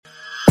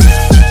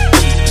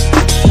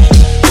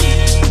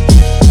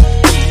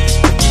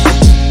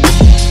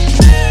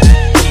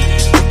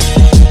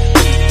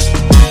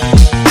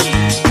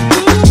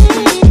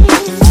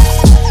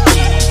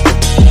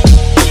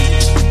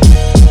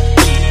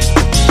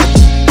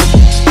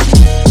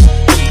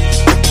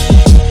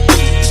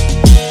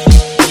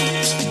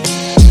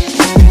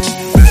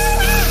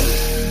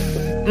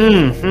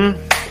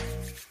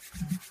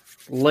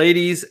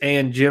Ladies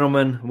and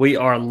gentlemen, we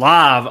are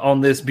live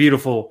on this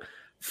beautiful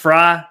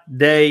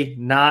Friday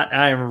night.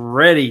 I am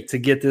ready to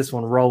get this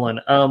one rolling.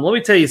 Let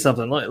me tell you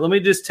something. Let me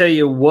just tell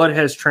you what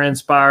has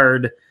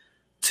transpired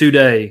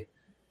today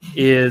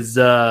is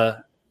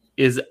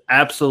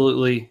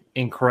absolutely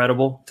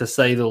incredible, to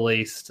say the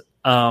least.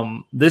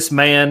 This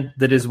man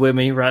that is with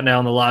me right now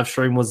on the live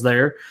stream was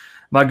there.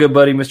 My good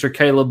buddy, Mr.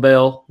 Caleb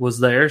Bell, was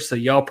there. So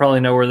y'all probably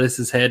know where this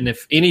is heading.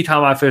 If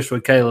anytime I fish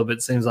with Caleb,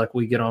 it seems like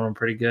we get on him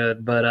pretty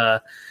good.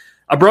 But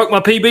I broke my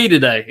PB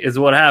today is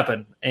what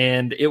happened.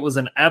 And it was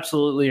an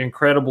absolutely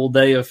incredible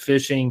day of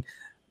fishing.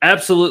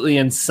 Absolutely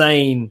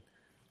insane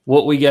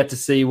what we got to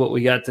see, what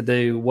we got to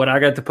do, what I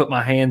got to put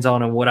my hands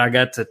on, and what I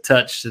got to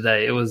touch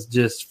today. It was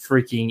just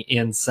freaking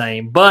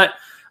insane. But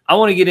I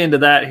want to get into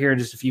that here in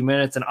just a few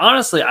minutes. And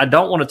honestly, I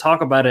don't want to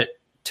talk about it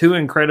too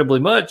incredibly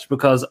much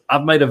because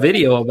I've made a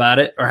video about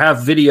it, or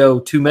have video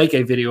to make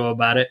a video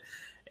about it.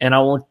 And I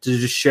want to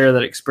just share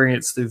that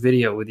experience through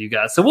video with you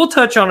guys. So we'll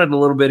touch on it a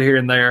little bit here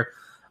and there.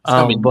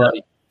 But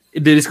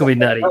dude, it's going to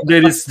be nutty.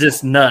 Dude, it's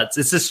just nuts.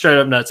 It's just straight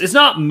up nuts. It's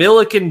not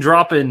Milliken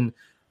dropping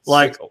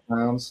like,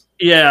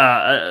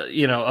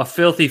 a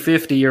filthy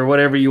 50 or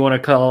whatever you want to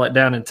call it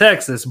down in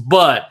Texas,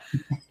 but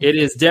it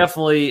is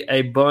definitely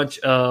a bunch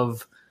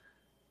of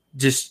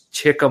just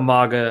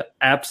Chickamauga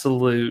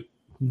absolute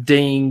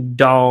ding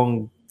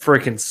dong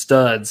freaking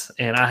studs,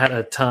 and I had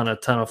a ton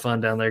of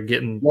fun down there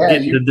getting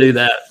to do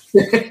that.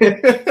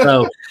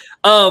 So,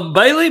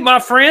 Bailey, my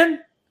friend,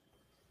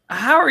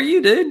 how are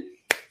you, dude?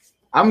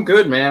 I'm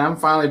good, man. I'm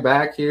finally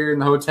back here in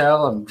the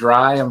hotel. I'm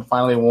dry. I'm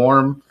finally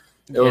warm.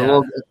 It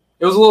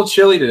was a little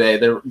chilly today.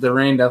 The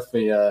rain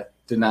definitely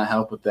did not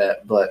help with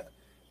that. But,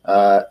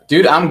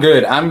 dude, I'm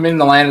good. I'm in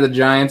the land of the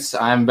Giants.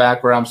 I'm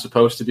back where I'm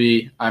supposed to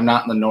be. I'm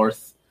not in the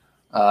north.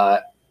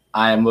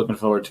 I am looking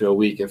forward to a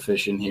week of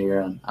fishing here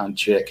on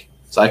Chick.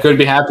 So I couldn't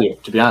be happier,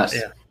 to be honest.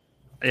 Yeah.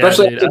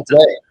 Especially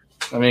today.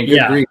 I mean,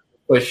 good grief.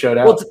 Place showed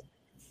out. Well,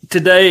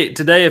 today,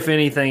 if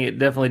anything, it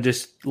definitely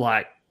just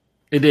like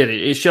it did.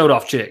 It showed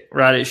off Chick,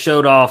 right? It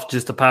showed off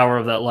just the power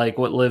of that lake,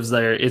 what lives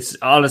there. It's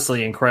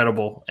honestly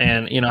incredible.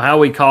 And, how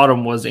we caught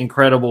them was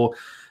incredible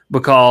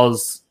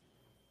because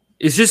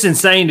it's just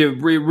insane.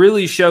 It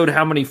really showed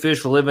how many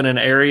fish live in an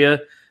area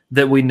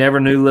that we never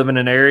knew live in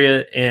an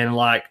area, and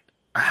like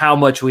how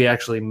much we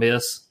actually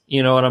miss.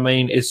 You know what I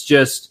mean? It's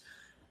just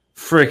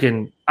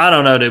freaking, I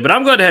don't know, dude, but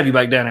I'm glad to have you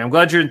back down here. I'm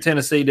glad you're in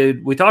Tennessee,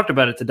 dude. We talked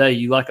about it today.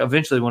 You like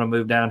eventually want to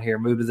move down here,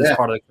 move to this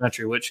part of the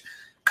country, which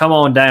come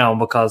on down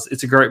because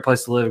it's a great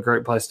place to live, a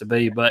great place to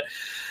be. But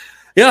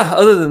yeah,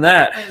 other than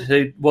that,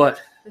 dude, what?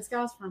 This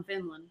guy's from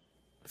Finland.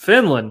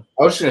 Finland?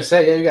 I was just going to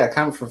say, you got a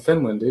comment from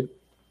Finland, dude.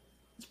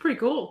 It's pretty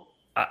cool.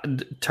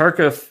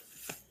 Turka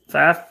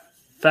Fafsis?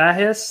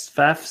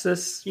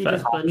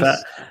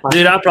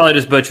 Dude, I probably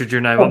just butchered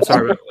your name. I'm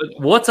sorry.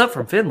 What's up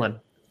from Finland?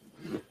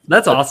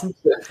 That's awesome.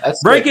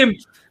 Breaking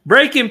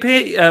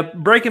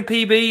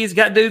PBs,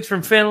 got dudes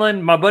from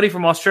Finland. My buddy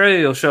from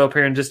Australia will show up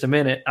here in just a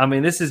minute. I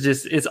mean, this is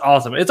just, it's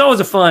awesome. It's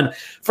always a fun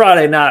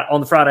Friday night on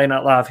the Friday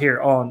Night Live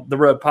here on the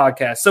Road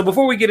Podcast. So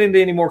before we get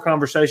into any more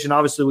conversation,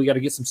 obviously we got to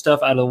get some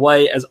stuff out of the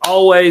way. As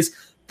always,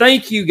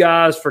 thank you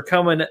guys for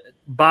coming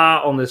by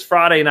on this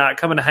Friday night,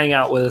 coming to hang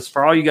out with us.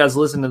 For all you guys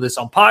listening to this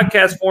on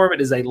podcast form,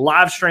 it is a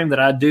live stream that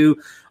I do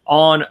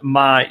on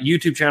my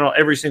YouTube channel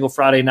every single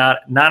Friday night,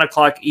 9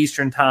 o'clock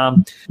Eastern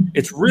time.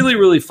 It's really,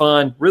 really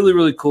fun, really,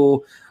 really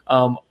cool.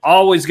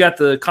 Always got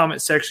the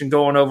comment section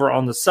going over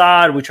on the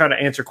side. We try to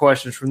answer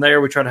questions from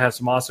there. We try to have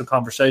some awesome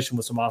conversation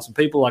with some awesome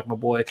people like my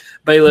boy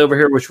Bailey over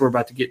here, which we're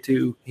about to get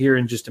to here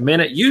in just a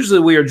minute. Usually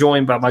we are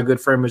joined by my good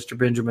friend, Mr.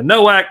 Benjamin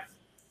Nowak.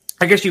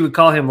 I guess you would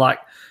call him like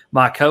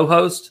my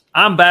co-host.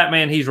 I'm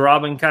Batman, he's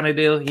Robin kind of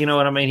deal. You know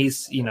what I mean?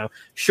 He's,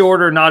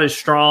 shorter, not as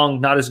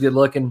strong, not as good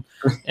looking,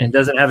 and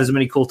doesn't have as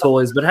many cool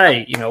toys, but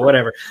hey,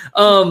 whatever.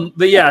 So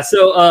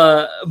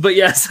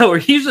we're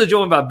usually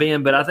joined by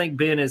Ben, but I think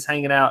Ben is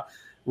hanging out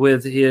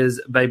with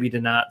his baby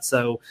tonight.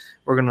 So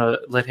we're going to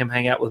let him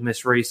hang out with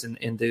Miss Reese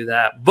and do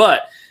that.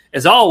 But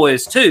as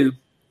always, too,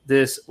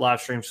 this live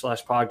stream /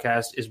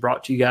 podcast is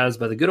brought to you guys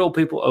by the good old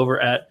people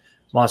over at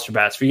Monster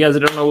Bass. For you guys that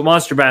don't know what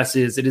Monster Bass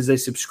is, it is a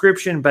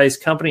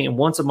subscription-based company, and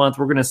once a month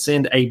we're going to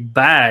send a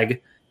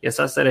bag. Yes,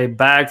 I said a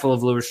bag full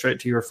of lures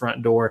straight to your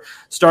front door.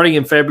 Starting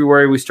in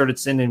February, we started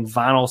sending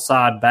vinyl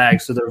side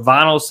bags. So they're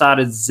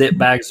vinyl-sided zip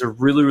bags. They're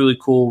really, really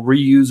cool,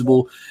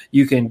 reusable.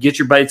 You can get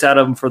your baits out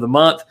of them for the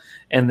month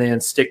and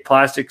then stick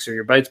plastics or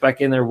your baits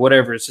back in there,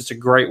 whatever. It's just a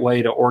great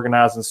way to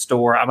organize and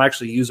store. I'm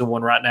actually using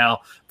one right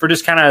now for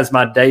just kind of as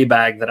my day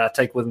bag that I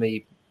take with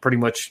me pretty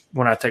much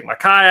when I take my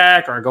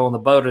kayak or I go on the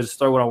boat. I just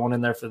throw what I want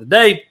in there for the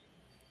day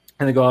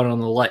and then go out on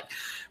the lake.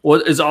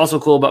 What is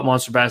also cool about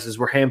Monster Bass is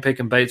we're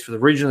handpicking baits for the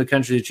region of the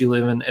country that you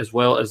live in as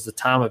well as the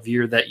time of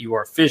year that you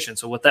are fishing.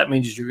 So what that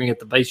means is you're going to get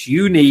the baits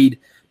you need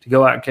to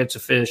go out and catch a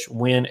fish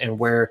when and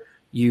where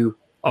you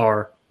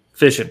are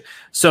fishing.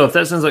 So if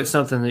that sounds like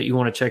something that you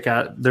want to check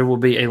out, there will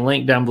be a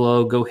link down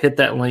below. Go hit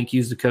that link.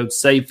 Use the code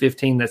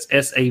SAVE15. That's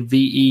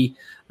SAVE.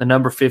 the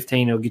number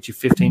 15. It'll get you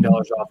 $15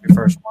 off your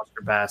first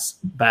Monster Bass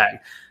bag.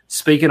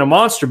 Speaking of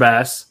Monster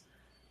Bass,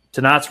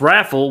 tonight's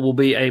raffle will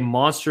be a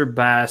Monster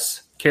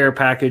Bass care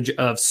package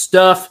of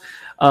stuff.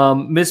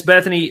 Miss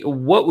Bethany,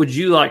 what would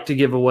you like to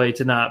give away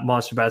tonight,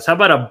 Monster Bass? How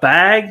about a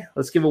bag?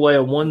 Let's give away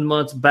a 1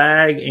 month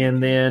bag.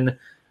 And then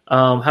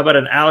how about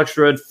an Alex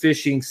Rudd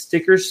Fishing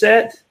sticker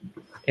set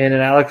and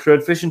an Alex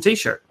Rudd Fishing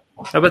t-shirt?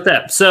 How about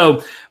that?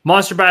 So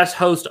Monster Bass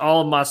hosts all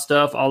of my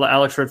stuff, all the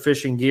Alex Rudd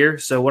Fishing gear.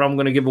 So what I'm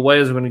going to give away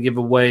is I'm going to give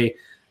away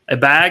a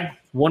bag,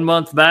 1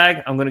 month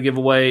bag. I'm going to give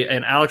away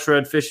an Alex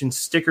Rudd Fishing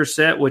sticker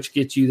set, which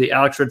gets you the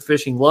Alex Rudd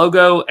Fishing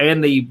logo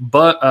and the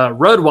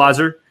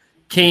Rudweiser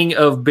King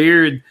of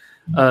Beard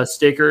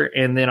sticker,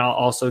 and then I'll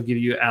also give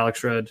you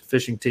Alex Rudd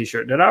Fishing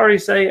t-shirt. Did I already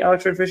say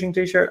Alex Rudd Fishing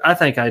t-shirt? I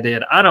think I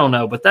did. I don't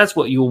know, but that's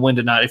what you will win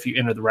tonight if you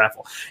enter the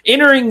raffle.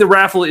 Entering the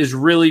raffle is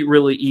really,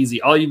 really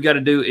easy. All you've got to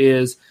do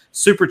is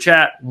super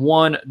chat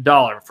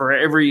 $1. For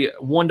every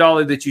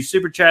 $1 that you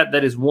super chat,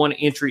 that is one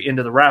entry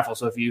into the raffle.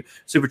 So if you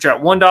super chat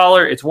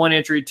 $1, it's one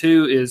entry.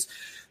 2 is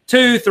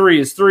 2, 3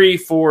 is 3,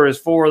 4 is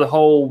 4, the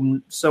whole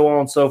so on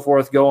and so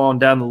forth. Go on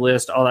down the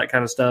list, all that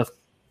kind of stuff.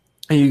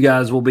 And you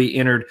guys will be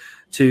entered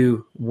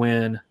to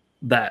win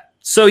that.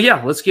 So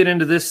yeah, let's get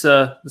into this.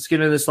 Let's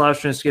get into this live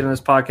stream. Let's get into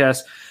this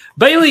podcast.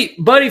 Bailey,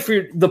 buddy,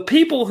 for the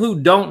people who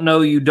don't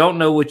know you, don't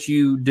know what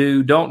you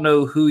do, don't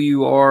know who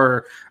you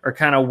are, or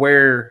kind of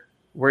where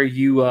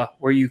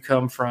you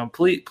come from,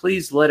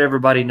 please let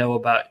everybody know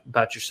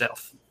about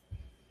yourself.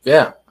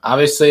 Yeah,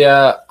 obviously,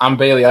 I'm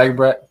Bailey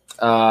Egerbrecht.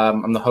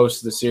 I'm the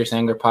host of the Serious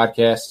Angler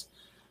podcast,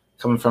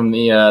 coming from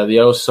the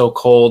oh so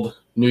cold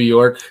New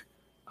York,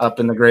 up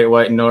in the Great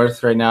White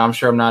North right now. I'm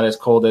sure I'm not as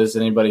cold as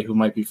anybody who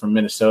might be from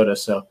Minnesota,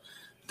 so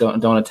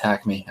don't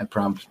attack me, I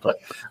promise. But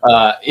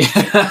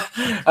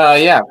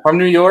yeah, from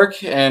New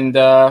York, and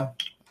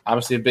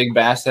obviously a big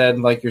bass head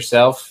like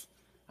yourself.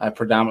 I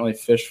predominantly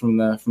fish from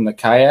the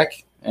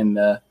kayak, and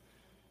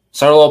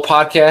started a little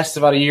podcast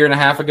about a year and a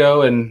half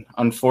ago, and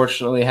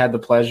unfortunately had the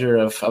pleasure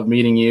of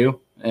meeting you.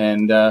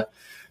 And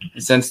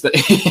since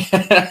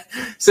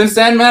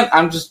then, man,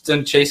 I'm just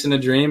chasing a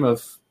dream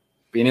of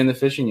being in the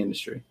fishing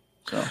industry.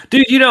 So.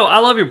 Dude, I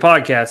love your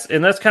podcast,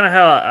 and that's kind of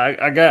how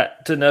I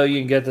got to know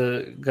you and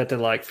got to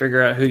like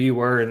figure out who you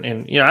were,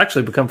 and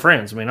actually become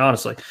friends. I mean,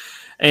 honestly,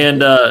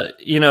 and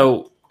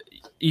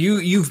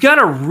You've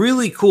got a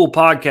really cool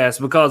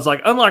podcast because,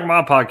 like, unlike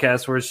my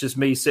podcast where it's just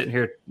me sitting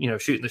here,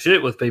 shooting the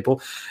shit with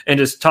people and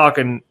just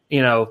talking,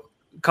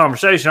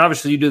 conversation.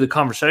 Obviously, you do the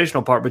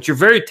conversational part, but you're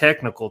very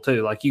technical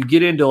too. Like, you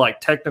get into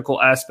like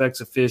technical aspects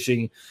of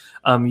fishing.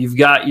 You've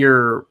got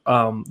your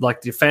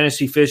like the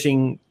fantasy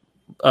fishing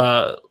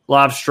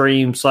live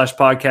stream /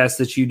 podcast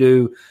that you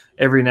do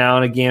every now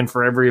and again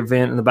for every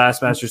event in the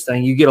Bassmasters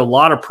thing. You get a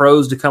lot of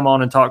pros to come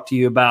on and talk to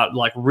you about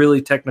like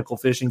really technical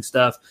fishing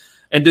stuff.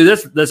 And dude,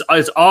 this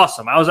it's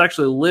awesome. I was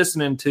actually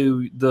listening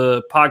to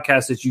the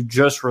podcast that you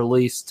just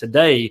released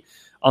today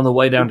on the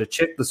way down to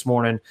Chick this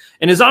morning.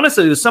 And it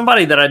was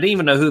somebody that I didn't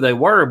even know who they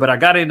were, but I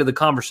got into the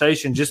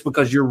conversation just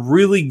because you're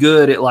really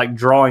good at like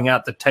drawing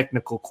out the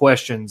technical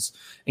questions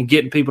and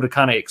getting people to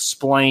kind of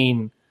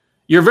explain.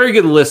 You're a very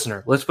good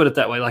listener. Let's put it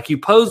that way. Like, you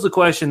pose the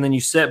question, then you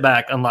sit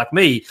back, unlike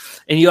me,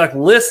 and you like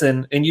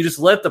listen and you just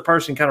let the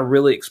person kind of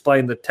really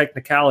explain the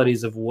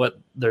technicalities of what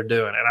they're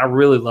doing. And I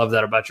really love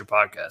that about your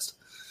podcast.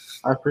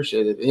 I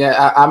appreciate it.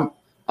 Yeah,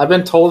 I've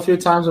been told a few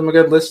times I'm a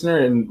good listener,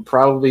 and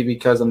probably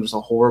because I'm just a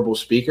horrible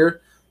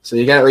speaker. So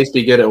you got to at least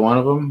be good at one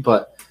of them.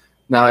 But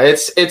no,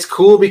 it's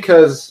cool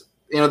because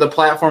the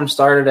platform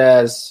started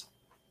as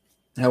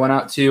I went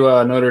out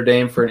to Notre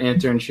Dame for an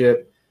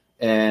internship,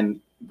 and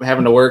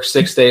having to work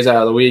 6 days out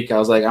of the week, I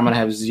was like, I'm gonna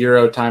have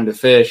zero time to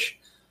fish.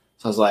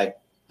 So I was like,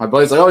 my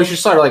buddy's like, oh, you should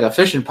start like a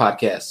fishing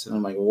podcast. And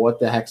I'm like, what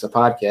the heck's a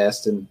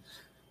podcast?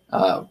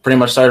 And pretty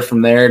much started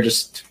from there,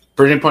 just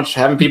pretty much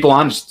having people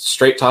on, just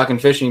straight talking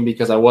fishing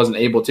because I wasn't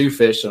able to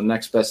fish. So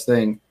next best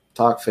thing,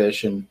 talk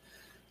fish. And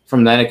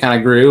from then it kind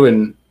of grew,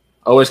 and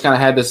always kind of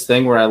had this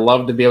thing where I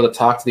love to be able to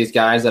talk to these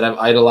guys that I've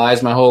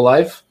idolized my whole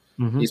life,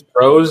 these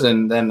pros.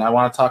 And then I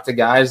want to talk to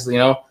guys,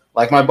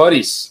 like my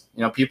buddies,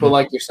 people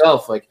like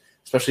yourself, like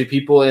especially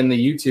people in the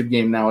YouTube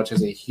game now, which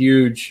has a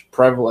huge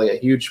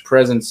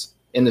presence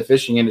in the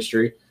fishing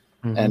industry,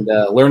 and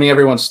learning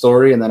everyone's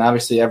story. And then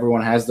obviously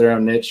everyone has their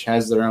own niche,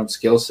 has their own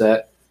skill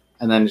set.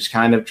 And then just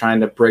kind of trying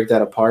to break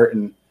that apart.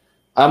 And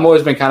I've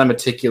always been kind of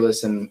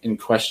meticulous in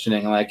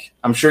questioning. Like,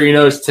 I'm sure you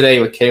noticed today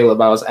with Caleb,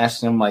 I was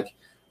asking him like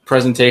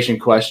presentation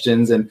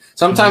questions. And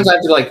sometimes I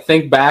have to like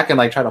think back and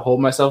like try to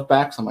hold myself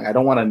back. So I'm like, I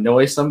don't want to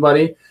annoy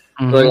somebody,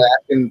 really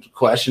asking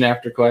question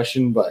after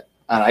question. But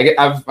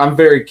I'm a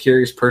very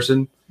curious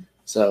person.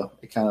 So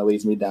it kind of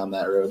leads me down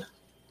that road.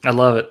 I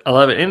love it.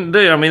 And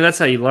dude, I mean, that's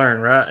how you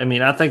learn, right? I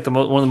mean, I think one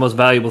of the most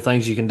valuable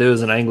things you can do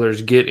as an angler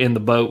is get in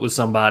the boat with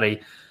somebody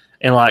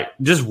and like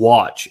just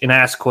watch and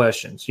ask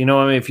questions. I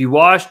mean, if you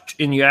watch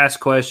and you ask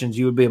questions,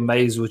 you would be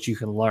amazed what you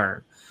can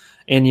learn.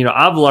 And,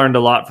 I've learned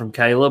a lot from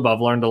Caleb. I've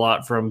learned a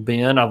lot from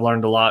Ben. I've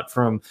learned a lot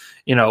from,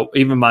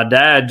 even my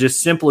dad,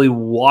 just simply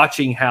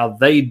watching how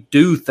they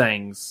do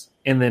things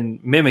and then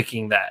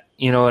mimicking that.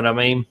 You know what I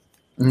mean?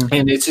 Mhm.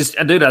 And it's just,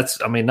 dude,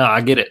 no,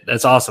 I get it.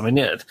 That's awesome. And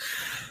yeah,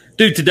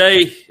 dude,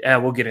 today,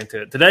 we'll get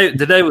into it.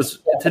 Today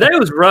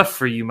was rough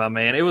for you, my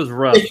man. It was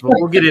rough, but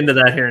we'll get into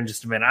that here in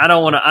just a minute. I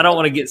don't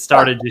want to get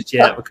started just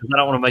yet because I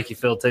don't want to make you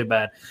feel too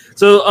bad.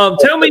 So,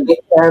 tell me.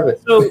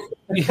 So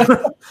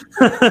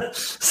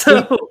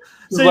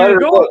you're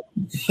going.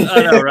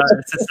 I know, right?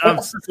 It's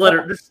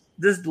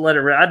just let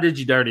it. I did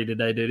you dirty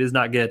today, dude. It's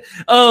not good.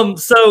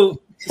 So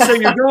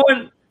you're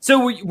going.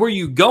 So were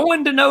you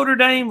going to Notre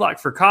Dame like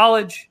for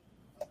college?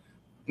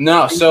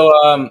 No,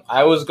 so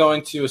I was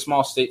going to a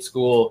small state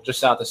school just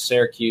south of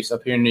Syracuse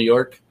up here in New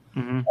York.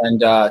 Mm-hmm. And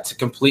to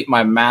complete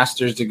my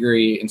master's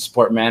degree in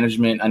sport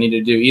management, I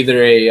needed to do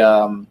either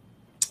a,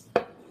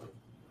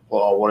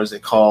 what is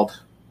it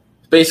called?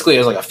 Basically, it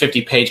was like a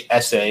 50-page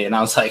essay, and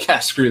I was like,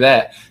 screw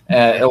that.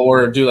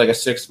 Or do like a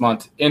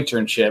 6-month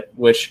internship,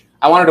 which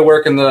I wanted to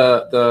work in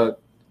I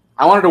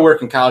wanted to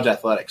work in college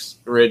athletics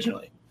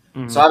originally.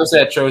 Mm-hmm. So obviously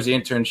I chose the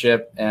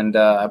internship and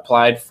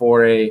applied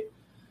for a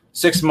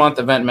 6-month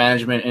event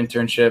management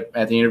internship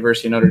at the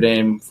University of Notre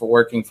Dame for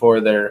working for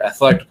their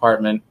athletic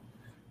department.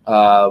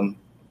 I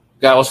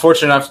was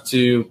fortunate enough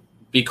to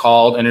be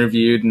called,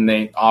 interviewed, and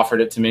they offered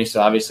it to me.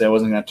 So obviously I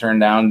wasn't going to turn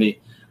down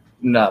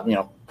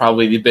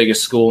probably the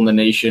biggest school in the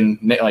nation,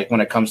 like when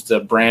it comes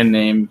to brand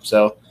name.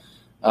 So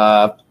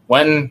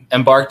went and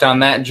embarked on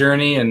that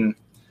journey, and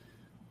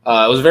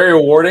it was very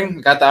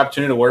rewarding. Got the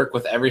opportunity to work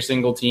with every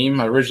single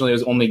team. I originally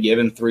was only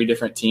given 3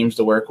 different teams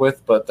to work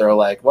with, but they're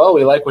like, well,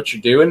 we like what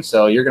you're doing,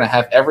 so you're going to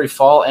have every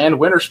fall and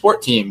winter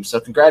sport team. So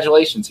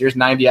congratulations. Here's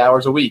 90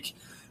 hours a week.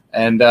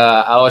 And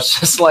I was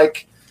just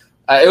like,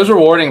 it was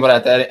rewarding,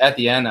 but at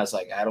the end, I was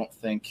like, I don't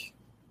think,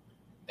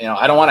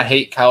 I don't want to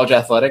hate college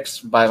athletics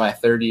by my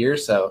 3rd year,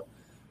 so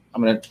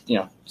I'm going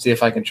to, see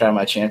if I can try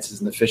my chances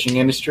in the fishing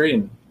industry,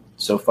 and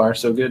so far,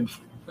 so good.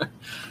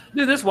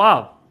 Dude, that's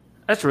wild.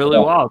 That's really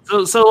wild.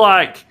 So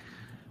like,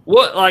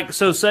 what, like,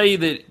 so say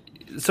that,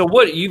 so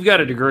what, you've got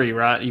a degree,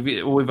 right?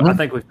 I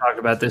think we've talked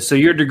about this. So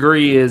your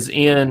degree is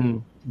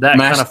in that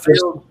kind of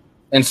field?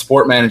 In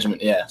sport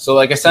management, yeah. So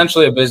like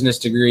essentially a business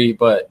degree,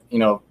 but,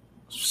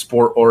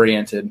 sport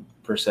oriented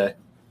per se.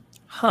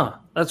 Huh.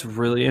 That's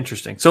really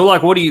interesting. So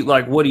like, what do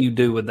you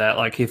do with that?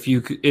 Like if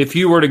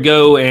you were to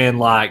go and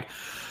like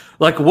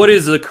what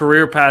is the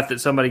career path that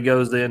somebody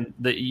goes in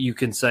that you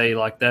can say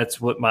like, that's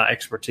what my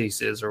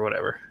expertise is or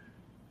whatever?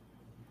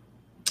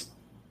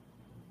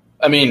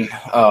 I mean,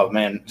 oh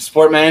man,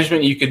 sport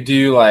management, you could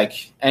do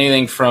like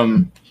anything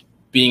from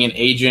being an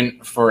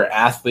agent for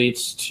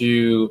athletes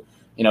to,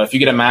 if you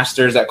get a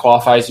master's that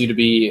qualifies you to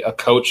be a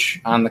coach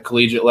on the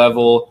collegiate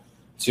level,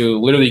 to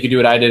literally you could do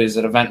what I did as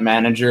an event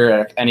manager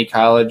at any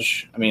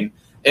college. I mean,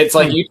 it's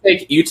like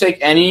you take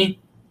any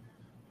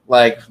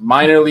like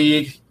minor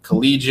league,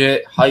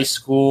 collegiate, high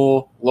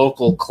school,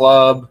 local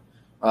club,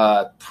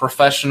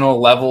 professional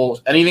level,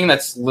 anything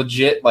that's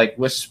legit like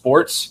with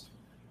sports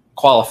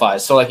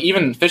qualifies. So like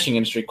even fishing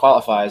industry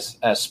qualifies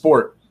as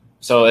sport.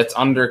 So it's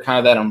under kind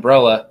of that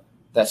umbrella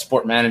that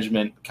sport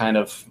management kind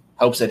of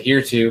helps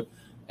adhere to.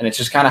 And it's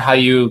just kind of how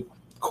you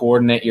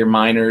coordinate your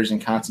minors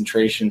and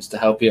concentrations to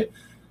help you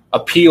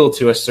appeal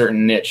to a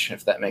certain niche,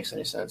 if that makes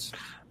any sense.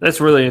 That's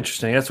really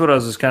interesting. That's what I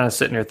was just kind of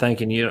sitting there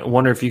thinking.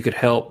 Wonder if you could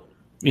help,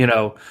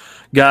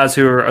 guys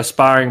who are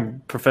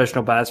aspiring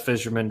professional bass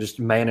fishermen just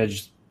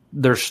manage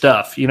their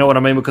stuff. You know what I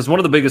mean? Because one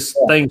of the biggest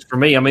things for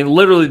me,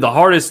 literally the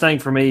hardest thing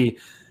for me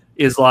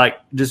is like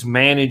just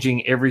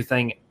managing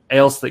everything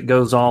else that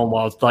goes on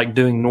while it's like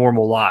doing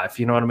normal life.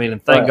 You know what I mean?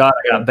 And thank God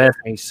I got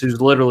Bethany, who's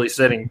literally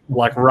sitting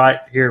like right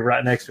here,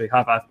 right next to me.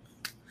 High five.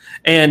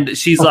 And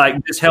she's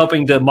like just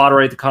helping to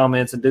moderate the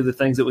comments and do the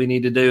things that we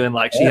need to do. And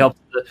like she helps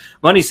the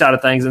money side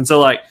of things. And so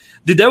like,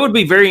 dude, that would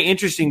be very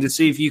interesting to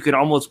see if you could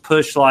almost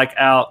push like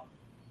out.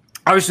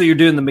 Obviously you're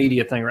doing the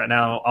media thing right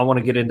now. I want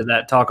to get into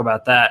that, talk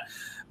about that.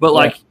 But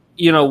like,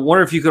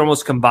 wonder if you could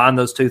almost combine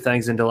those two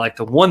things into like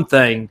the one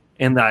thing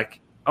and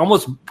like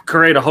almost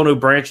create a whole new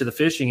branch of the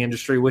fishing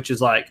industry, which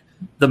is like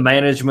the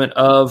management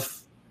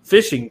of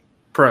fishing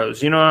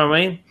pros. You know what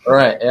I mean?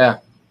 Right. Yeah.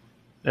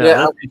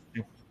 Yeah.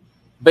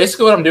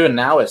 Basically what I'm doing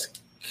now is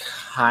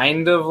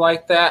kind of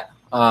like that.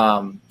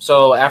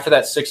 So after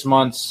that 6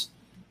 months,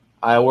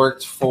 I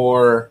worked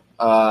for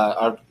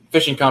a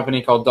fishing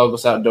company called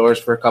Douglas Outdoors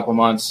for a couple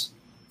months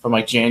from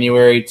like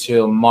January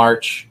to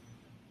March.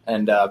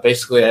 And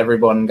basically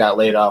everyone got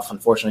laid off,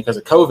 unfortunately, because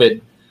of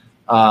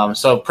COVID.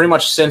 So pretty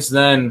much since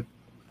then,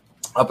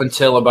 up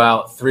until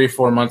about 3 or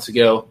 4 months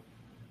ago,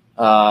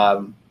 I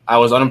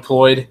was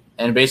unemployed.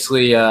 And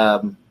basically,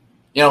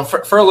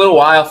 for a little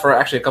while, for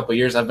actually a couple of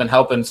years, I've been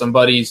helping some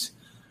buddies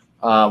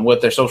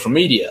with their social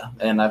media.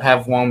 And I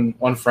have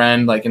one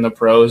friend like in the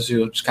pros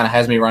who just kind of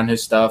has me run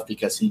his stuff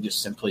because he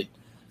just simply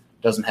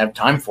doesn't have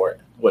time for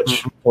it,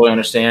 which I fully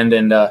understand.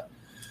 And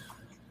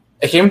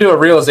it came to a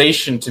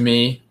realization to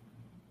me,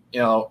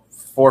 4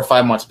 or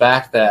 5 months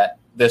back that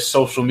this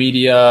social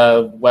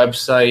media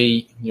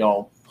website,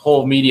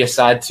 whole media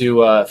side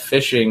to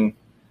fishing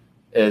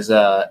is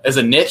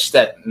a niche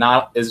that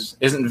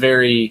isn't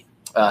very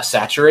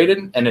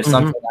saturated, and it's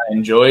something I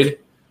enjoyed.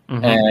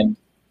 Mhm. And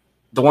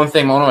the one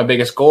of my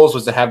biggest goals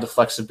was to have the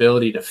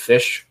flexibility to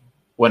fish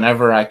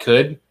whenever I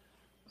could,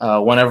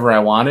 whenever I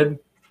wanted.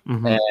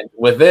 Mhm. And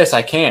with this,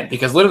 I can't,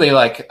 because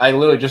I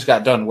literally just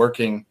got done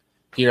working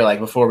here, like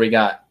before we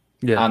got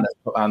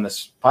on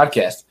this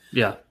podcast.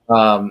 Yeah.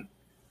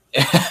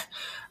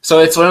 So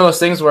it's one of those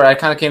things where I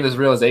kind of came to this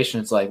realization.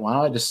 It's like, why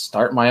don't I just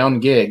start my own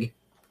gig?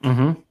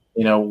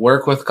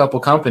 Work with a couple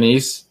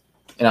companies.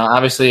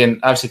 Obviously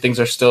things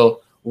are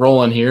still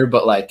rolling here,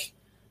 but like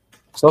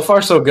so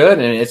far so good.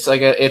 And it's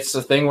like it's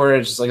a thing where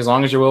it's just like, as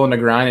long as you're willing to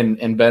grind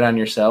and bet on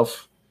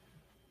yourself,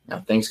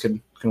 things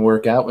can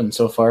work out. And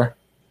so far,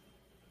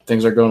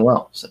 things are going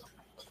well. So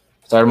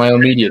started my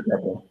own media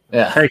company.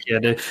 Yeah. Heck yeah,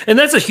 dude. And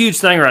that's a huge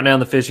thing right now in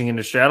the fishing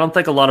industry. I don't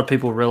think a lot of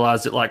people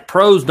realize that, like,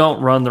 pros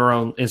don't run their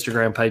own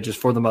Instagram pages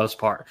for the most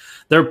part.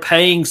 They're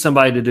paying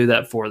somebody to do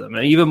that for them.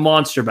 And even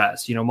Monster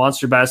Bass,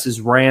 Monster Bass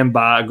is ran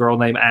by a girl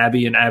named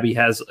Abby, and Abby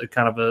has a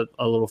kind of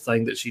a little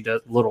thing that she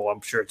does. Little, I'm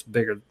sure it's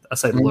bigger. I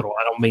say little.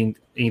 I don't mean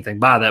anything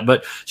by that,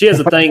 but she has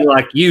a thing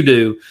like you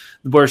do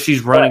where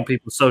she's running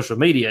people's social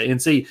media.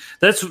 And see,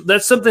 that's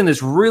something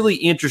that's really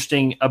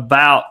interesting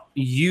about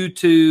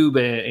YouTube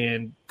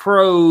and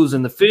pros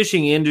and the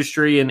fishing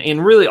industry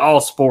and really all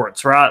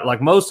sports, right?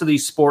 Like, most of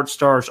these sports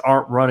stars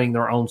aren't running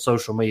their own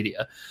social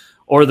media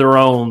or their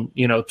own,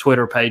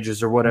 Twitter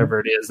pages or whatever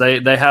it is.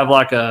 They have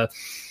like a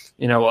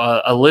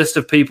list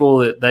of people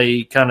that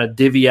they kind of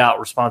divvy out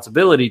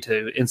responsibility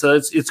to. And so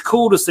it's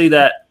cool to see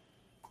that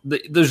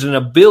there's an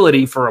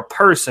ability for a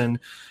person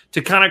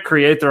to kind of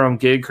create their own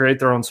gig, create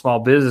their own small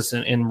business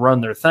and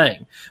run their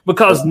thing,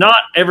 because not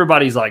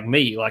everybody's like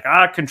me. Like,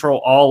 I control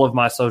all of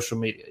my social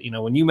media.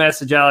 When you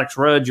message Alex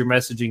Rudd, you're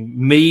messaging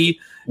me,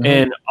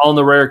 and on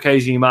the rare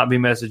occasion you might be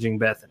messaging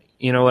Bethany.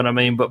 You know what I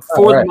mean? But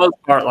for the most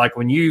part, like,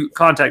 when you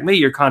contact me,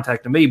 you're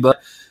contacting me.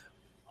 But,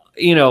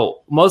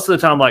 most of the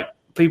time, like,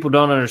 people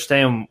don't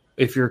understand,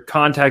 if you're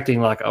contacting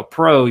like a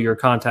pro, you're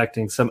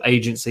contacting some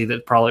agency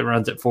that probably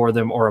runs it for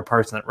them, or a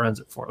person that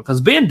runs it for them.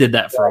 Because Ben did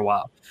that for a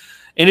while.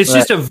 And it's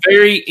just a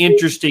very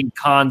interesting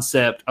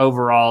concept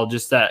overall,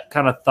 just that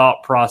kind of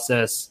thought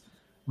process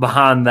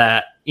behind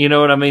that. You know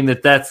what I mean?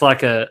 That's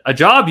like a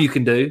job you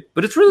can do,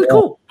 but it's really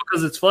cool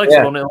because it's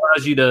flexible and it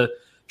allows you to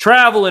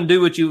travel and do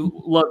what you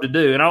love to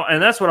do.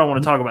 And that's what I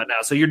want to talk about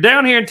now. So you're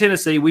down here in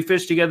Tennessee. We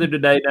fished together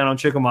today down on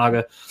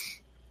Chickamauga.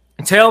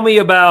 Tell me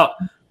about,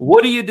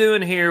 what are you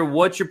doing here?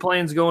 What's your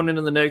plans going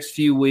into the next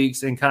few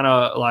weeks, and kind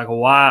of like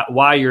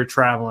why you're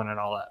traveling and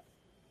all that?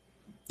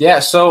 Yeah,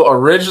 so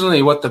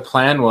originally what the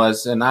plan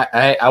was, and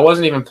I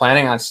wasn't even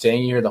planning on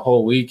staying here the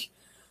whole week.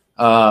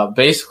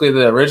 Basically,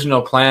 the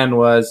original plan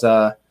was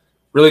a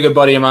really good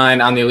buddy of mine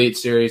on the Elite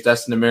Series,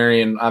 Destin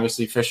DeMarion,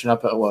 obviously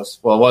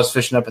was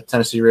fishing up at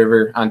Tennessee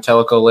River on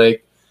Tellico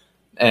Lake.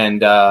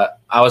 And I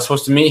was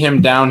supposed to meet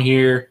him down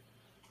here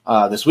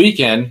this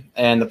weekend,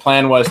 and the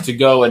plan was to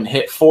go and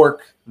hit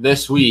Fork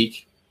this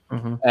week.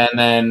 And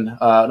then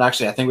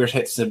actually, I think we're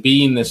hit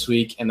Sabine this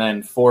week, and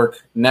then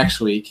Fork next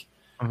week.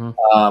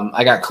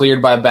 I got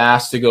cleared by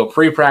Bass to go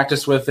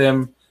pre-practice with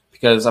him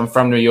because I'm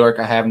from New York.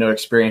 I have no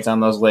experience on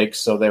those lakes,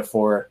 so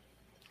therefore,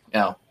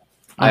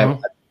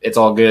 it's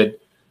all good.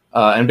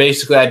 And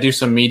basically, I do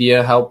some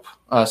media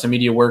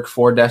work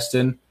for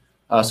Destin.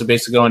 So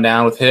basically, going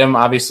down with him.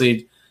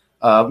 Obviously,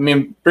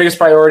 biggest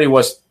priority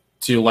was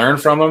to learn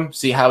from him,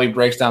 see how he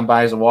breaks down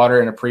bodies of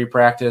water in a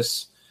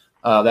pre-practice,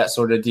 that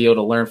sort of deal,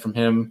 to learn from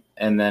him,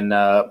 and then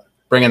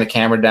bringing the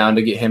camera down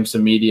to get him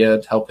some media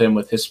to help him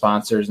with his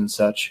sponsors and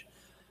such.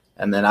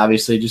 And then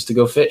obviously just to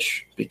go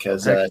fish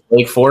because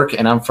Lake Fork,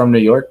 and I'm from New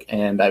York,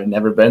 and I've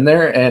never been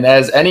there. And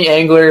as any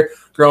angler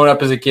growing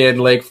up as a kid,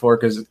 Lake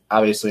Fork is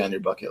obviously on your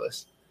bucket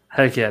list.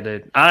 Heck yeah,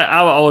 dude. I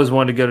always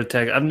wanted to go to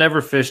Texas. I've never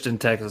fished in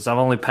Texas. I've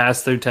only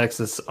passed through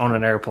Texas on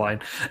an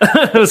airplane.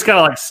 It was kind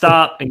of like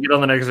stop and get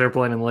on the next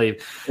airplane and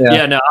leave.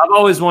 Yeah, no, I've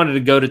always wanted to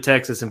go to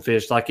Texas and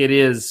fish. Like, it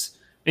is,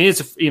 it's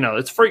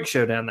a freak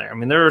show down there. I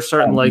mean, there are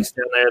certain lakes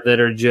down there that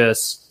are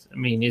just,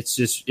 it's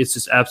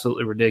just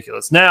absolutely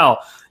ridiculous. Now,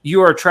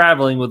 you are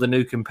traveling with a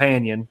new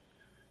companion,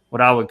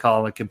 what I would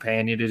call a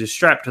companion. It is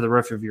strapped to the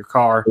roof of your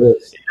car.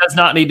 It does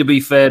not need to be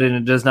fed, and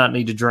it does not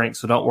need to drink,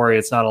 so don't worry,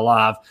 it's not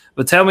alive.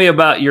 But tell me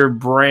about your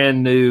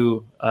brand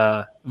new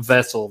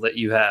vessel that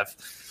you have.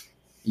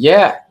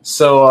 Yeah,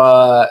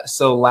 so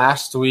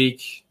last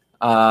week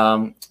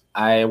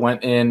I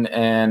went in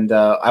and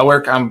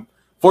I'm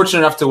fortunate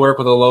enough to work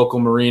with a local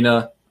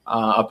marina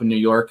up in New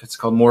York. It's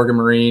called Morgan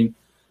Marine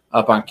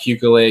up on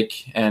Keuka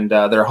Lake, and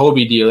they're a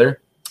Hobie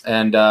dealer.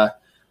 And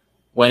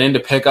went in to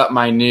pick up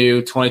my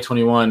new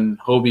 2021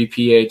 Hobie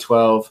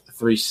PA12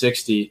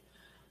 360,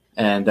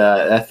 and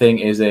that thing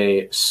is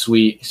a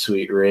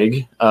sweet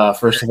rig.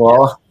 First of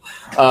all,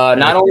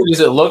 not only does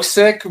it look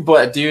sick,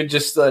 but dude,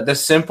 just the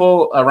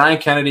simple Ryan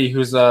Kennedy,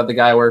 who's the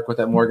guy I work with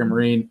at Morgan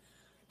Marine,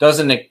 does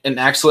an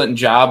excellent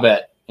job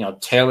at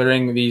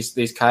tailoring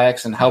these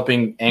kayaks and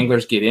helping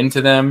anglers get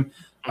into them,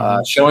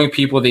 showing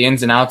people the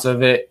ins and outs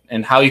of it,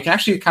 and how you can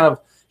actually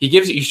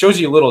he shows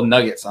you little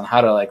nuggets on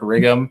how to like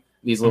rig them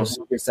these little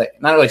secrets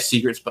that not really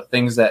secrets, but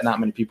things that not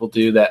many people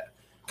do that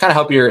kind of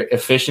help your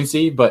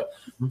efficiency. But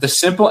the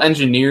simple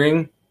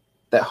engineering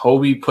that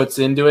Hobie puts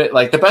into it,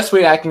 like the best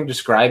way I can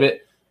describe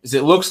it is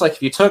it looks like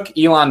if you took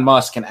Elon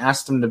Musk and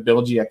asked him to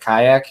build you a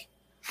kayak,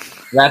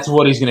 that's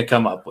what he's going to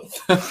come up with.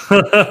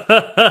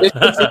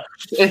 it's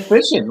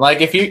efficient.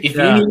 Like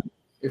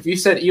if you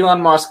said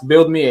Elon Musk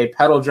build me a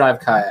pedal drive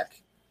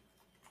kayak,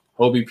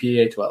 Hobie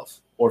PA 12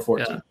 or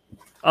 14. Yeah.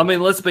 I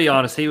mean, let's be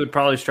honest. He would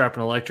probably strap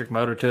an electric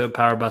motor to it,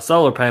 powered by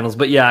solar panels.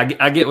 But yeah,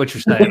 I get what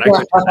you're saying.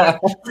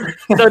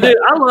 So, dude,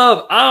 I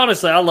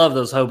love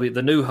those Hobie.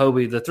 The new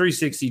Hobie, the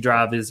 360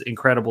 drive is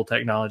incredible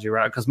technology,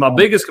 right? Because my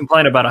biggest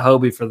complaint about a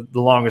Hobie for the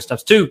longest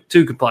stuff,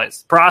 two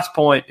complaints. Price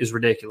point is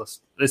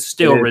ridiculous. It's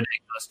still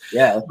ridiculous.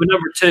 Yeah. But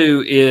number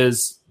two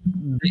is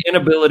the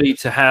inability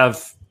to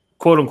have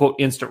quote unquote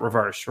instant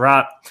reverse,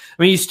 right?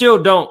 I mean, you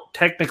still don't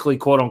technically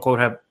quote unquote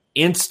have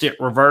instant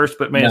reverse,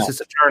 but man, it's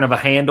just a turn of a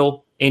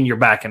handle and you're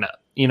backing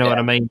up. You know what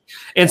I mean?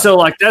 And so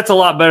like that's a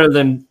lot better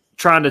than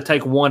trying to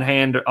take one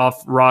hand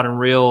off rod and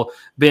reel,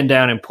 bend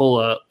down and pull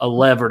a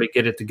lever to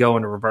get it to go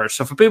into reverse.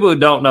 So for people who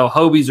don't know,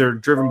 Hobies are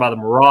driven by the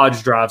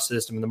Mirage drive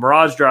system. And the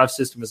Mirage drive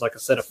system is like a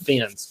set of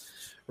fins,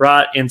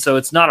 right? And so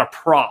it's not a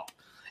prop.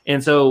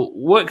 And so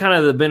what kind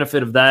of the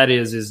benefit of that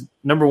is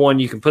number one,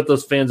 you can put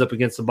those fins up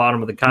against the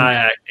bottom of the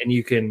kayak and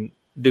you can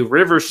do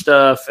river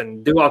stuff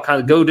and do all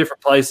kinds of go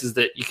different places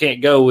that you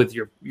can't go with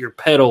your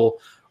pedal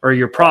or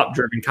your prop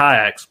driven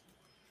kayaks.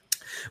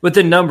 But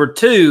then number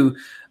two,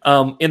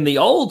 in the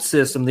old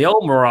system, the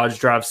old Mirage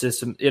drive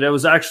system, it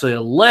was actually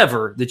a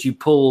lever that you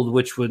pulled,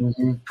 which would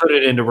put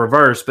it into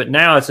reverse. But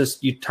now it's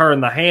just you turn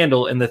the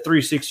handle and the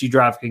 360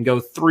 drive can go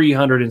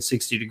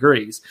 360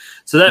 degrees.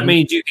 So that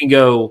means you can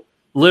go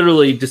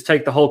literally just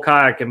take the whole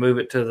kayak and move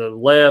it to the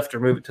left or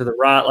move it to the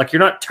right. Like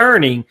you're not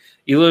turning,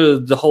 you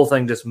literally, the whole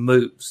thing just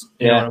moves.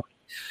 You know what I mean?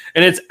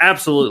 And it's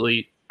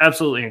absolutely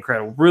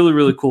incredible. Really,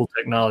 really cool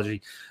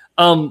technology.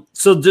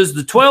 So does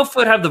the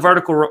 12-foot have the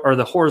vertical or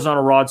the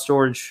horizontal rod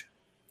storage?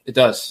 It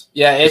does.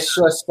 Yeah, it's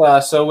just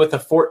so with the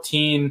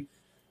 14,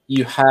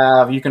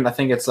 I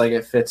think it's like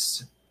it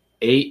fits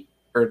 8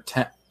 or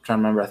 10. I'm trying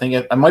to remember. I think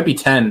it might be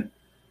 10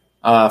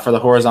 for the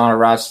horizontal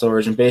rod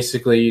storage, and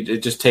basically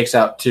it just takes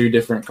out 2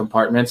 different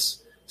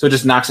compartments. So it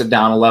just knocks it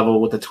down a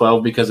level with the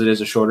 12 because it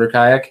is a shorter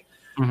kayak.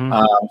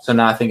 So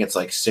now I think it's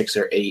like 6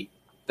 or 8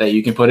 that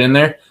you can put in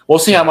there. We'll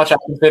see how much I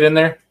can fit in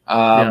there.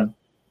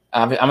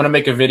 I'm going to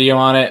make a video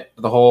on it,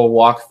 the whole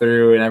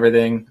walkthrough and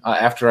everything,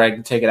 after I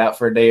take it out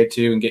for a day or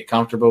two and get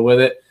comfortable with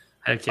it.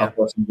 Heck yeah. I'll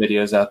put some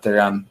videos out there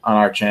on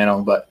our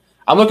channel. But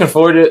I'm looking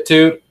forward to it,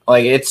 too.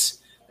 Like,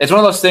 it's one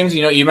of those things,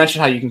 you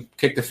mentioned how you can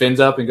kick the fins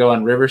up and go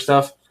on river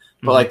stuff.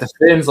 But, like, the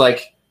fins,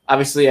 like,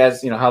 obviously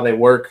as, how they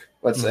work,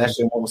 it's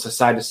actually almost a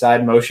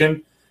side-to-side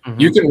motion.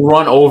 You can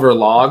run over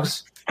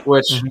logs,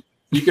 which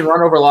you can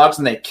run over logs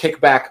and they kick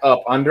back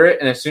up under it.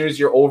 And as soon as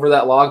you're over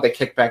that log, they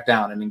kick back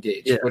down and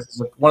engage, which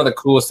is one of the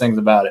coolest things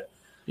about it.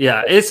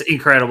 Yeah, it's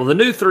incredible. The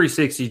new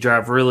 360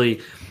 drive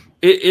really,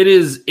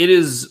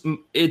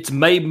 it's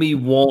made me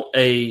want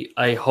a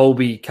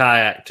Hobie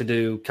kayak to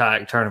do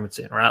kayak tournaments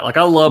in, right? Like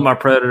I love my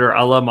Predator,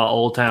 I love my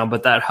Old Town,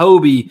 but that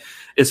Hobie,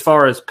 as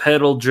far as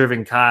pedal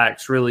driven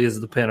kayaks, really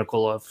is the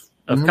pinnacle of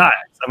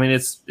kayaks. I mean,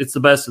 it's the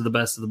best of the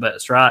best of the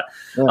best, right?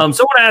 Yeah.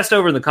 Someone asked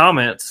over in the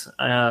comments,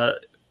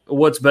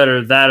 what's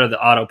better, that or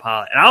the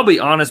autopilot? And I'll be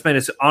honest, man,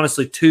 it's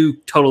honestly 2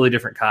 totally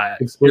different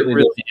kayaks. Completely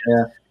different.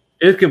 Yeah.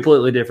 It's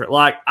completely different.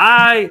 Like,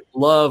 I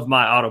love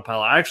my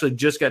autopilot. I actually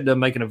just got done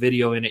making a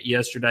video in it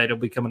yesterday. It'll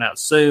be coming out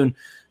soon.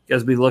 You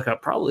guys be looking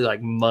up probably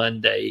like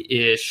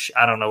Monday-ish.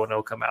 I don't know when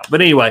it'll come out.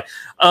 But anyway,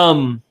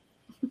 I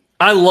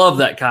love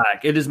that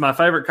kayak. It is my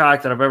favorite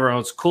kayak that I've ever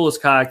owned. It's the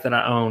coolest kayak that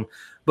I own.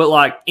 But,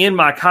 like, in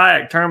my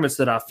kayak tournaments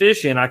that I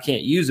fish in, I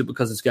can't use it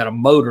because it's got a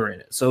motor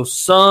in it. So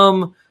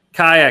some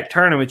kayak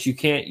tournaments, you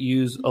can't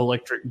use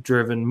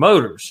electric-driven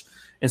motors.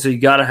 And so you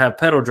got to have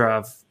pedal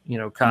drive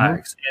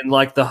kayaks. And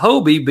like the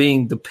Hobie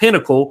being the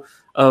pinnacle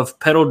of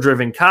pedal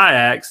driven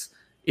kayaks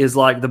is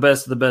like the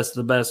best of the best of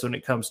the best when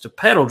it comes to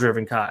pedal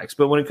driven kayaks.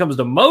 But when it comes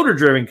to motor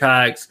driven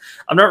kayaks,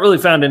 I've not really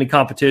found any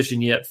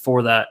competition yet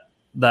for that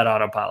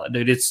autopilot,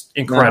 dude. It's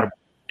incredible.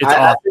 It's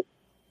awesome.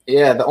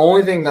 The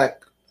only thing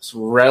that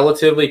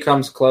relatively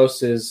comes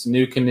close is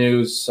New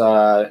Canoe's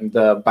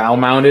the bow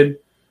mounted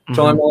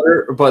trolling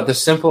motor, but the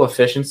simple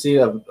efficiency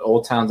of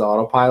Old Town's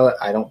autopilot,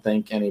 I don't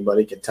think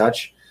anybody could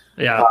touch.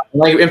 Yeah.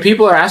 And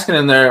people are asking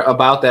in there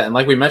about that. And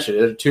like we mentioned,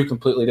 they're 2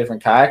 completely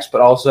different kayaks, but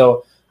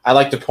also I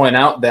like to point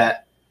out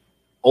that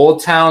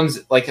Old Town's,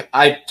 like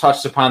I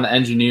touched upon the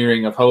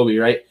engineering of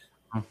Hobie, right?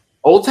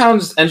 Old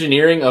Town's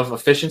engineering of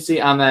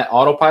efficiency on that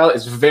autopilot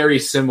is very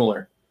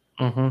similar.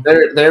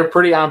 They're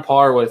pretty on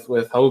par with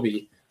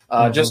Hobie.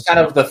 Just kind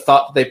of the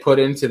thought they put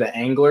into the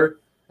angler,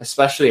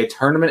 especially a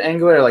tournament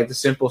angler, like the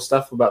simple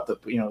stuff about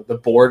the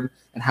board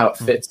and how it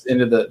fits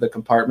into the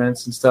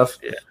compartments and stuff.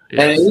 Yeah.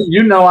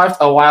 And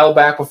a while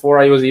back before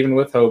I was even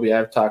with Hobie,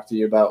 I've talked to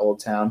you about Old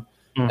Town,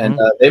 and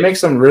they make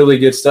some really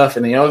good stuff.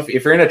 And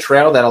if you're in a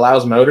trail that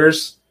allows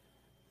motors,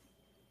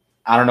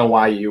 I don't know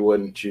why you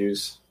wouldn't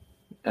choose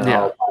and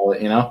I'll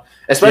pilot,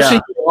 especially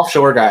if you're an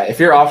offshore guy. If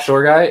you're an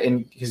offshore guy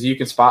and because you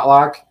can spot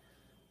lock,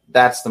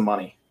 that's the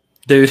money.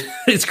 Dude,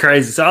 it's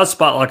crazy. So I was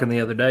spot locking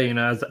the other day,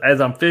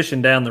 as I'm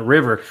fishing down the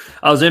river.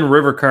 I was in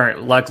river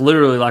current, like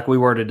literally like we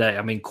were today.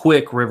 I mean,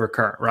 quick river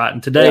current, right?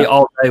 And today,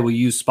 all day, we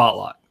use spot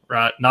lock,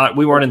 right?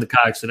 We weren't in the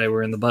kayaks today. We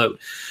were in the boat.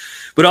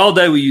 But all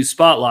day we use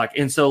spot lock.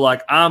 And so,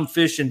 like, I'm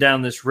fishing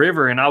down this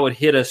river, and I would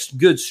hit a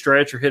good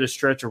stretch or hit a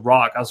stretch of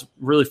rock. I was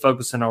really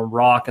focusing on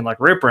rock and, like,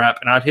 riprap,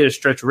 and I'd hit a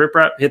stretch of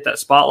riprap, hit that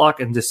spot lock,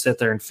 and just sit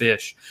there and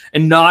fish.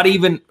 And not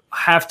even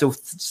have to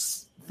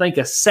think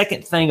a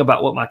second thing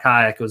about what my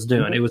kayak was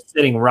doing. It was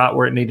sitting right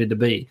where it needed to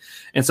be.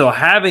 And so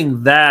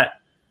having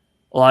that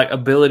like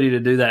ability to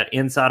do that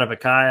inside of a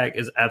kayak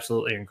is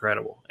absolutely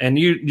incredible. And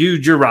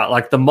you're right.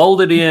 Like the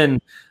molded in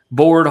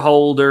board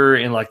holder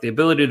and like the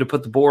ability to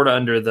put the board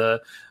under the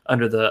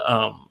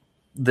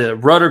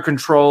rudder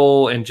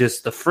control and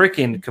just the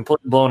freaking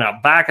completely blown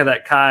out back of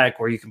that kayak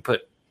where you can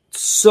put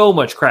so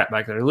much crap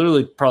back there.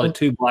 Literally probably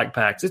 2 black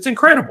packs. It's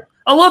incredible.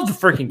 I love the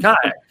freaking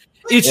kayak.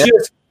 It's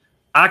just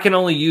I can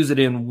only use it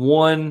in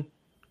one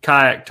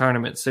kayak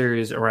tournament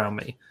series around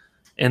me.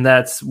 And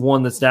that's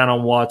one that's down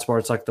on Watts Bar.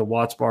 It's like the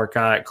Watts Bar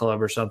Kayak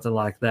Club or something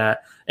like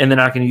that. And then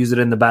I can use it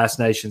in the Bass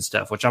Nation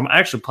stuff, which I'm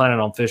actually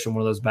planning on fishing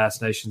one of those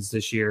Bass Nations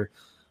this year.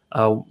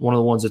 One of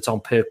the ones that's on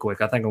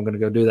Pickwick. I think I'm going to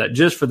go do that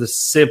just for the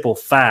simple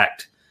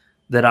fact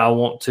that I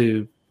want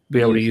to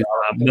be able to use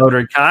my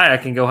motored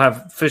kayak and go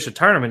fish a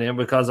tournament in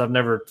because I've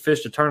never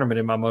fished a tournament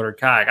in my motored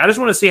kayak. I just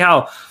want to see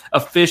how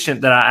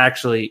efficient that I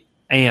actually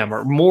am,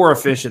 or more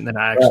efficient than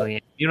I actually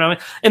am. You know what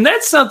I mean? And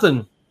that's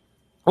something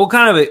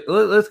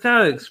let's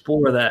kind of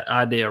explore that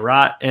idea,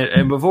 right?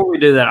 And before we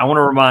do that, I want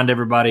to remind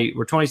everybody,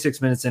 we're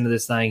 26 minutes into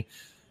this thing.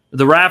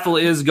 The raffle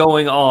is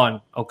going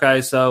on,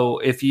 okay? So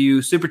if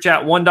you super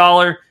chat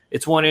 $1,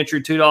 it's 1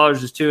 entry,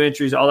 $2 is 2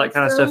 entries, all that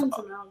kind of stuff.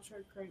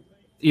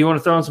 You want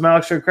to throw in some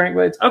Alex Shore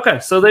crankbaits? Okay,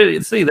 so there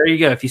you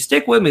go. If you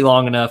stick with me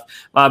long enough,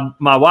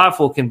 my wife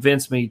will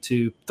convince me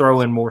to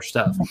throw in more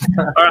stuff.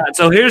 All right,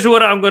 so here's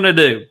what I'm going to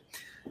do.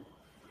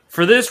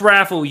 For this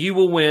raffle, you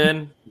will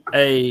win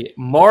a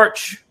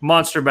March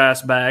Monster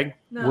Bass bag,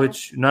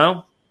 It's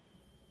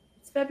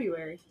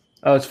February.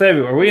 Oh, it's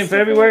February. Are we in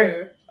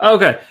February?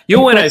 Okay.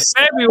 You'll win a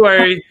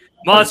February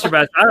Monster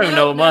Bass. I don't even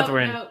know what month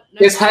we're in.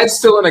 His head's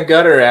still in a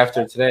gutter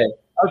after today.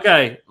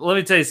 Okay. Let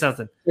me tell you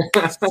something.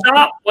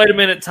 Stop. Wait a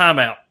minute. Time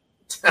out.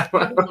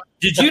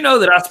 Did you know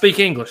that I speak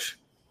English?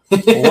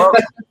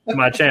 Welcome to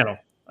my channel.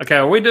 Okay.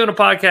 Are we doing a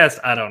podcast?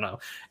 I don't know.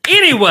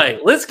 Anyway,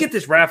 let's get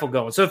this raffle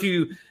going. So if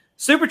you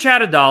super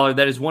chat $1,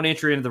 that is 1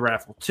 entry into the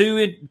raffle.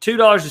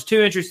 $2 is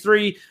 2 entries,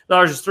 $3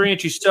 is 3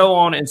 entries, so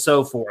on and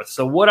so forth.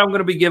 So what I'm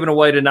going to be giving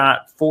away tonight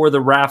for the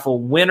raffle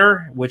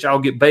winner, which I'll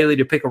get Bailey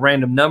to pick a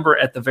random number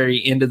at the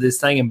very end of this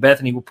thing, and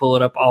Bethany will pull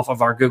it up off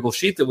of our Google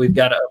Sheet that we've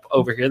got up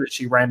over here that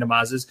she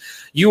randomizes.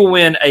 You will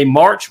win a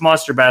March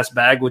Monster Bass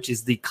bag, which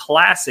is the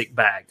classic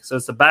bag. So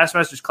it's the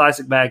Bassmasters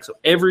Classic bag. So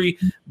every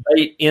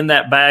bait in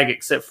that bag,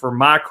 except for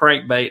my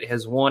crankbait,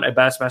 has won a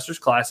Bassmasters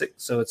Classic.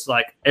 So it's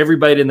like every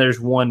bait in there's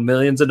won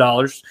millions of dollars.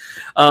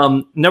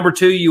 Number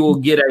 2, you will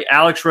get a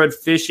Alex Rudd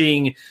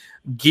fishing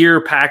gear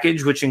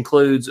package, which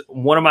includes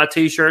one of my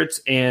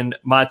t-shirts and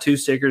my 2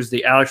 stickers,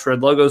 the Alex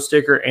Rudd logo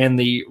sticker and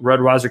the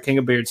Rudweiser King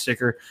of Beard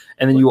sticker.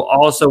 And then you will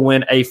also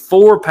win a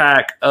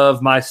 4-pack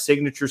of my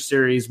signature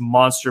series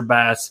Monster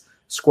Bass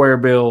square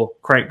bill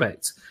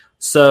crankbaits.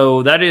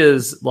 So that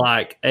is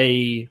like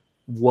a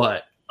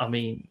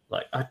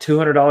like a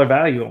 $200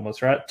 value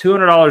almost, right?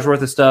 $200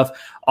 worth of stuff.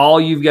 All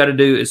you've got to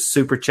do is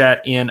super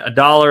chat in.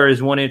 $1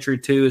 is 1 entry,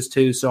 2 is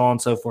 2, so on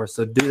and so forth.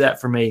 So do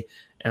that for me,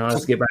 and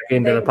let's get back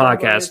into the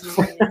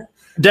podcast.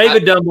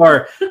 David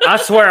Dunbar, I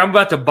swear I'm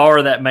about to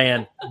bar that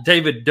man.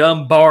 David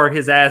Dunbar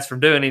his ass from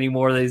doing any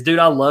more of these. Dude,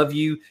 I love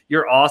you.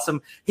 You're awesome.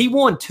 He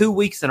won 2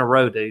 weeks in a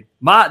row, dude.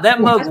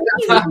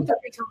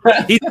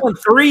 He's won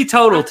 3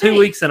 total 2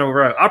 weeks in a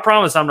row. I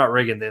promise I'm not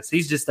rigging this.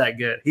 He's just that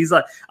good. He's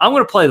like, I'm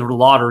going to play the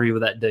lottery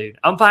with that dude.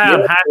 I'm half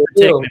protecting and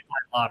playing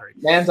lottery.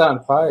 Man's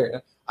on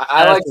fire.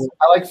 I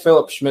like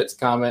Philip Schmidt's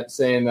comment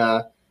saying,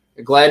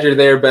 glad you're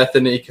there,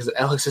 Bethany, because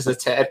Alex is a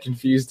tad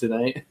confused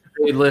tonight.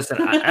 Dude,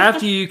 listen,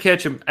 after you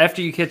catch a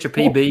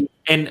PB,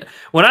 and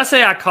when I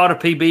say I caught a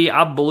PB,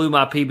 I blew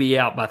my PB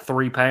out by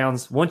 3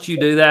 pounds. Once you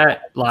do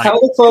that, like, tell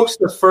the folks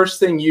the first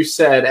thing you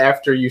said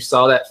after you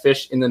saw that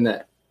fish in the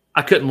net.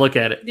 I couldn't look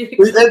at it.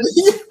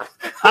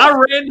 I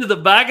ran to the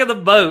back of the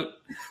boat.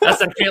 I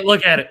said, I can't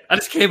look at it. I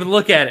just can't even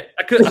look at it.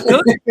 I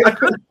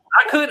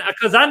couldn't,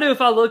 because I knew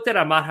if I looked at it,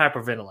 I might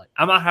hyperventilate.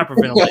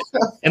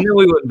 And then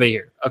we wouldn't be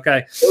here. Okay.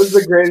 It was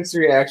the greatest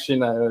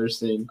reaction I've ever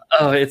seen.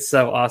 Oh, it's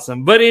so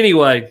awesome. But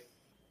anyway,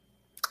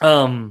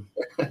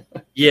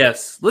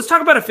 yes. Let's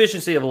talk about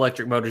efficiency of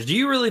electric motors. Do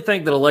you really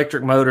think that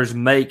electric motors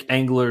make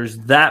anglers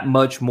that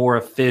much more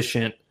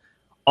efficient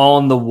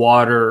on the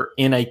water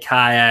in a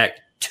kayak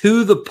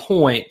to the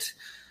point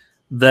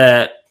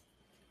that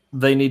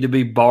they need to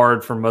be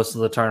barred from most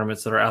of the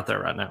tournaments that are out there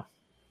right now?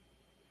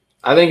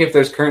 I think if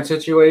there's current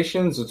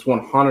situations, it's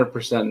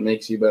 100%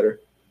 makes you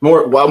better,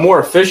 more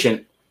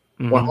efficient.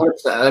 100%.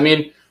 I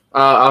mean,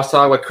 I was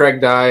talking with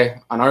Craig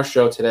Dye on our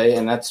show today,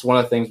 and that's one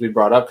of the things we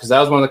brought up because that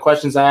was one of the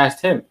questions I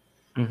asked him.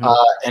 Mm-hmm.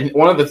 And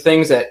one of the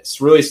things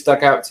that's really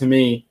stuck out to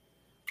me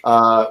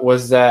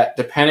was that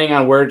depending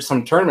on where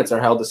some tournaments are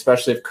held,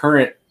 especially if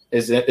current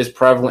is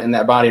prevalent in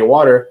that body of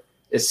water,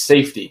 is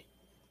safety.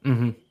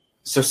 Mm-hmm.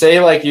 So say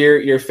like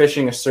you're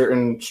fishing a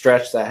certain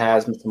stretch that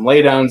has some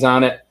laydowns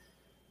on it,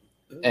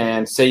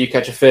 and say you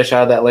catch a fish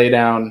out of that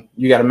laydown,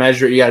 you got to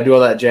measure it, you got to do all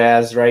that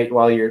jazz, right?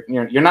 While you're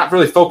not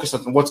really focused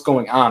on what's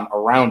going on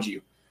around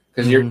you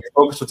because you're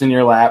focused what's in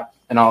your lap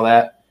and all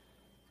that.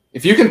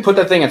 If you can put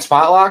that thing in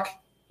spot lock,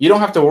 you don't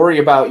have to worry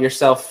about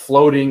yourself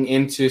floating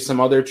into some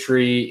other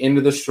tree,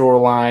 into the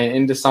shoreline,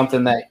 into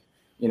something that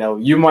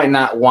you might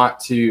not want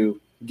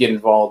to get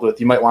involved with.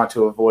 You might want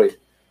to avoid.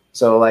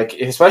 So like,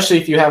 especially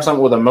if you have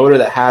something with a motor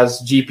that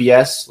has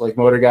GPS, like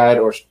Motor Guide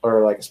or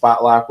like a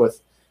spot lock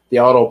with the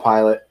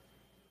autopilot,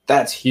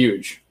 that's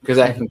huge because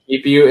that can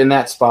keep you in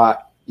that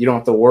spot. You don't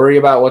have to worry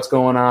about what's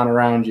going on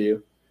around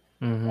you.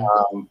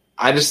 Mm-hmm.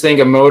 I just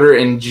think a motor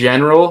in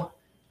general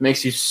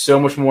makes you so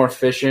much more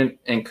efficient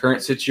in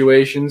current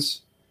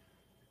situations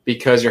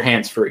because your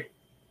hands free.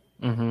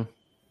 Mm-hmm.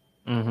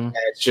 Mm-hmm. And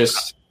it's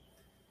just,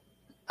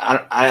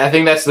 I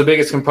think that's the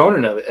biggest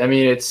component of it. I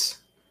mean,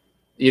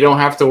 you don't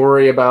have to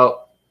worry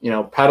about,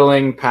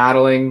 pedaling,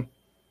 paddling,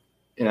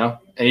 and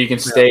you can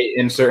stay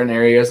in certain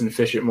areas and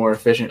fish it more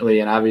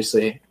efficiently. And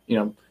obviously,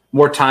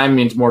 more time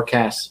means more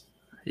casts.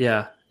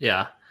 Yeah.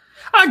 Yeah.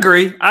 I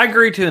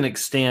agree to an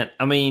extent.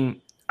 I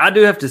mean, I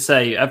do have to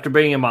say, after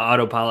being in my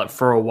autopilot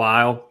for a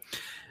while,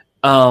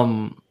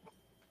 that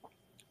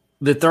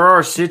there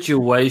are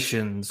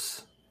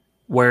situations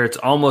where it's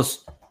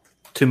almost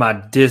to my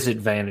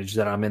disadvantage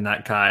that I'm in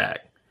that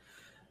kayak.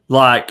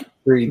 Like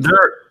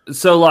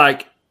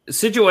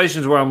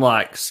situations where I'm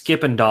like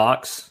skipping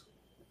docks,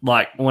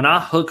 like when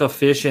I hook a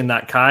fish in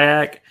that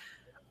kayak,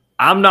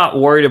 I'm not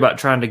worried about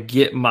trying to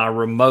get my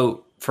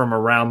remote from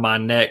around my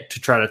neck to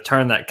try to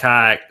turn that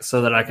kayak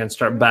so that I can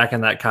start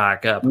backing that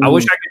kayak up. I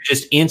wish I could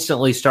just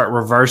instantly start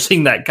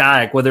reversing that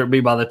kayak, whether it be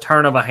by the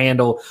turn of a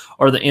handle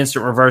or the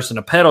instant reverse and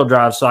a pedal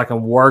drive, so I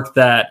can work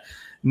that.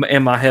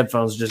 And my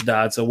headphones just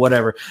died, so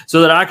whatever.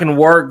 So that I can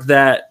work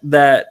that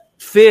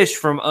fish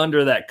from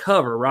under that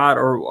cover, right,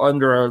 or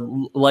under a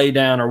lay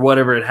down or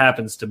whatever it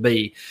happens to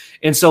be.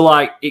 And so,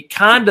 like, it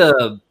kind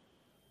of,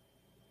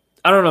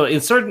 I don't know, in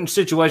certain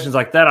situations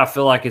like that, I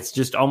feel like it's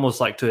just almost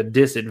like to a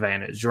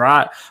disadvantage,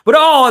 right? But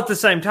all at the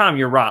same time,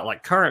 you're right.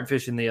 Like current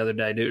fishing the other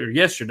day, dude, or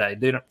yesterday,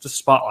 dude, I'm just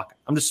spot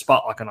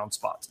locking on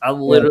spots. I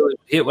literally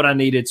hit what I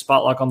needed,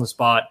 spot lock on the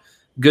spot,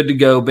 good to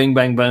go, bing,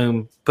 bang,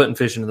 boom, putting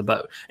fish into the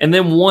boat. And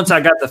then once I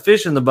got the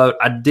fish in the boat,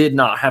 I did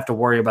not have to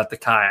worry about the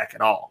kayak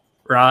at all,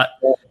 right?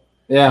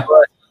 Yeah.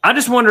 But I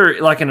just wonder,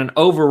 like in an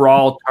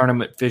overall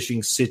tournament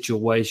fishing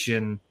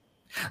situation,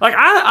 like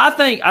I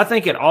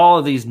think at all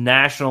of these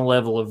national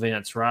level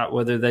events, right,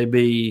 whether they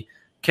be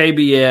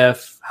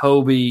KBF,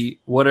 Hobie,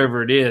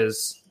 whatever it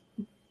is,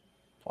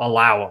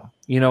 allow them.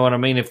 You know what I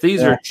mean? If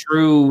these are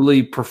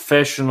truly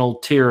professional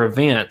tier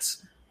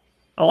events,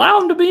 allow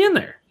them to be in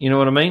there. You know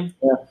what I mean?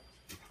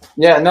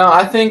 Yeah. No,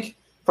 I think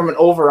from an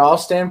overall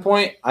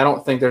standpoint, I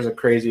don't think there's a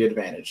crazy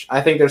advantage.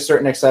 I think there's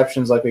certain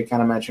exceptions, like we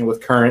kind of mentioned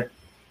with current,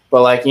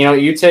 but like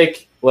you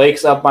take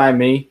lakes up by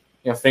me,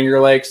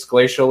 Finger Lakes,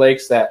 glacial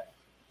lakes that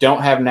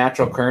don't have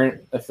natural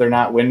current if they're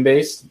not wind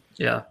based.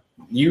 Yeah,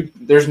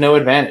 there's no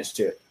advantage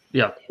to it.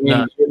 Yeah, I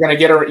mean,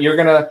 you're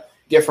gonna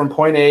get from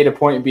point A to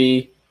point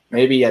B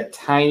maybe a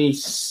tiny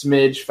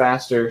smidge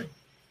faster,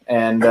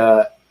 and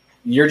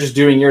you're just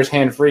doing yours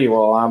hand free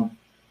while I'm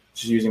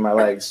just using my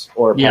legs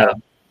or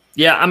paddle.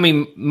 Yeah. I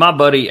mean, my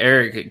buddy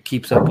Eric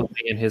keeps up with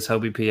me in his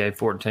Hobie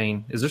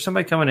PA-14. Is there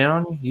somebody coming in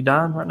on you? You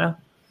dying right now?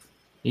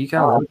 You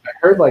I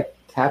heard like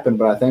tapping,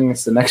 but I think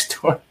it's the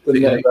next door.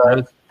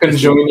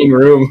 Conjoining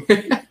room.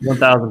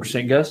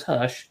 1,000% goes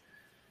hush.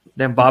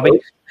 Damn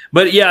Bobby.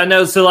 But yeah,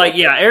 no, so like,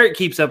 yeah, Eric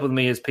keeps up with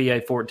me as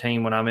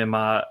PA-14 when I'm in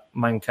my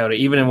Minn Kota.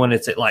 Even when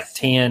it's at like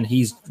 10,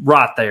 he's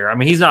right there. I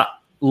mean, he's not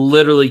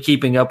literally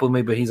keeping up with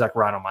me, but he's like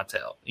right on my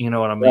tail. You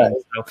know what I mean? Right.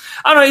 So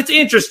I don't know. It's an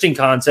interesting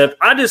concept.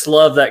 I just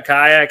love that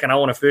kayak, and I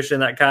want to fish in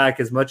that kayak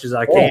as much as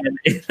I can.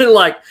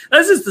 Like,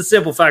 that's just the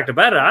simple fact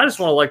about it. I just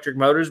want electric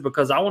motors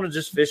because I want to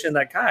just fish in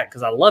that kayak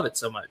because I love it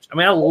so much. I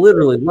mean, I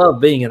literally love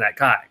being in that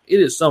kayak. It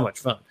is so much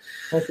fun.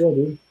 That's good,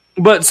 dude.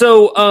 But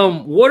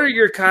so, what are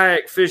your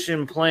kayak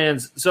fishing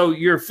plans? So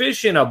you're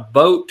fishing a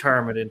boat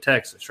tournament in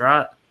Texas,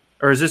 right?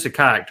 Or is this a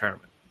kayak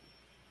tournament?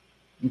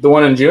 The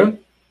one in June?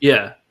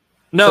 Yeah.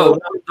 No,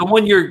 the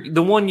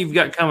one you've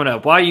got coming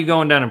up. Why are you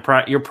going down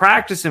and you're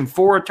practicing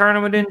for a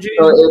tournament in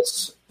June?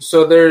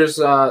 So there's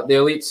the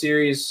Elite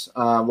Series.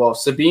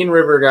 Sabine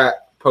River got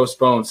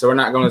postponed, so we're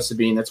not going to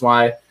Sabine. That's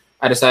why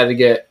I decided to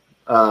get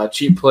a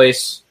cheap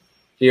place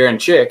here in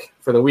Chick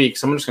for the week.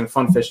 So I'm just going to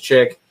fun fish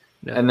Chick.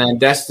 Yeah. And then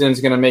Destin's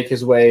going to make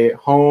his way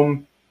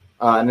home,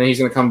 and then he's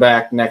going to come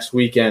back next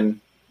weekend.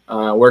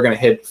 We're going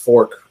to hit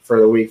Fork for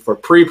the week for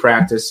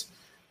pre-practice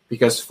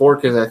because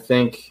Fork is, I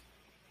think,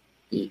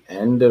 the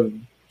end of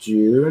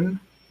June,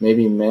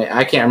 maybe May.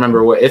 I can't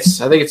remember what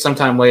it's. I think it's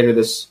sometime later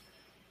this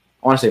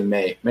I want to say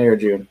May or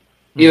June.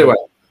 Either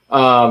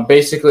way,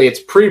 basically it's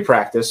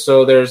pre-practice.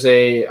 So there's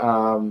they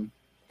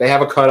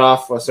have a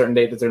cutoff, a certain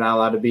date that they're not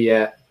allowed to be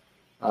at.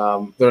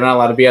 They're not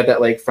allowed to be at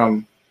that lake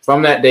from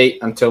that date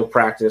until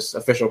practice,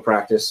 official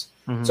practice.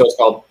 Mm-hmm. So it's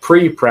called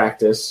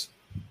pre-practice.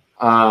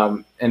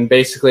 And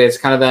basically it's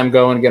kind of them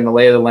going, getting the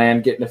lay of the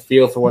land, getting a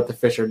feel for what the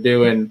fish are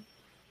doing,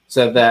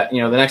 so that,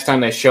 the next time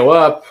they show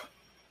up,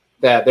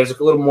 that there's a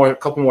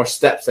couple more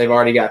steps they've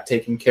already got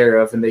taken care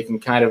of, and they can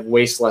kind of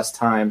waste less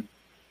time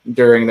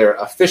during their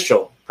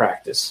official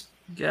practice.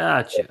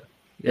 Gotcha.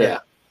 Yeah.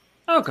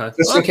 Okay.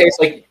 Just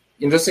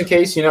in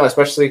case,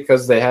 especially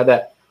because they had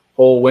that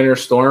whole winter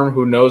storm,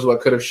 who knows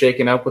what could have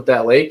shaken up with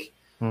that lake.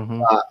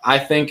 Mm-hmm. I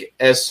think,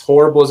 as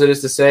horrible as it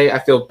is to say, I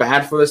feel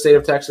bad for the state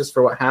of Texas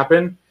for what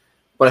happened.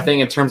 But I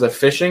think in terms of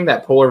fishing,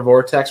 that polar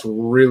vortex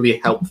really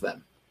helped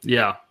them.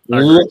 Yeah.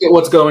 Look at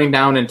what's going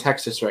down in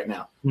Texas right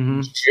now.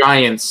 Mm-hmm.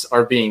 Giants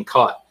are being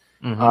caught.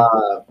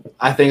 Mm-hmm.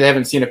 I think they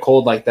haven't seen a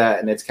cold like that,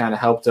 and it's kind of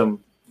helped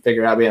them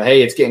figure out,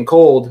 hey, it's getting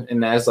cold.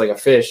 And as like a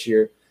fish,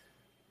 you're,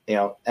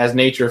 as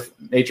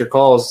nature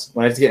calls,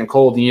 when it's getting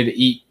cold, you need to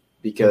eat,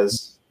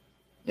 because,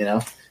 you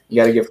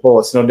got to get full.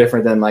 It's no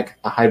different than like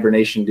a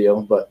hibernation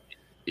deal. But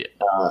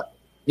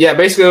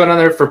basically went on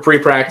there for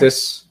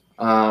pre-practice.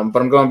 But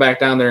I'm going back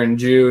down there in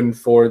June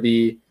for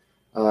the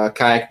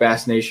Kayak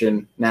Bass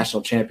Nation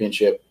National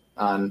Championship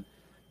on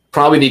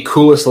probably the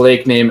coolest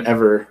lake name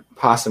ever,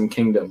 Possum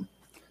Kingdom.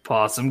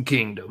 Possum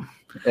Kingdom.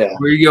 Yeah.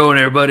 Where you going,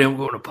 everybody? I'm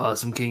going to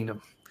Possum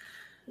Kingdom.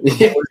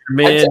 Yeah.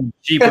 Men,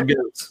 sheep, and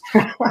goats.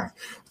 I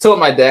told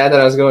my dad that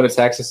I was going to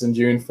Texas in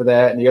June for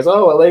that, and he goes,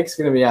 "Oh, what lake's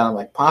going to be on?" I'm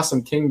like,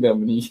 "Possum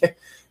Kingdom," and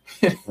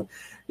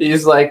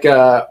he's like,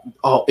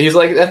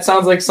 that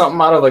sounds like something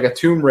out of like a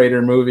Tomb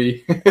Raider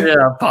movie.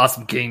 Yeah,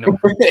 Possum Kingdom.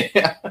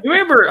 Yeah. You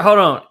remember? Hold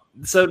on.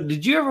 So,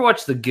 did you ever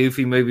watch the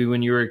Goofy movie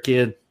when you were a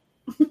kid?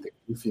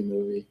 Goofy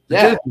movie.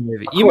 Yeah. Goofy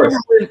movie. You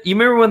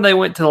remember when they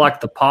went to like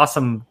the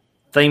Possum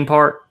theme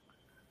park?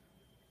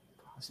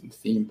 Possum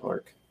theme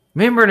park.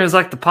 Remember, and it was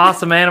like the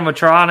possum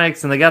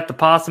animatronics, and they got the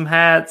possum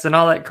hats and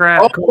all that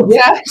crap. Oh,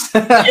 yes.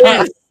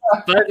 Yes.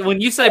 But when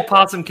you say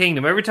Possum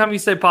Kingdom, every time you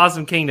say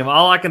Possum Kingdom,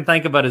 all I can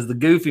think about is the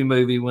Goofy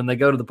movie when they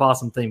go to the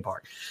Possum theme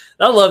park.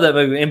 I love that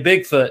movie. And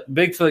Bigfoot.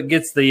 Bigfoot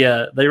gets they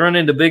run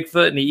into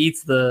Bigfoot, and he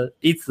eats the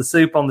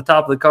soup on the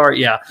top of the cart.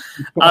 Yeah,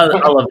 I love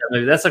that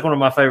movie. That's like one of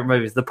my favorite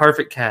movies. The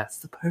Perfect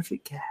Cast. The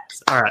Perfect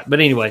Cast. All right, but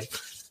anyway,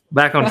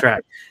 back on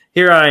track.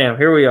 Here I am.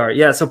 Here we are.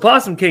 Yeah, so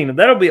Possum Kingdom,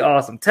 that'll be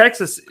awesome.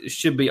 Texas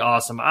should be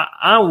awesome.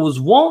 I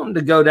was wanting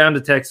to go down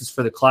to Texas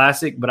for the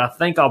Classic, but I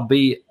think I'll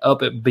be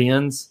up at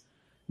Ben's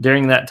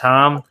during that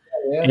time.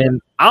 Yeah.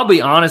 And I'll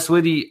be honest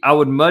with you, I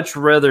would much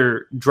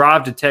rather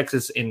drive to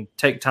Texas and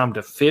take time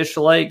to fish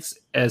lakes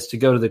as to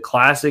go to the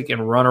Classic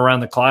and run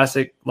around the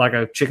Classic like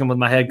a chicken with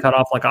my head cut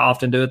off, like I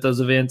often do at those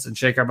events, and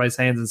shake everybody's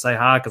hands and say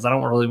hi, because I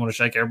don't really want to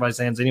shake everybody's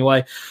hands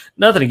anyway.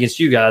 Nothing against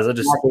you guys. I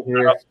just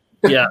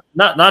yeah,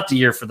 not the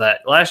year for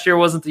that. Last year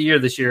wasn't the year.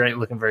 This year ain't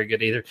looking very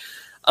good either.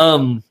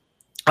 I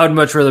would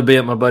much rather be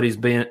at my buddy's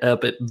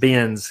up at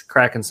Ben's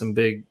cracking some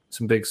big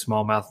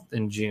smallmouth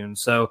in June.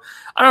 So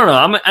I don't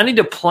know. I need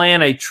to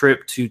plan a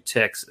trip to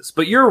Texas.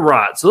 But you're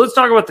right. So let's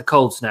talk about the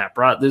cold snap,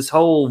 right? This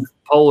whole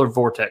polar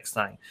vortex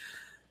thing.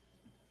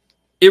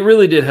 It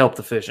really did help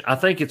the fishing. I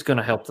think it's going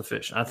to help the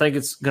fishing. I think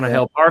it's going to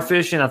help our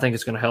fishing. I think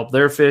it's going to help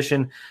their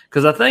fishing.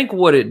 Because I think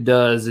what it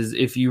does is,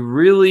 if you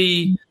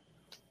really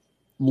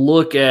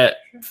look at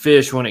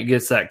fish when it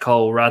gets that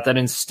cold, right, that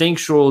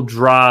instinctual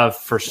drive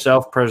for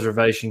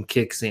self-preservation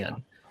kicks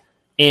in.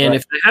 And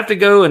if they have to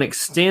go an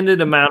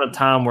extended amount of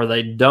time where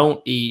they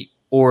don't eat,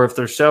 or if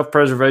their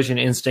self-preservation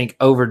instinct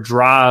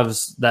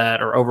overdrives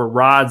that or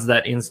overrides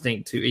that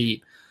instinct to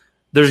eat,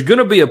 there's going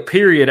to be a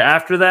period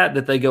after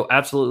that they go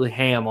absolutely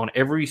ham on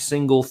every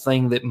single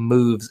thing that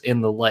moves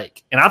in the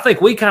lake. And I think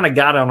we kind of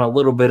got on a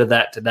little bit of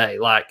that today,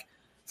 like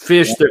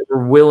fish that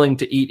were willing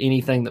to eat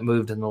anything that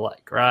moved in the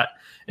lake, right?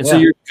 And so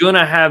you're going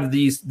to have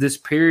this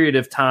period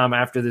of time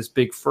after this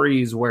big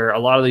freeze where a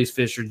lot of these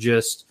fish are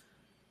just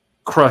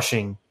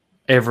crushing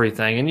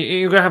everything. And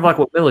you're going to have like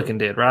what Milliken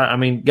did, right? I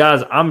mean,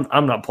 guys, I'm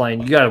not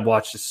playing. You got to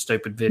watch this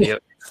stupid video.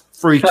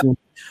 It's freaking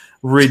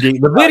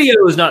ridiculous. The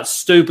video is not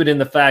stupid in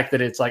the fact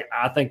that it's like,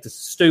 I think this is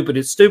stupid.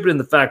 It's stupid in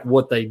the fact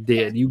what they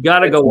did. You got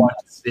to go watch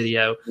this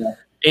video. Yeah.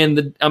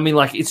 And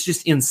it's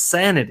just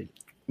insanity.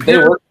 They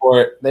worked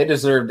for it. They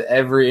deserved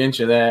every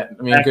inch of that.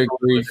 I mean, good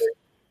grief.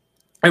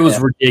 It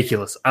was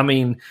ridiculous. I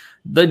mean,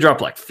 they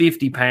dropped like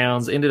 50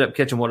 pounds, ended up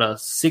catching,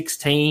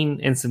 16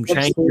 and some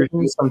change.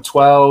 Some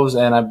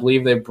 12s, and I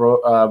believe they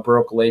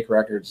broke lake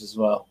records as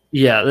well.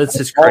 Yeah, that's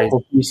just crazy.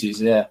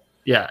 Species, yeah.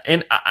 Yeah,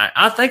 and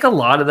I think a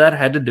lot of that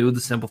had to do with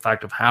the simple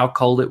fact of how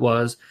cold it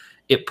was.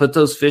 It put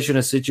those fish in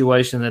a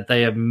situation that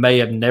they may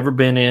have never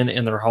been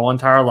in their whole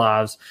entire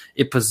lives.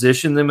 It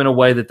positioned them in a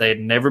way that they had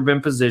never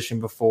been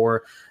positioned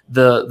before.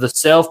 The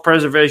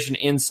self-preservation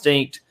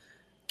instinct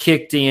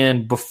kicked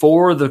in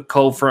before the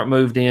cold front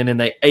moved in, and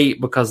they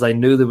ate because they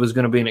knew there was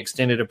going to be an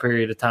extended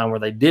period of time where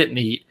they didn't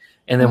eat.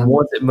 And then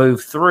once it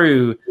moved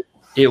through,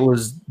 it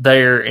was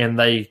there, and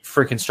they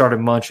freaking started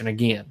munching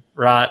again.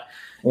 right?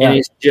 Yeah. And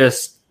it's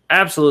just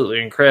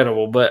absolutely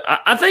incredible. But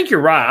I think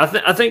you're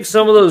right. I think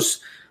some of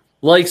those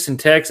lakes in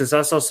Texas,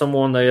 I saw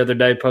someone the other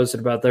day posted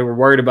about they were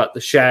worried about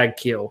the shag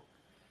kill.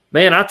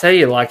 Man, I tell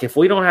you, like if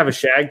we don't have a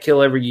shag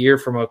kill every year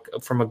from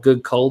a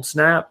good cold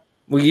snap,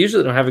 we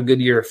usually don't have a good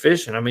year of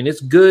fishing. I mean,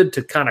 it's good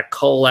to kind of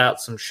cull out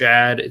some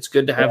shad. It's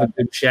good to have a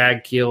good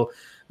shag kill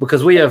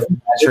because we have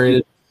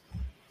saturated.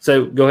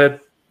 So go ahead.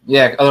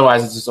 Yeah,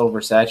 otherwise it's just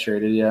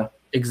oversaturated. Yeah,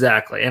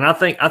 exactly. And I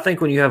think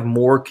when you have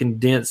more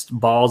condensed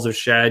balls of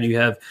shad, you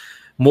have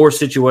more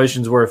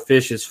situations where a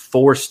fish is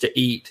forced to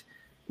eat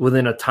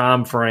within a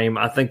time frame.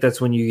 I think that's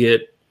when you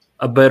get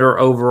a better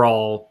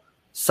overall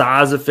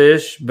size of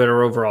fish,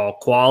 better overall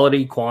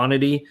quality,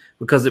 quantity,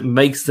 because it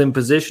makes them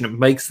position. It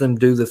makes them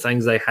do the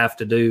things they have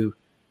to do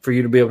for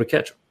you to be able to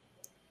catch them.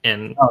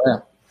 And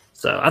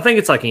so I think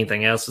it's like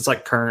anything else. It's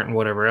like current and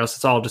whatever else.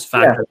 It's all just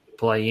factors to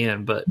play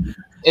in, but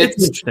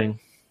it's interesting.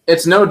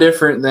 It's no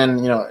different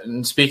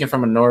than, speaking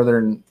from a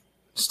northern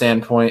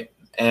standpoint.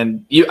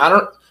 And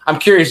I'm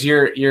curious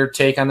your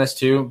take on this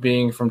too,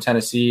 being from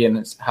Tennessee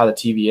and how the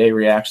TVA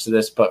reacts to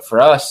this. But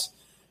for us,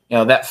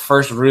 that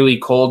first really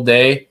cold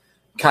day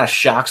kind of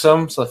shocks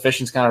them, so the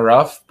fishing's kind of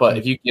rough. But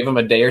if you give them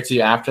a day or two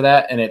after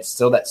that and it's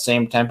still that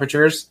same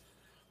temperatures,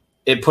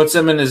 it puts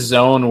them in a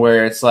zone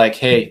where it's like,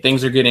 hey,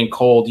 things are getting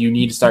cold. You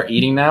need to start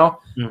eating now.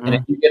 Mm-hmm. And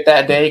if you get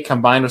that day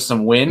combined with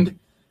some wind,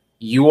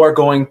 you are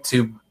going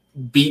to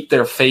beat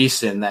their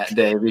face in that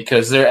day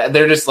because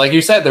they're just, like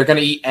you said, they're going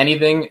to eat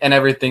anything and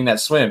everything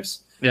that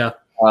swims. Yeah.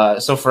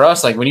 So for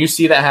us, like when you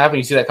see that happen,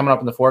 you see that coming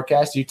up in the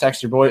forecast, you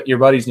text your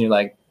buddies and you're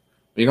like,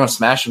 you're going to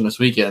smash them this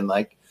weekend.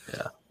 Like,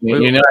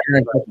 every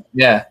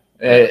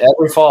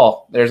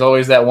fall, there's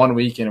always that one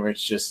weekend where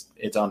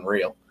it's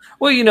unreal.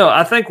 Well,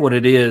 I think what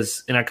it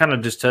is, and I kind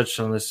of just touched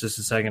on this just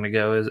a second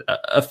ago, is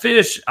a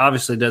fish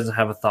obviously doesn't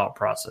have a thought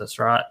process,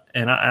 right?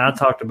 And I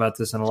talked about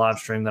this in a live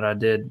stream that I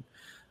did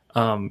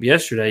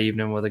yesterday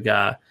evening with a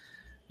guy.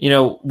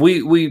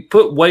 We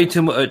put way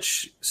too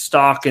much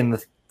stock in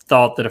the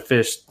thought that a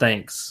fish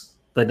thinks.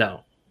 They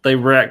don't. They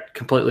react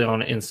completely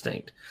on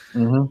instinct.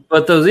 Mm-hmm.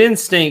 But those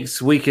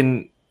instincts, we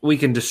can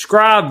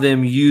describe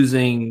them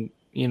using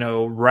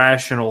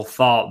rational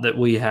thought that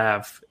we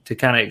have to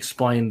kind of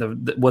explain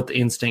what the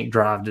instinct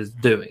drive is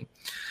doing.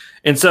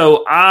 And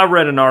so I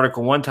read an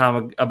article one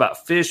time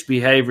about fish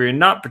behavior, and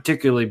not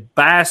particularly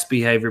bass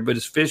behavior, but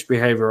it's fish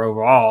behavior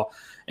overall.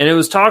 And it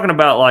was talking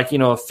about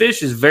a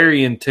fish is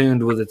very in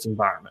tune with its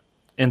environment.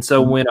 And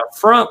so when a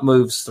front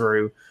moves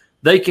through,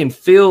 they can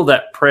feel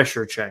that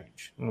pressure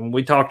change. And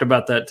we talked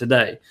about that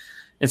today.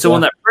 And so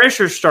when that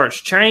pressure starts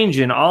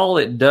changing, all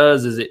it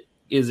does is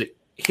it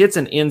hits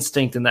an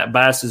instinct in that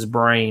bass's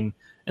brain,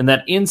 and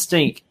that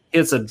instinct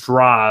hits a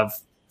drive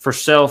for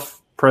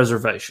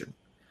self-preservation.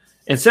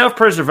 And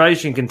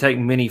self-preservation can take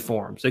many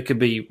forms. It could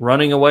be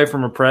running away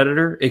from a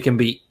predator. It can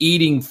be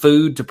eating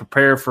food to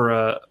prepare for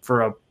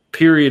a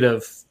period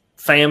of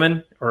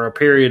famine or a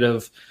period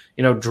of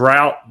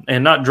drought,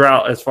 and not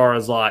drought as far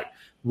as like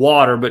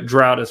water, but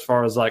drought as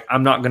far as like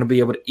I'm not going to be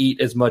able to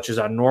eat as much as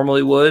I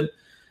normally would.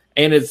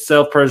 And it's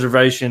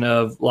self-preservation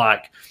of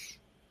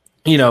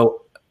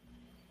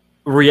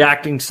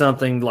reacting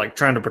something, like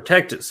trying to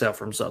protect itself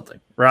from something,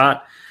 right?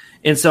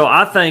 And so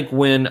I think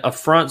when a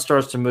front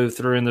starts to move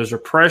through and there's a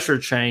pressure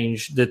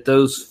change, that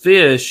those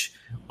fish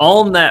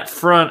on that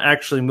front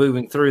actually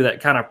moving through,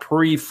 that kind of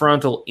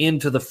prefrontal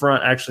into the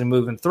front actually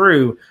moving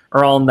through,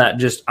 are on that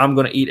just I'm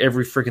going to eat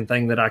every freaking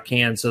thing that I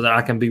can so that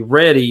I can be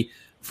ready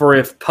for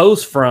if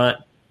post-front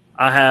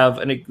I have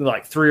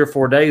like 3 or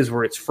 4 days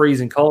where it's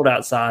freezing cold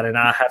outside and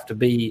I have to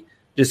be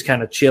just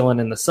kind of chilling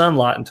in the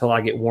sunlight until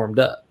I get warmed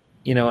up.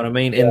 You know what I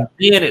mean? Yeah. And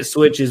then it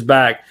switches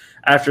back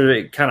after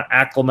it kind of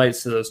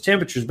acclimates to those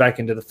temperatures back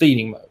into the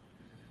feeding mode.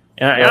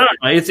 And I don't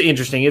know, it's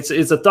interesting. It's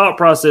a thought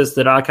process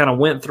that I kind of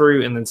went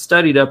through and then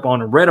studied up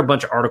on and read a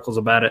bunch of articles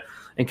about it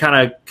and kind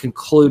of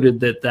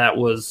concluded that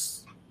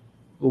was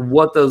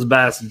what those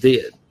bass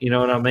did. You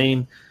know what I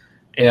mean?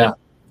 And yeah.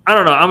 I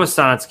don't know. I'm a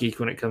science geek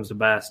when it comes to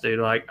bass, dude.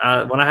 Like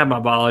when I had my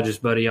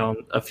biologist buddy on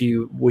a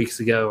few weeks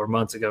ago or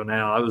months ago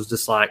now, I was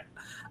just like,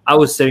 I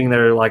was sitting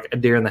there like a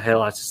deer in the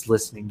headlights, just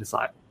listening, just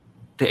like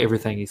to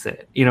everything he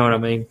said. You know what I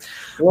mean?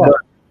 Yeah.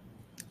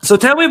 So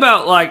tell me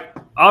about, like,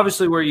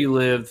 obviously where you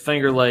live,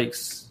 Finger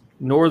Lakes,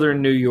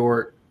 northern New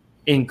York,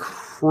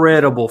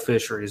 incredible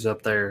fisheries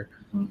up there.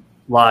 Mm-hmm.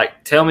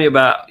 Like, tell me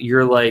about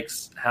your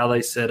lakes, how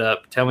they set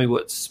up. Tell me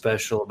what's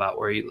special about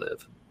where you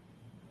live.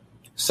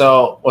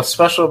 So what's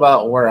special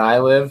about where I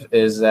live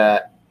is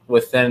that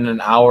within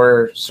an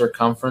hour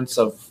circumference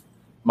of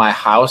my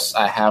house,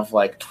 I have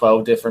like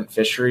 12 different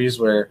fisheries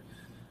where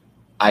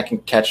I can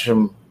catch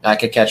them. I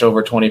could catch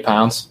over 20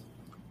 pounds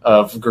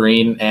of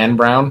green and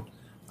brown.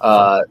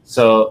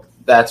 So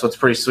that's what's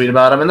pretty sweet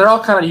about them. And they're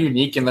all kind of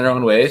unique in their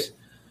own ways.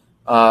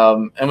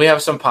 And we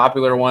have some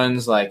popular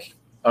ones like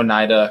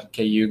Oneida,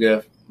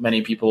 Cayuga.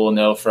 Many people will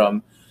know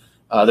from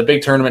the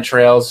big tournament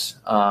trails.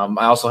 I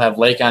also have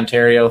Lake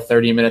Ontario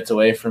 30 minutes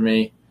away from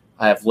me.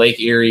 I have Lake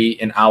Erie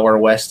an hour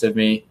west of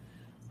me,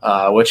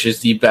 which is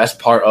the best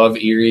part of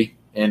Erie.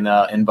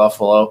 in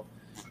Buffalo.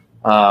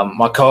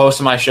 My co-host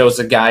of my show is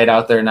a guide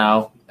out there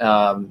now.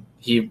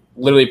 He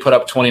literally put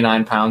up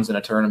 29 pounds in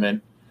a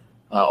tournament,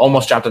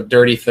 almost dropped a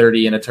dirty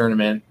 30 in a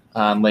tournament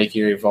on Lake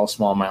Erie of all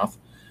smallmouth.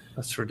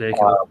 That's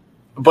ridiculous.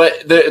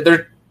 But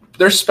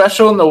they're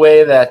special in the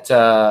way that,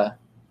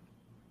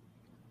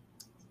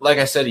 like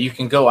I said, you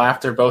can go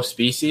after both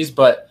species.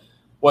 But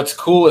what's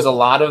cool is a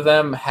lot of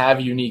them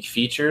have unique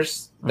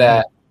features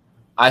that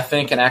I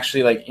think can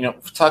actually, like,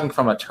 talking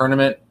from a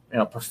tournament,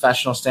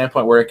 professional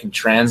standpoint where it can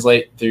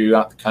translate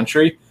throughout the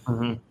country.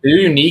 They're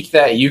unique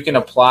that you can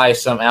apply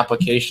some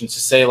applications to,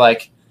 say,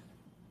 like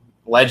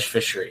ledge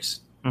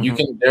fisheries.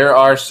 There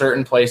are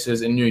certain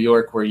places in New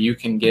York where you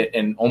can get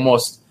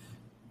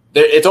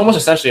it's almost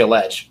essentially a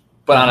ledge,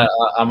 but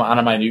on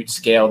a minute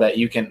scale that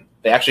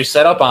they actually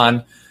set up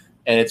on,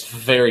 and it's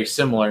very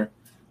similar.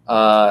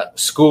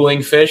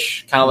 Schooling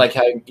fish, kind of like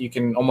how you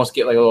can almost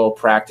get like a little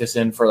practice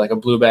in for like a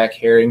blueback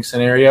herring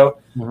scenario.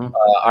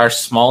 Our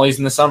smallies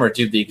in the summer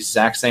do the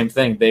exact same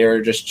thing. They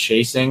are just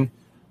chasing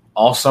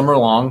all summer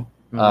long.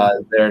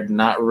 They're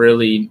not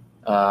really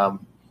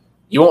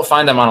you won't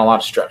find them on a lot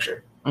of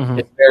structure.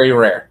 It's very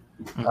rare.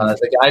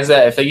 The guys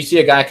that if you see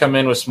a guy come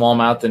in with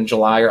smallmouth in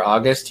July or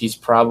August, he's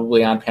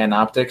probably on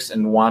Panoptics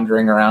and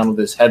wandering around with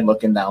his head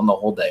looking down the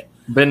whole day.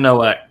 Ben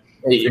Nowak.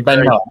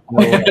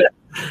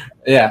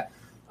 Yeah.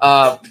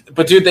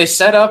 But dude, they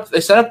set up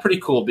pretty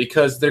cool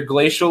because they're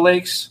glacial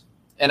lakes.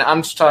 And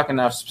I'm just talking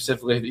now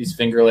specifically these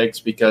Finger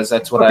Lakes because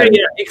that's what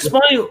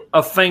Explain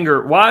a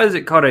finger. Why is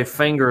it called a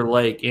Finger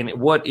Lake? And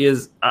what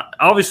is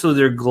obviously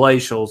they're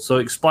glacial, so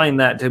explain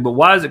that too. But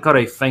why is it called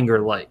a Finger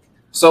Lake?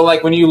 So,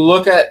 like when you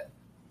look at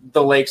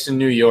the lakes in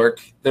New York,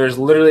 there's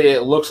literally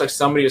it looks like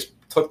somebody just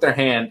took their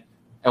hand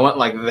and went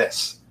like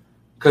this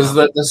because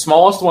the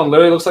smallest one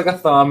literally looks like a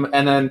thumb,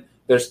 and then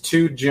there's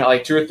two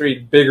or three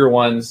bigger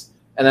ones,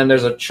 and then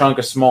there's a chunk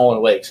of smaller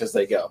lakes as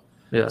they go.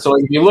 Yeah. So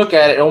if you look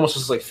at it, it almost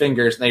looks like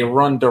fingers, and they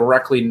run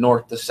directly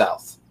north to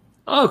south.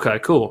 Okay,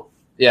 cool.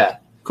 Yeah.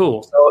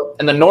 Cool. So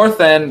in the north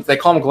end, they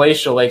call them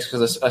glacial lakes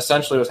because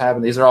essentially what's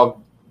happening, these are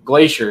all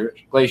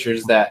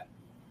glaciers that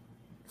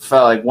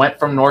went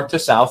from north to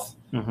south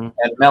and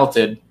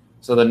melted.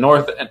 So the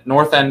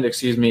north end,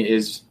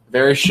 is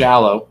very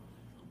shallow,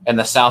 and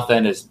the south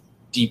end is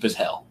deep as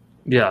hell.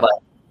 Yeah.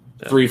 Like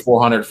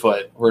 300-400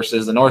 foot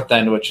versus the north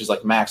end, which is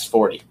like max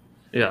 40.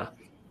 Yeah.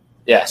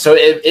 Yeah. So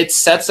it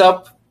sets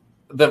up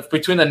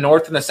between the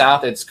north and the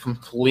south, it's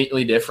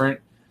completely different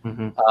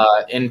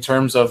in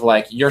terms of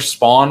like your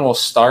spawn will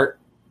start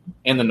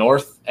in the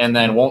north and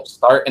then won't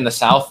start in the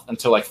south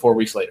until like 4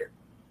 weeks later.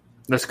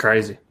 That's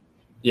crazy.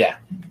 Yeah.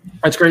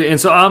 That's crazy. And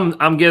so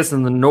I'm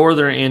guessing the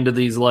northern end of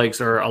these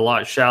lakes are a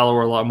lot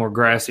shallower, a lot more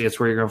grassy. It's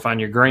where you're going to find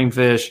your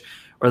greenfish,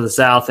 or the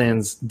south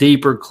end's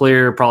deeper,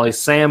 clear, probably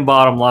sand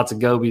bottom, lots of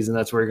gobies, and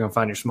that's where you're going to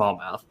find your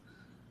smallmouth.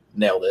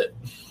 Nailed it.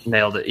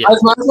 Yeah.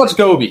 Not as much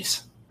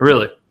gobies.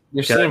 Really?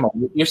 You're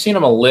seeing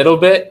them a little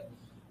bit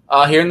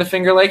here in the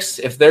Finger Lakes.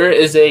 If there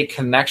is a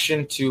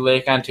connection to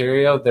Lake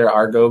Ontario, there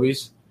are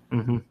gobies.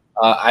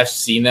 I've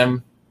seen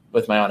them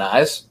with my own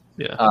eyes.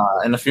 Yeah.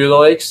 In a few of the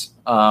lakes,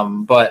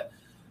 but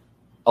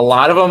a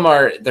lot of them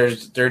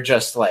they're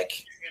just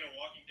like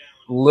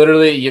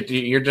literally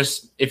you're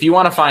just if you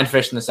want to find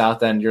fish in the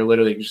south end, you're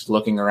literally just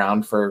looking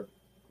around for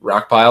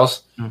rock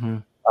piles.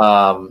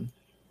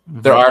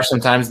 There are some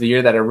times of the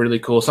year that are really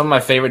cool. Some of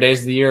my favorite days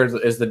of the year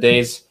is the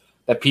days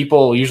that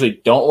people usually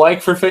don't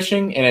like for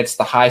fishing, and it's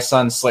the high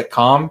sun, slick,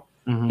 calm,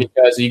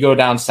 because you go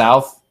down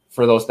south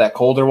for that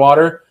colder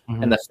water,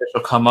 and the fish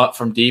will come up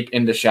from deep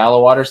into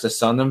shallow waters to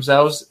sun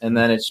themselves, and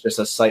then it's just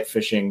a sight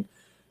fishing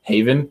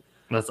haven.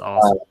 That's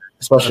awesome,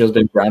 especially those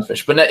big brown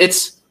fish. But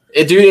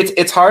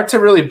it's hard to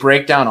really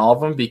break down all of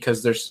them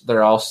because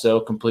they're all so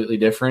completely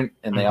different,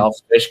 and they all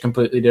fish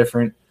completely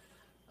different.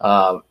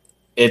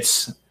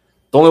 It's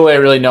the only way I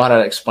really know how to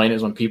explain it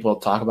is when people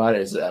talk about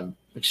it. Is I'm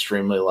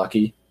extremely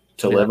lucky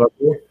to live up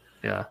here.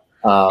 Yeah.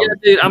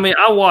 Dude. I mean,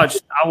 I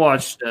watched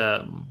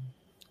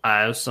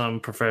some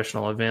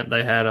professional event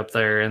they had up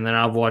there, and then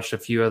I've watched a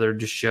few other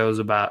just shows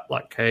about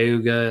like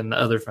Cayuga and the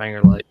other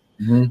Finger Lake.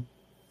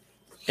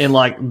 And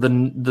like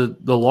the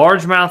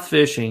largemouth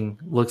fishing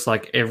looks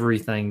like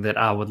everything that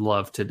I would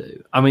love to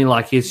do. I mean,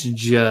 like it's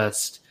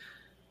just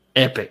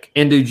epic.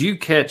 And dude, you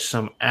catch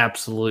some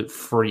absolute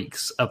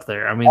freaks up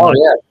there. I mean,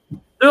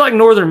 they're like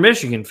northern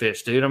Michigan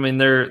fish, dude. I mean,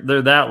 they're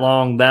that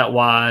long, that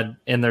wide,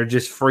 and they're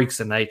just freaks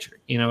of nature.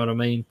 You know what I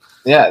mean?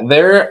 Yeah,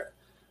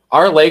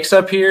 our lakes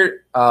up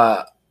here.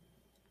 I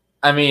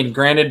mean,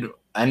 granted,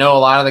 I know a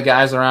lot of the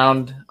guys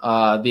around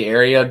the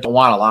area don't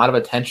want a lot of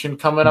attention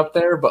coming up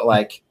there, but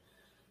like,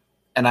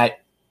 and I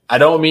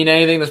don't mean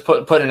anything that's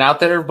putting it out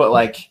there, but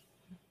like,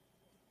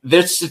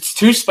 it's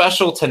too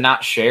special to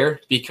not share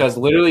because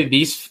literally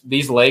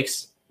these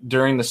lakes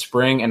during the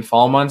spring and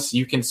fall months,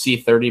 you can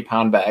see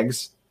 30-pound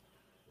bags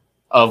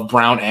of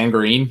brown and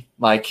green.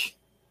 Like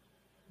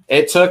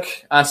it took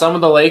on some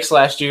of the lakes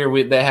last year,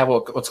 they have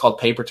what's called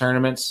paper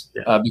tournaments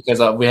because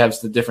we have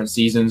the different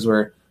seasons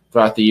where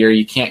throughout the year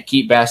you can't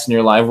keep bass in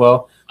your live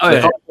well.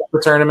 So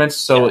paper tournaments.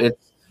 So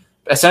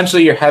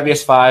essentially your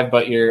heaviest 5,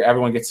 but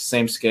everyone gets the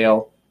same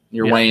scale.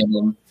 You're weighing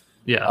them.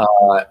 Yeah.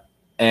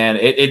 And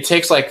it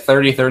takes like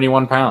 30,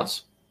 31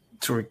 pounds.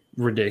 It's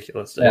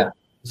ridiculous. Dude. Yeah.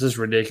 This is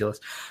ridiculous.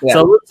 Yeah.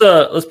 So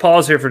let's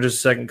pause here for just a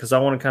second because I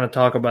want to kind of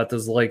talk about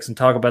those lakes and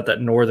talk about that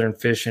northern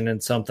fishing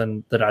and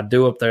something that I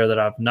do up there that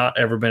I've not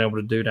ever been able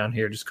to do down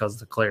here just because of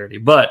the clarity.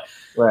 But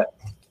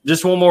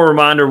just one more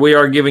reminder, we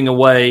are giving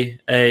away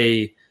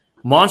a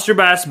Monster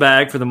Bass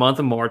bag for the month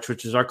of March,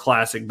 which is our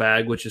classic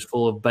bag, which is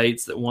full of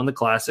baits that won the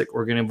classic.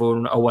 We're going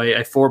to give away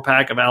a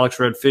 4-pack of Alex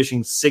Rudd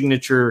Fishing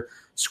signature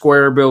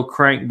square bill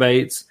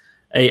crankbaits,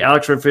 a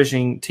Alex Rudd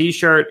Fishing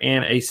t-shirt,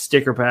 and a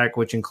sticker pack,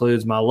 which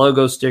includes my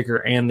logo sticker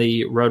and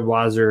the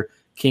Rudweiser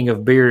King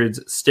of Beards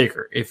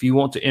sticker. If you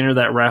want to enter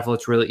that raffle,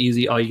 it's really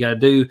easy. All you got to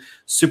do,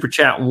 super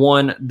chat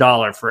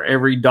 $1. For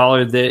every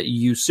dollar that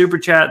you super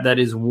chat, that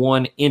is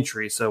one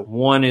entry. So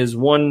 1 is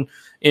 1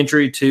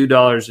 entry,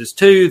 $2 is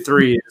 2,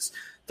 3 is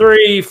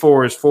 3,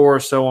 4 is 4,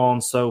 so on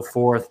and so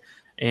forth.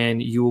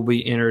 And you will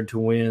be entered to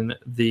win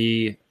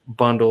the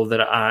bundle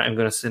that I am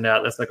going to send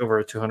out. That's like over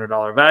a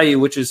 $200 value,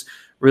 which is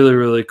really,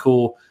 really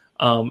cool.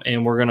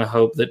 And we're going to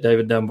hope that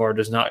David Dunbar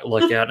does not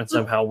luck out and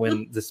somehow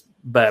win this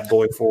bad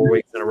boy 4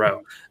 weeks in a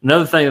row.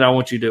 Another thing that I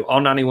want you to do, all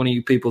 91 of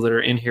you people that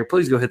are in here,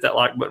 please go hit that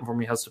like button for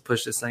me. It helps to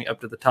push this thing up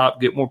to the top,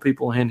 get more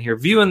people in here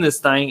viewing this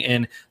thing,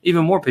 and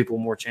even more people,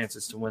 more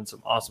chances to win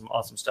some awesome,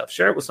 awesome stuff.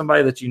 Share it with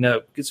somebody that you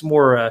know. Get some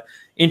more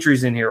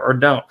entries in here, or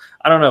don't.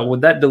 I don't know.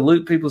 Would that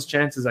dilute people's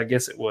chances? I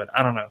guess it would.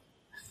 I don't know.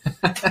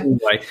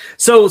 Anyway,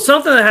 so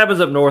something that happens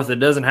up north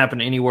that doesn't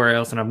happen anywhere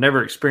else, and I've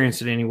never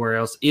experienced it anywhere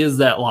else, is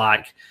that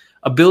like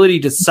ability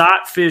to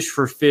sight fish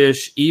for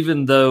fish,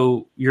 even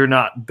though you're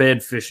not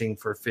bed fishing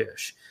for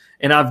fish.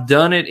 And I've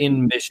done it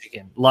in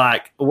Michigan,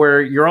 like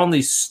where you're on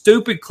these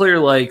stupid clear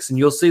lakes and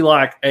you'll see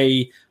like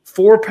a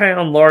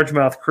 4-pound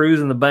largemouth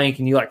cruising the bank,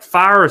 and you like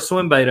fire a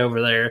swim bait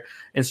over there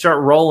and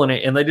start rolling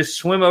it, and they just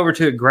swim over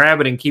to it, grab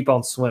it, and keep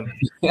on swimming.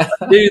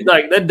 Dude,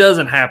 like that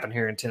doesn't happen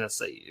here in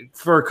Tennessee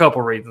for a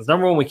couple reasons.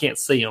 Number one, we can't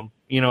see them.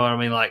 You know what I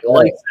mean? Like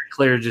lakes that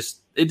clear, it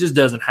just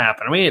doesn't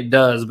happen. I mean, it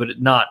does, but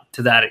not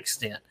to that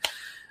extent.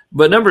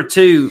 But number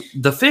two,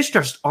 the fish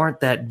just aren't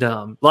that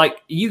dumb.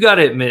 Like you got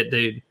to admit,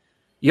 dude,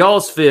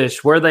 y'all's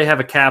fish where they have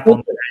a cap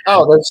on.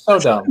 Oh, they're so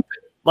dumb.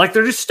 Like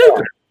they're just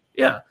stupid.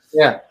 Yeah.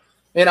 Yeah.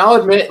 And I'll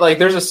admit, like,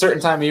 there's a certain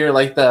time of year,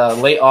 like the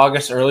late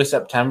August, early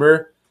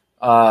September,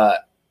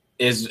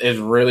 is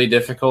really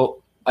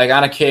difficult. Like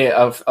on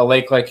a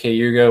lake like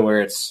Cayuga,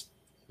 where it's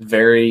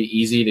very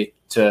easy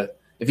to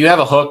if you have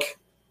a hook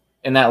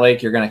in that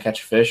lake, you're gonna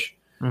catch a fish.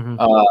 Mm-hmm.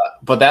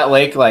 But that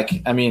lake,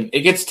 like, I mean,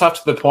 it gets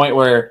tough to the point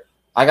where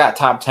I got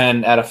top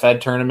 10 at a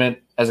Fed tournament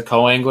as a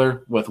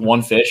co-angler with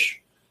one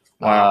fish.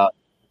 Wow.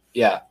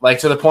 Yeah, like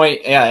to the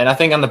point. Yeah, and I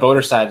think on the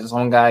boater side, this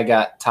one guy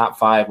got top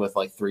 5 with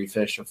like 3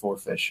 fish or 4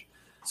 fish.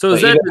 So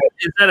is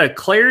that a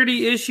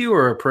clarity issue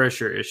or a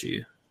pressure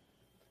issue?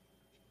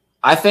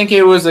 I think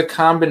it was a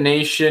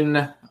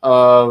combination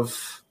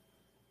of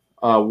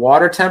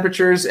water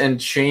temperatures and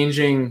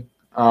changing.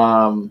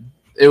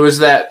 It was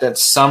that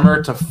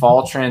summer to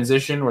fall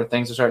transition where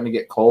things are starting to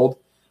get cold,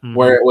 mm-hmm.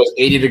 where it was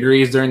 80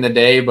 degrees during the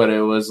day, but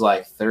it was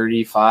like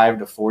 35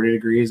 to 40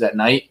 degrees at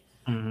night,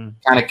 mm-hmm.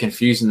 kind of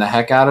confusing the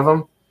heck out of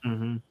them.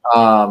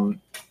 Mm-hmm.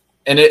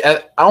 And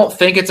I don't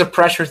think it's a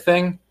pressure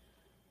thing.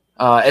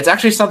 It's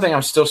actually something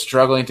I'm still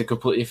struggling to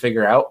completely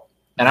figure out,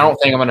 and I don't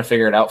think I'm going to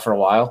figure it out for a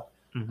while.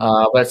 Mm-hmm.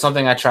 But it's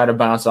something I try to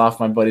bounce off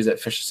my buddies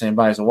that fish the same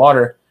bodies of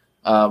water.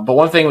 But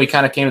one thing we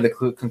kind of came to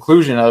the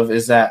conclusion of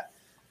is that,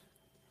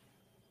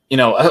 you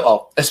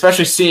know,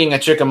 especially seeing a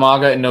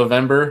Chickamauga in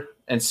November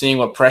and seeing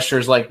what pressure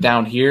is like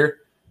down here,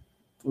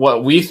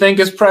 what we think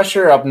is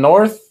pressure up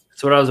north.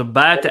 That's what I was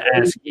about to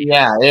ask you.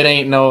 Yeah, it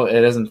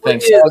isn't thing.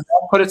 So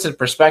I'll put it in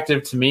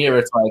perspective to me, where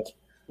it's like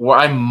where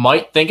I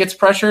might think it's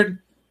pressured,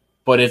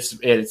 but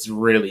it's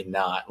really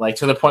not, like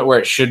to the point where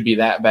it should be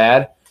that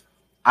bad.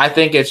 I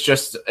think it's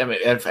just, I mean,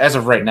 as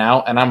of right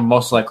now, and I'm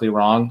most likely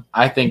wrong,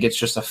 I think it's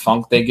just a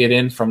funk they get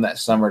in from that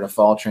summer to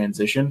fall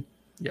transition.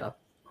 Yeah.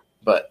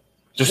 But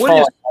just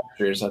fall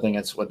temperatures, I think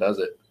that's what does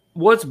it.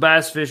 What's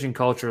bass fishing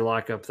culture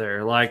like up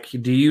there? Like,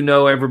 do you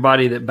know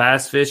everybody that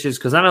bass fishes?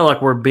 Because I know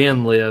like where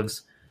Ben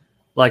lives,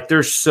 like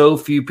there's so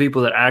few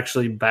people that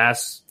actually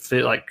bass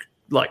fit,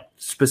 like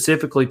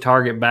specifically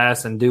target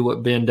bass and do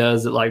what Ben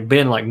does, that like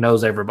Ben like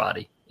knows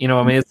everybody. You know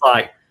what I mean? It's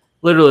like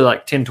literally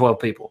like 10, 12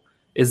 people.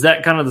 Is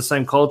that kind of the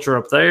same culture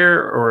up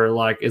there, or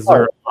like is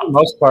there? For the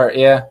most part,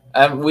 yeah.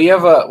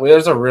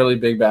 There's a really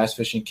big bass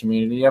fishing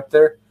community up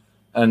there,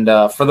 and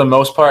for the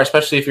most part,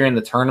 especially if you're in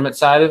the tournament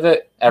side of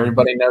it,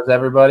 everybody knows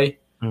everybody.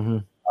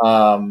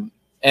 Mm-hmm.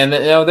 And you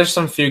know, there's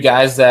some few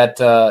guys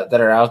that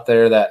are out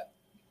there that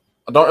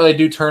don't really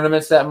do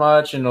tournaments that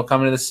much, and they'll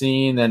come into the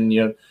scene, and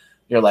you're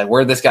like,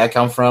 where'd this guy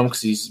come from?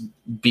 Because he's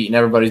beating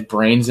everybody's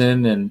brains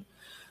in, and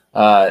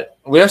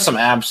we have some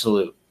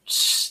absolute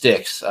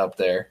sticks up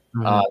there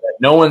that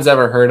no one's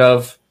ever heard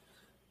of,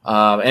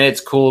 and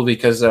it's cool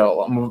because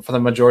for the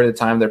majority of the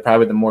time they're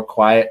probably the more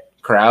quiet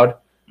crowd.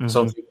 Mm-hmm.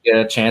 So if you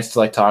get a chance to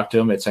like talk to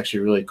them, it's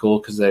actually really cool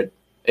because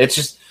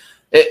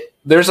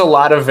there's a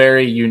lot of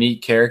very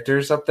unique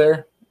characters up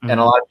there, and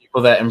a lot of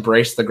people that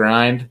embrace the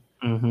grind.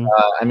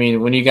 I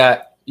mean, when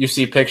you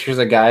see pictures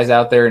of guys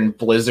out there in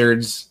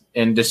blizzards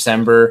in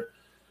December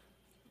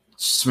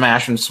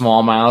smashing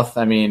smallmouth.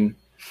 I mean,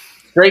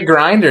 great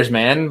grinders,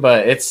 man.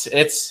 But it's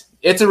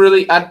a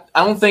really I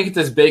don't think it's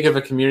as big of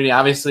a community,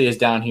 obviously, as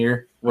down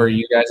here where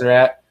you guys are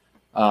at.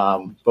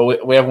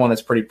 But we have one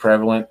that's pretty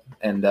prevalent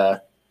and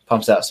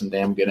pumps out some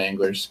damn good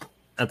anglers.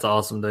 That's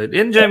awesome, dude.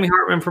 Isn't Jamie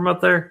Hartman from up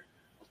there?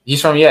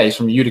 He's from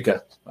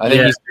Utica. I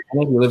think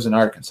he lives in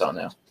Arkansas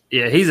now.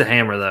 Yeah, he's a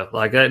hammer though.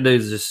 Like that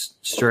dude's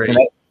just straight.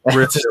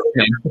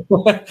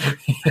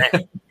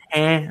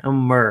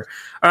 Hammer.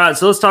 All right,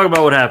 so let's talk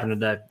about what happened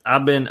today.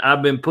 I've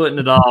been putting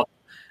it off.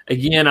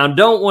 Again, I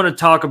don't want to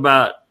talk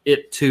about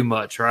it too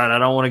much, right? I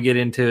don't want to get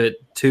into it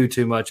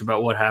too much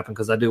about what happened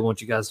because I do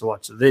want you guys to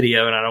watch the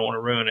video and I don't want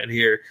to ruin it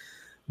here.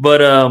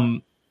 But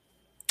I'm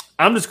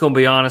just going to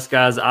be honest,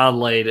 guys. I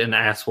laid an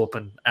ass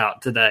whooping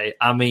out today.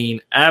 I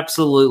mean,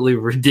 absolutely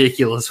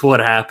ridiculous what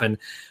happened.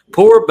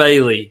 Poor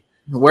Bailey.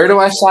 Where do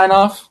I sign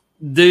off?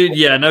 Dude,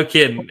 yeah, no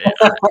kidding.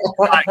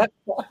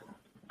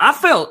 I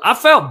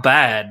felt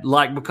bad,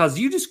 like, because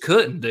you just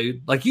couldn't,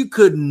 dude. Like, you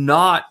could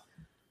not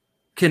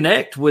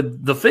connect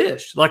with the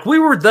fish. Like, we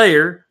were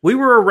there. We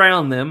were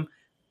around them.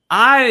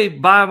 I,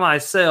 by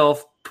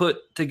myself, put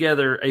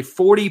together a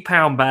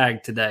 40-pound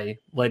bag today,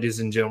 ladies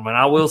and gentlemen.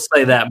 I will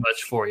say that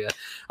much for you.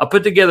 I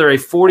put together a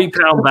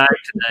 40-pound bag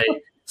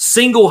today,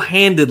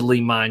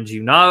 single-handedly, mind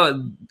you.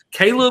 Now,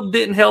 Caleb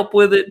didn't help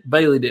with it.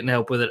 Bailey didn't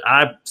help with it.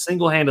 I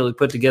single-handedly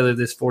put together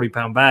this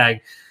 40-pound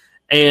bag.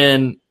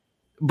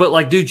 But,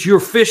 like, dude, you're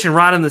fishing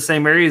right in the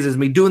same areas as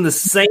me, doing the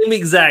same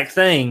exact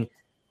thing,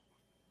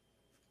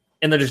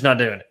 and they're just not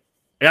doing it.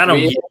 Like, I don't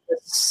get it.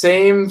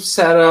 Same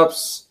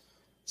setups,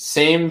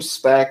 same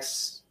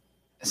specs,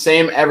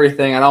 same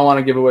everything. I don't want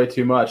to give away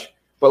too much,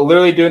 but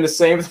literally doing the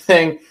same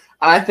thing.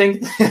 I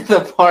think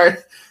the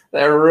part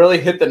that really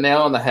hit the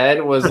nail on the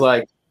head was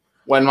like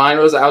when mine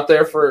was out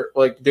there for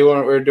like we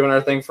were doing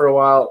our thing for a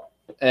while,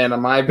 and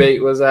my bait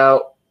was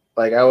out.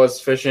 Like I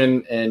was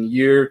fishing, and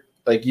you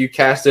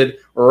casted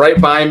right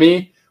by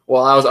me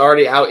while I was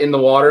already out in the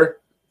water,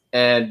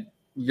 and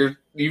you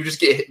just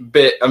get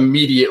bit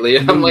immediately,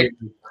 and I'm like,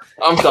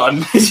 I'm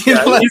done. He said,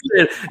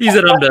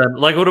 I'm done.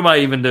 Like, what am I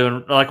even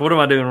doing? Like, what am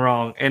I doing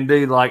wrong? And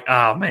dude, like,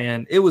 oh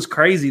man, it was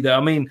crazy though.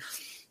 I mean,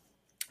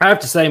 I have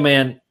to say,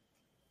 man,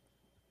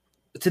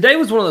 today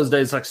was one of those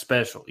days like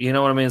special. You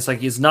know what I mean? It's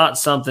like it's not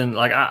something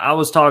like I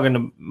was talking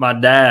to my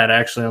dad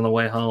actually on the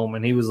way home,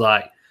 and he was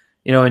like,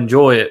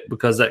 enjoy it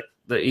because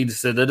he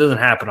just said that doesn't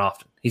happen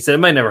often. He said it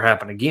may never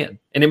happen again,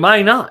 and it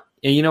might not.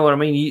 And you know what I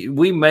mean?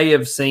 We may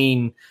have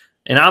seen.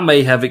 And I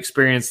may have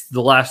experienced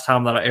the last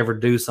time that I ever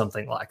do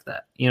something like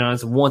that.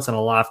 It's a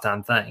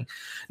once-in-a-lifetime thing.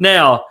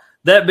 Now,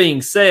 that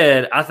being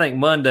said, I think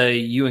Monday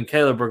you and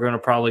Caleb are going to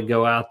probably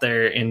go out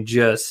there and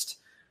just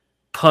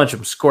punch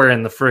them square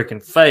in the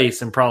freaking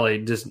face and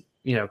probably just,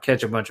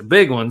 catch a bunch of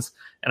big ones.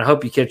 And I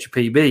hope you catch your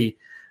PB.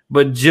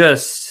 But I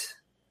just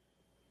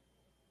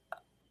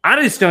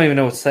don't even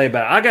know what to say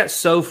about it. I got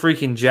so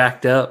freaking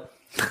jacked up.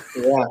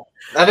 Yeah.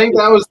 I think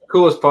that was the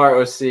coolest part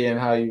was seeing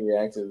how you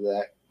reacted to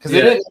that. Because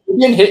it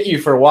didn't hit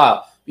you for a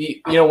while.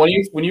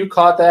 When you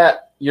caught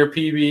that, your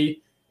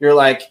PB, you're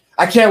like,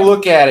 I can't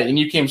look at it, and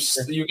you came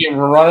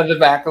running to the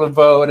back of the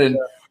boat, and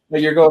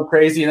you're going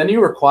crazy, and then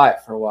you were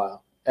quiet for a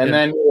while, and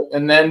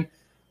then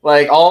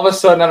like all of a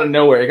sudden out of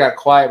nowhere, it got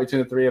quiet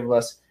between the three of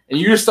us, and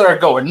you just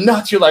started going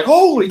nuts. You're like,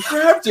 holy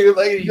crap, dude!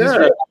 Like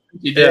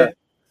you did,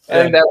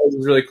 and that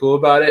was really cool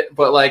about it.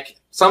 But like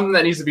something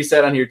that needs to be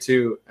said on here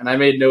too, and I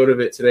made note of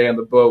it today on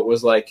the boat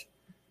was like.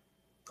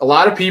 A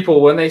lot of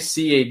people, when they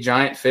see a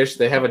giant fish,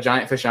 they have a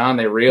giant fish on,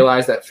 they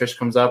realize that fish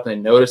comes up and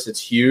they notice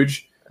it's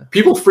huge.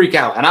 People freak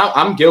out. And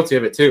I'm guilty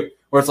of it too,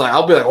 where it's like,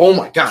 I'll be like, oh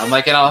my God.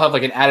 And I'll have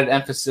like an added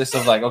emphasis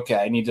of like, okay,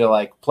 I need to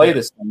like play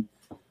this thing.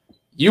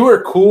 You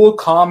were cool,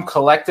 calm,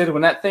 collected.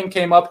 When that thing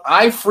came up,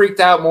 I freaked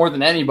out more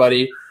than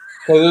anybody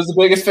because it was the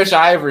biggest fish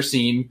I ever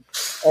seen.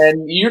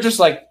 And you're just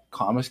like,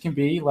 calm as can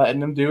be,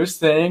 letting him do his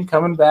thing,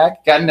 coming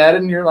back, got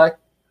netted, and you're like,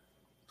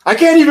 I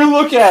can't even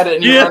look at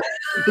it.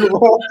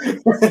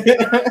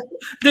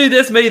 Dude,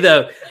 that's me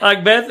though.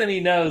 Like Bethany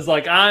knows,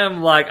 like I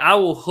am like I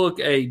will hook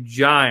a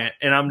giant,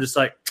 and I'm just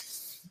like,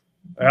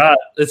 all right,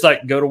 it's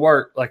like go to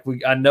work. Like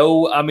I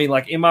know. I mean,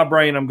 like in my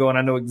brain, I'm going.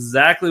 I know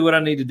exactly what I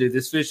need to do.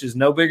 This fish is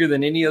no bigger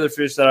than any other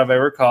fish that I've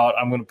ever caught.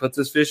 I'm going to put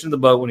this fish in the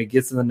boat when he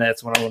gets in the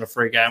nets. When I want to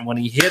freak out, and when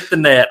he hit the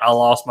net, I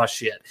lost my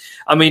shit.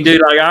 I mean,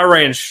 dude, like I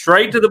ran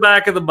straight to the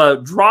back of the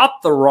boat,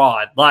 dropped the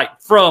rod,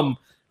 like from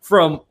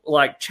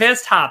like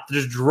chest height,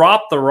 just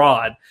drop the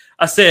rod.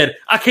 I said,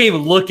 I can't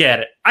even look at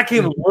it. I can't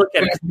even look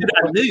at it.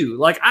 I knew.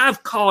 Like,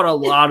 I've caught a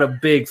lot of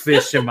big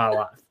fish in my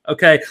life.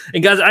 Okay.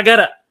 And guys, I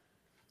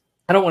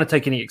don't want to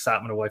take any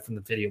excitement away from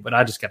the video, but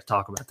I just got to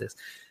talk about this.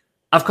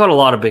 I've caught a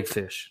lot of big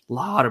fish.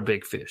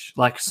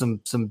 Like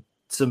some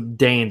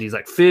dandies,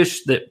 like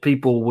fish that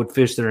people would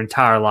fish their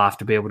entire life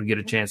to be able to get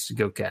a chance to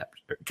go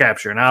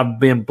capture. And I've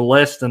been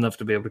blessed enough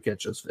to be able to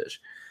catch those fish.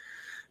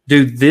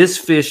 Dude, this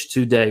fish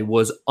today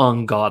was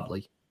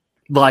ungodly.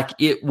 Like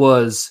it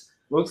was.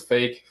 Looks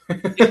fake.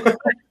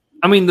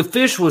 I mean, the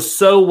fish was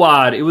so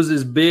wide. It was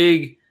as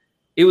big.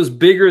 It was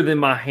bigger than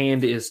my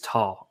hand is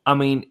tall. I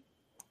mean,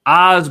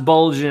 eyes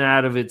bulging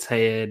out of its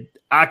head.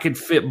 I could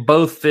fit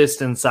both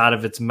fists inside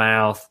of its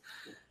mouth.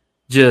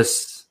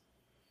 Just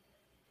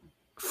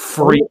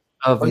freak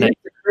of nature.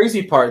 The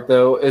crazy part,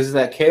 though, is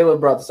that Caleb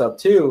brought this up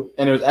too,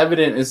 and it was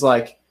evident. Is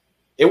like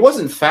it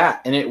wasn't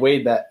fat, and it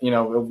weighed that.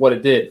 What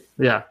it did.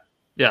 Yeah.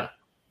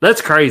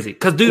 That's crazy.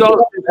 Because, dude, all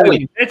the fish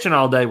we were catching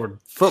all day were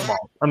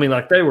football. I mean,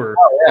 like they were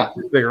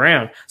big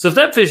around. So if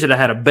that fish had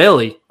had a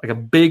belly, like a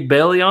big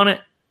belly on it,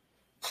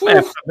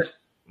 man,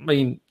 I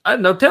mean, I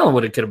had no telling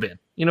what it could have been.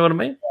 You know what I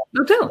mean?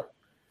 No telling.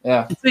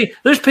 Yeah. See,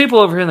 there's people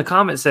over here in the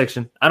comment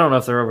section. I don't know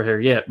if they're over here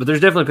yet, but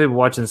there's definitely people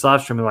watching this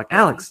live stream who are like,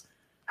 Alex,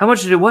 how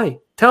much did it weigh?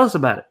 Tell us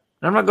about it.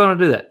 And I'm not going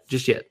to do that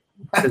just yet.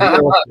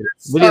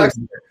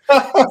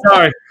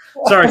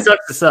 Sorry,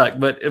 sucks to suck,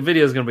 but the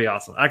video is going to be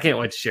awesome. I can't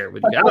wait to share it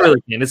with you. I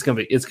really can. It's going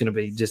to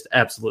be just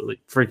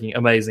absolutely freaking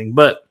amazing.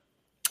 But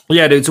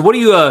yeah, dude. So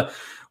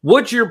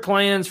what's your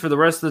plans for the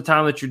rest of the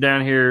time that you're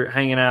down here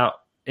hanging out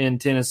in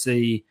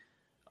Tennessee?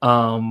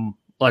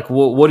 Like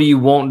what do you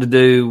want to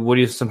do? What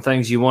are some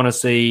things you want to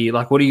see?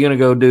 Like, what are you going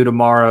to go do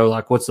tomorrow?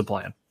 Like, what's the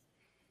plan?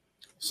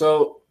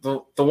 So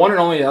the one and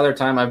only other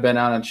time I've been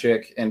out on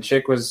Chick, and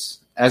Chick was,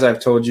 as I've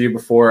told you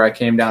before, I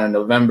came down in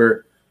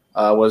November,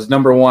 was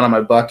number one on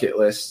my bucket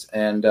list.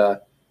 And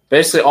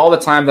basically all the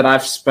time that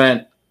I've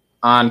spent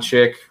on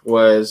Chick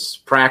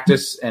was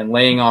practice and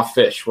laying off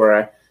fish,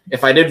 where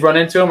if I did run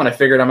into them and I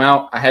figured them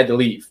out, I had to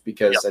leave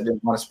because I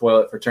didn't want to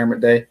spoil it for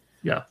tournament day.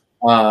 Yeah.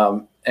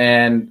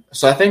 And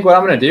so I think what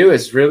I'm going to do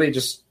is really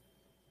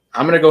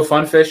I'm going to go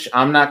fun fish.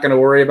 I'm not going to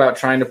worry about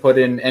trying to put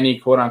in any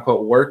quote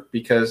unquote work,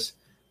 because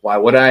why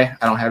would I?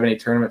 I don't have any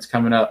tournaments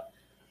coming up.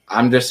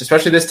 I'm just,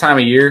 especially this time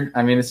of year,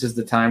 I mean, this is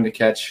the time to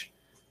catch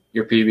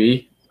your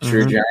PB,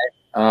 true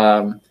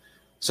giant.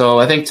 So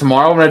I think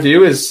tomorrow what I'm going to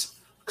do is,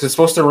 because it's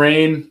supposed to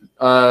rain,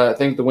 I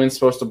think the wind's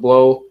supposed to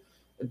blow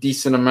a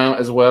decent amount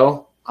as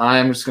well.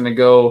 I'm just going to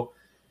go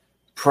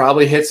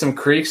probably hit some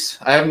creeks.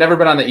 I have never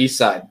been on the east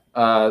side,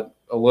 a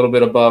little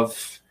bit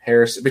above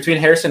Harrison, between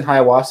Harrison and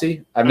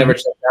Hiawassee. I've never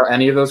checked out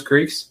any of those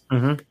creeks.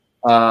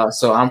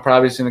 So I'm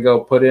probably just going to go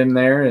put in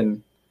there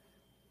and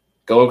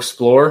go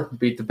explore,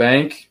 beat the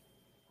bank,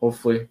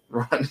 hopefully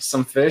run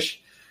some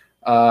fish.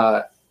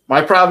 My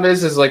problem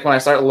is like when I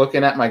start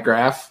looking at my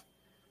graph,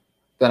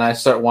 then I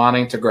start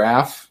wanting to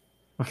graph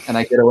and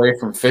I get away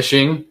from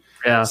fishing.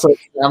 Yeah. So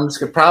I'm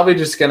probably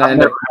just going to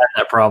end up had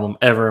that problem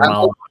ever in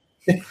my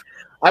life.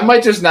 I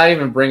might just not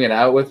even bring it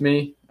out with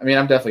me. I mean,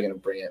 I'm definitely going to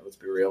bring it, let's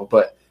be real,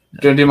 but I'm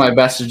going to do my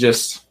best to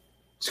just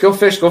go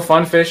fish, go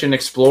fun fish and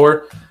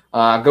explore,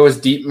 go as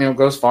deep,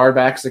 go as far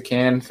back as I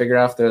can, figure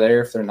out if they're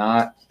there, if they're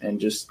not, and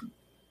just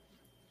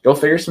go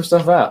figure some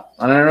stuff out.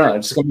 I don't know.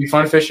 It's just going to be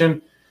fun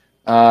fishing.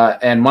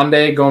 And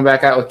Monday, going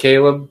back out with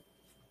Caleb.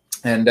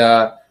 And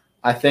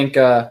I think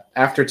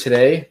after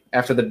today,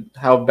 after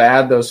how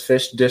bad those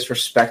fish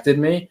disrespected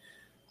me,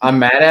 I'm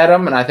mad at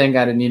them, and I think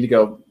I need to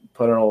go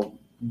put an old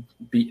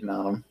beating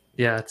on them.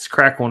 Yeah, it's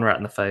crack one right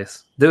in the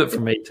face. Do it for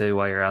me too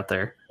while you're out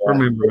there. Yeah.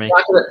 Remember me.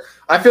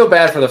 I feel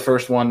bad for the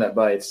first one that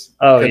bites.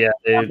 Oh yeah,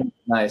 dude.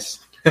 Nice.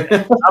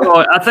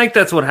 I think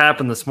that's what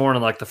happened this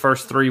morning. Like the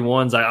first 3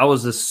 ones, I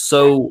was just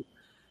so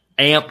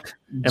amped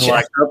and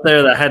like up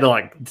there that I had to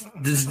like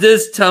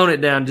just tone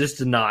it down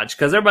just a notch,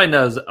 because everybody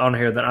knows on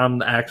here that I'm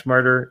the axe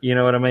murderer. You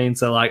know what I mean?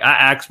 So like I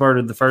axe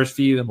murdered the first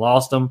few and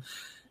lost them,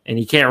 and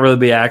you can't really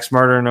be axe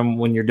murdering them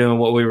when you're doing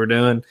what we were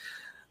doing.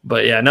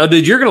 But yeah, no,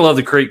 dude, you're going to love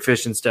the creek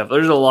fishing stuff.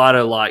 There's a lot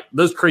of like,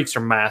 those creeks are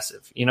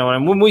massive, you know,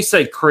 and when we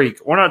say creek,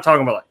 we're not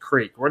talking about like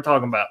creek. We're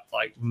talking about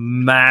like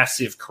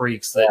massive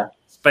creeks that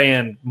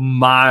span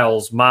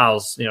miles,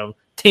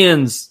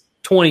 10s,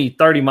 20,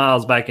 30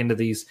 miles back into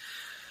these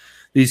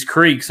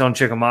creeks on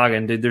Chickamauga.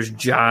 And dude, there's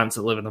giants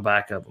that live in the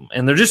back of them,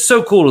 and they're just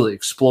so cool to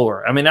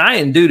explore. I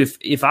mean, dude,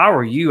 if I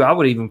were you, I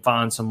would even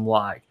find some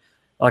like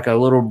a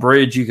little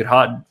bridge you could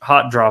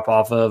hot drop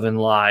off of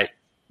and like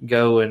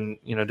go and,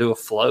 do a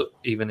float,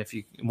 even if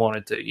you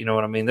wanted to, you know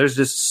what I mean? There's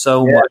just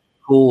so much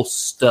cool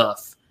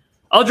stuff.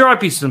 I'll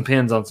drop you some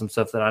pins on some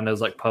stuff that I know is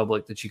like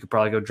public that you could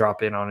probably go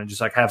drop in on and just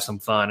like have some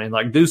fun and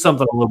like do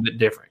something a little bit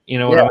different. You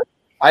know what I mean?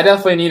 I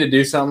definitely need to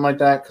do something like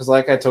that, because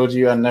like I told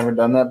you, I've never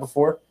done that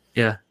before.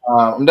 Yeah.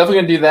 I'm definitely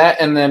going to do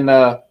that. And then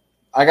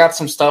I got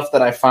some stuff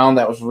that I found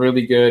that was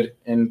really good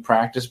in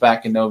practice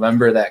back in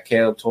November that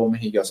Caleb told me.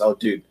 He goes, oh,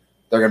 dude,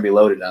 they're going to be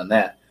loaded on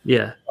that.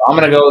 Yeah. I'm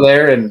going to go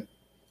there and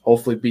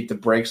hopefully beat the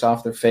brakes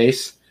off their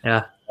face.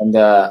 Yeah. And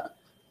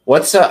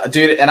what's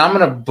dude, and I'm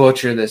going to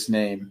butcher this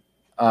name.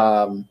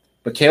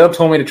 But Caleb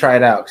told me to try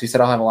it out because he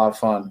said I'll have a lot of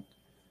fun.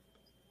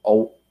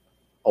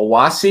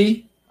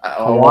 Hiawassee?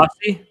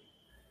 Hiawassee?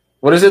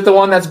 What is it, the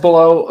one that's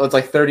below? It's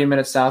like 30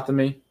 minutes south of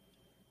me.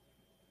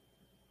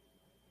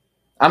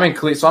 I'm in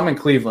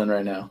Cleveland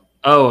right now.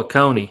 Oh,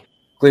 Oconee.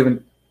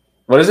 Cleveland.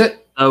 What is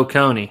it?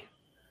 Oconee.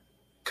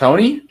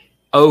 Coney?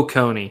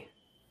 Oconee.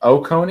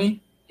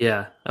 Oconee?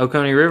 Yeah,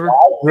 Oconee River.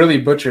 I really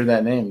butchered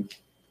that name.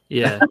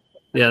 Yeah,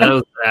 yeah, that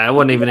was. I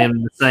wasn't even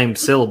in the same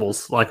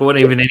syllables. Like, I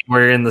wasn't even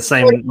anywhere in the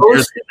same.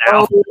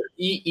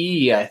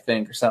 OCOEE, I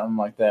think, or something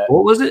like that.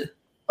 What was it?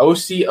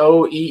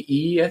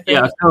 OCOEE, I think.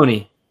 Yeah,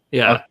 Oconee.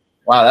 Yeah. Okay.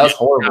 Wow, that was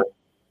horrible.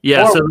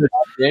 Yeah. Horrible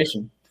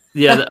pronunciation.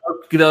 Yeah,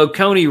 the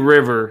Oconee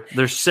River.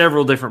 There's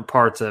several different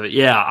parts of it.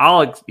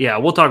 Yeah,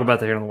 we'll talk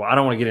about that here in a while. I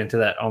don't want to get into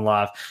that on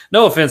live.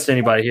 No offense to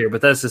anybody here, but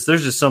there's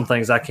just some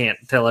things I can't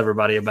tell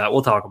everybody about.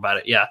 We'll talk about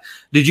it. Yeah.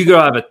 Did you go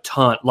have a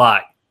ton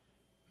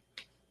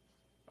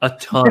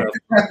of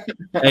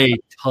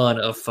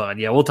fun?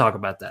 Yeah, we'll talk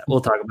about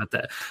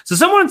that. So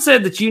someone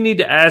said that you need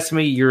to ask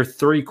me your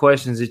 3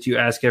 questions that you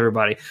ask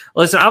everybody.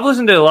 Listen, I've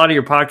listened to a lot of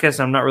your podcasts,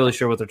 and I'm not really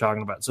sure what they're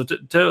talking about. So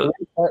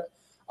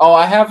Oh,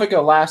 I have like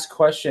a last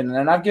question,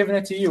 and I've given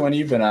it to you when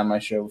you've been on my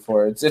show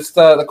before. It's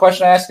the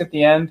question I ask at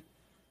the end.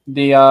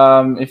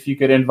 If you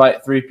could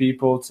invite 3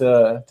 people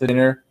to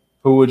dinner,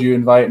 who would you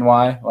invite and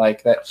why?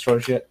 Like that sort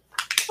of shit.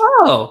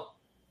 Oh,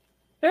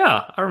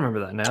 yeah, I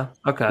remember that now.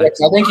 Okay. Yeah,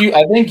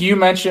 I think you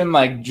mentioned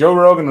like Joe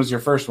Rogan was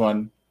your first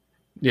one.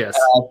 Yes.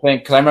 I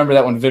think because I remember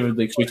that one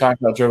vividly because we talked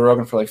about Joe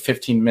Rogan for like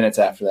 15 minutes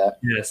after that.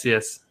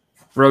 Yes.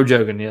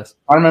 Rogan, yes.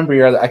 I remember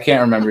your other. I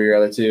can't remember your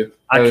other 2.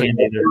 I can't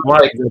either.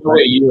 Like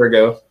a year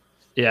ago.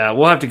 Yeah,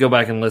 we'll have to go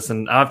back and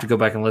listen. I'll have to go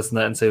back and listen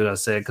to that and see what I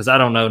said because I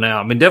don't know now.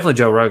 I mean, definitely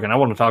Joe Rogan. I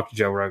want to talk to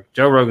Joe Rogan.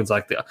 Joe Rogan's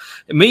like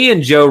me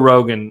and Joe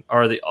Rogan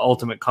are the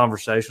ultimate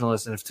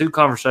conversationalists. And if 2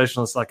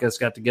 conversationalists like us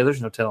got together,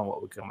 there's no telling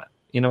what would come out.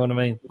 You know what I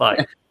mean?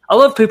 Like, I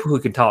love people who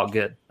can talk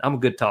good. I'm a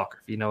good talker,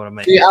 if you know what I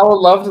mean. See, I would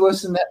love to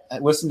listen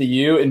to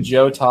you and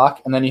Joe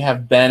talk, and then you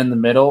have Ben in the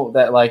middle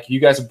that like you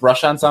guys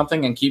brush on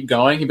something and keep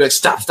going. He'd be like,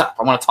 "Stop! I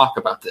want to talk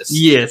about this."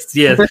 Yes.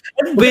 Ben,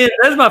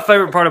 that's my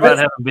favorite part about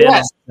having Ben.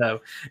 Yes.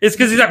 It's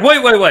because he's like,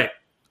 wait.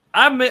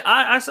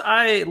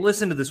 I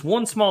listened to this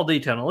one small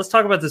detail. Now let's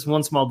talk about this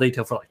one small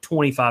detail for like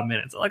 25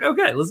 minutes. I'm like,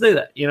 okay, let's do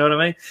that. You know what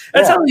I mean?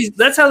 That's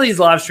how these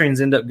live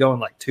streams end up going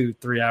like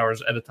 2-3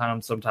 hours at a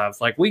time.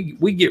 Sometimes, like we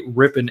get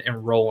ripping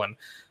and rolling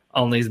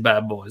on these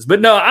bad boys.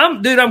 But no,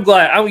 I'm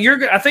glad.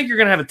 I think you're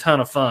gonna have a ton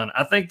of fun.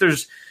 I think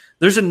there's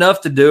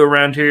enough to do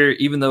around here,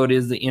 even though it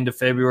is the end of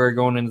February,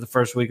 going into the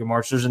first week of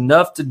March. There's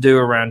enough to do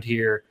around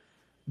here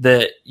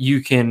that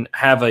you can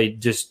have a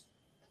just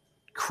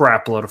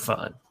crap load of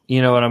fun.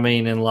 You know what I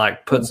mean? And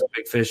like put some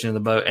big fish in the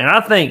boat. And I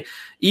think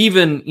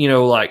even,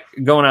 like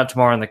going out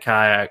tomorrow in the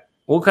kayak,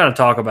 we'll kind of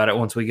talk about it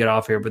once we get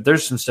off here, but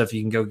there's some stuff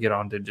you can go get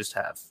on to just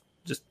have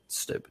just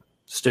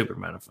stupid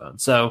amount of fun.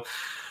 So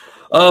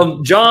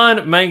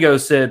John Mango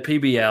said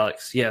PB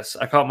Alex. Yes,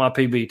 I caught my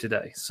PB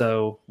today.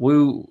 So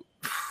let's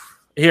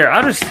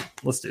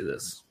do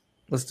this.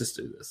 Let's just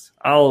do this.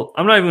 I'm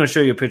not even going to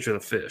show you a picture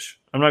of the fish.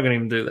 I'm not going to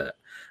even do that.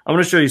 I'm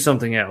going to show you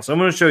something else. I'm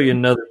going to show you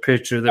another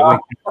picture that we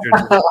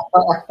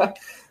can.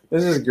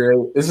 This is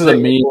great. This is a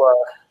meme.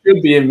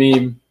 Could be a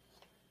meme.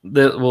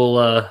 That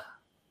will.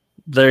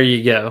 There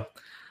you go.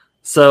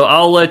 So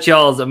I'll let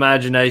y'all's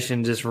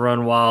imagination just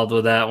run wild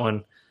with that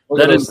one.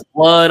 That is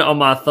blood on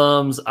my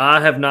thumbs.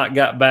 I have not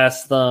got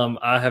bass thumb.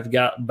 I have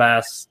got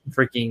bass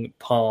freaking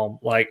palm.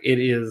 Like, it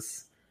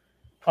is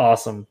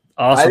awesome.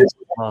 Awesome.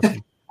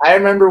 I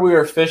remember we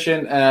were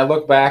fishing, and I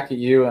look back at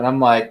you, and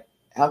I'm like,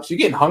 Alex, you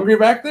getting hungry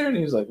back there? And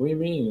he was like, what do you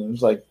mean? And I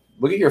was like,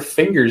 look at your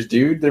fingers,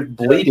 dude. They're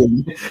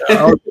bleeding.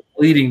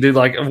 Bleeding, dude.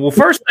 Like, well,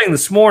 first thing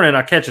this morning,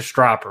 I catch a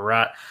striper,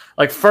 right?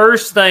 Like,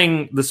 first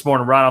thing this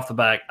morning, right off the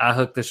back, I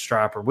hooked this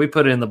striper. We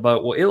put it in the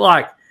boat. Well, it,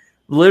 like,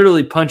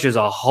 literally punches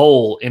a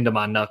hole into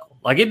my knuckle.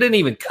 Like, it didn't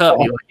even cut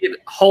me. Like, it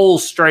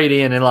holes straight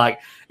in, and, like,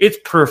 it's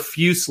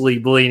profusely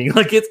bleeding.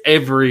 Like, it's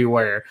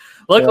everywhere.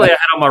 Luckily, I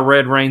had on my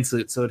red rain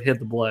suit, so it hit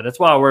the blood. That's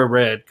why I wear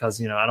red, because,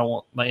 I don't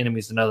want my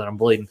enemies to know that I'm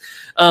bleeding.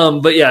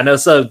 But, yeah, no,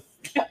 so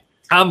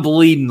I'm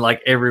bleeding,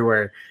 like,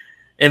 everywhere.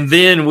 And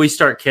then we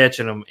start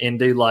catching them, and,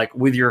 dude, like,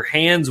 with your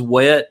hands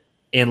wet,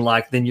 and,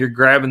 like, then you're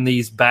grabbing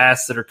these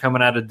bass that are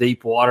coming out of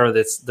deep water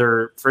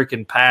their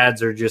freaking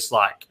pads are just,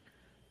 like,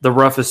 the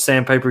roughest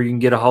sandpaper you can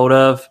get a hold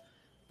of.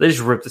 They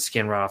just rip the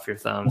skin right off your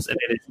thumbs, and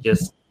it is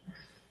just...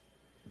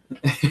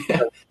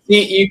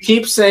 You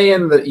keep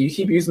saying that you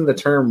keep using the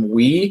term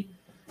 "we."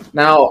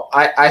 Now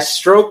I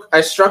struck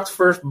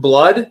first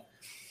blood,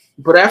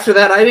 but after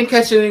that I didn't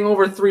catch anything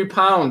over 3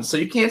 pounds, so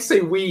you can't say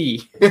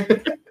 "we."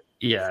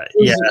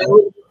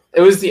 It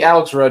was the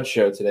Alex Rudd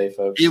show today,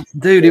 folks.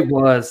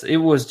 It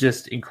was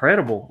just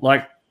incredible.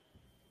 Like,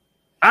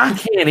 I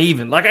can't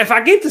even, like, if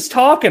I get this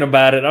talking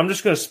about it, I'm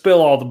just going to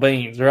spill all the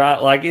beans,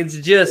 right? Like, it's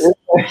just,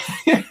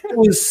 it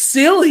was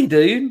silly,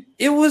 dude.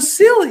 It was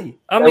silly.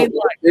 I mean,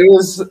 like, it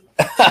was,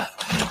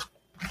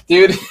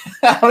 dude,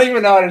 I don't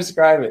even know how to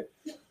describe it.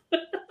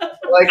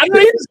 Like,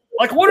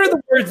 what are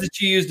the words that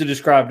you use to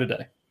describe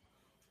today?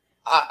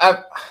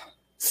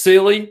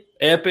 Silly,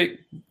 epic,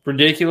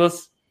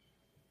 ridiculous.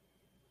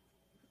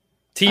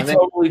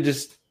 Totally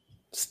just.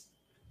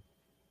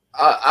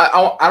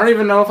 I don't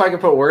even know if I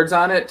could put words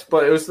on it,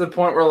 but it was to the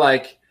point where,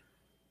 like,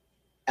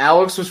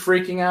 Alex was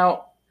freaking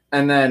out,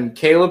 and then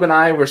Caleb and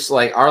I were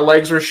like, our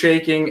legs were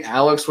shaking,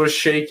 Alex was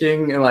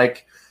shaking, and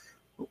like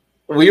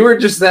we were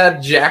just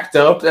that jacked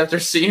up after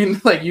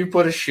seeing like you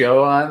put a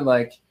show on.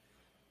 Like,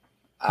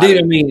 dude,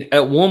 I mean,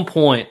 at one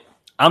point,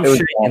 I'm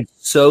shaking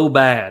so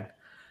bad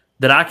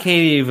that I can't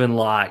even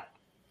like.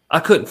 I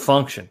couldn't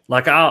function.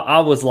 Like I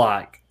was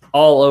like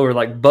all over,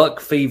 like buck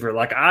fever.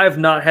 Like I've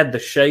not had the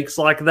shakes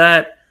like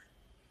that.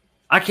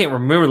 I can't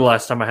remember the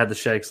last time I had the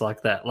shakes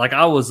like that. Like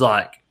I was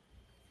like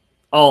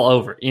all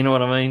over. You know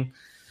what I mean?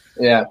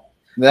 Yeah.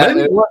 Maybe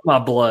it was my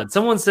blood.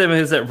 Someone said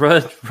it was that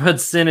Rudd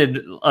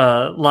scented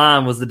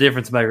lime was the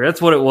difference maker.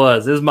 That's what it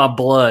was. It was my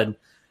blood.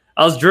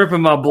 I was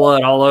dripping my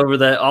blood all over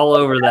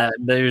that.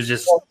 They was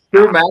just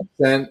screw Matt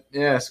scent.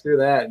 Yeah, screw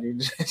that.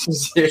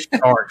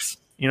 Sharks.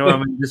 You know what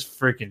I mean? Just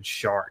freaking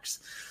sharks.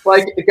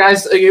 Like,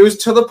 guys, it was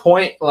to the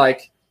point,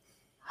 like,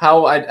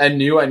 how I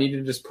knew I needed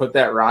to just put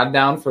that rod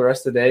down for the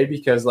rest of the day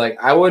because, like,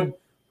 I would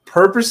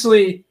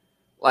purposely,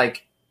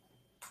 like,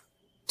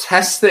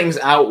 test things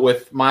out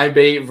with my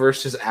bait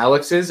versus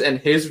Alex's, and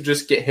his would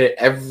just get hit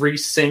every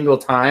single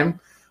time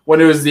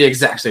when it was the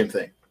exact same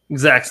thing.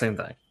 Exact same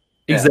thing.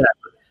 Yeah.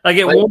 Exactly. Like,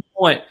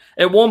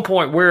 at one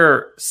point,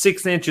 we're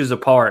 6 inches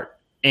apart,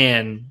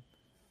 and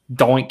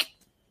doink,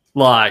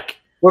 like.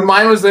 When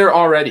mine was there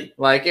already.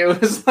 Like, it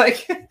was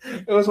one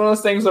of those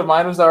things where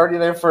mine was already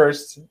there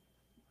first,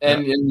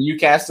 and you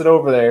cast it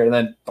over there, and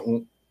then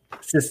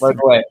right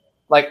away.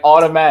 Like,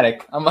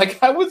 automatic. I'm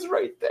like, I was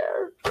right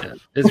there. Yeah,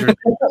 it's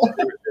ridiculous.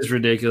 It's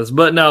ridiculous.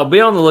 But no,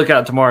 be on the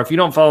lookout tomorrow. If you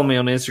don't follow me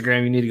on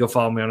Instagram, you need to go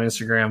follow me on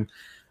Instagram.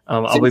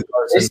 I'll be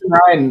posting. Jason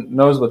Ryan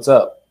knows what's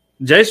up.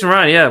 Jason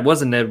Ryan, yeah, it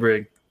was a Ned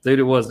rig. Dude,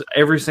 it was.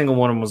 Every single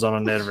one of them was on a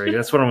Ned rig.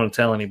 That's what I'm going to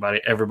tell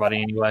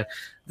everybody anyway.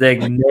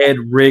 Ned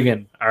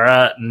rigging, all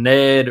right?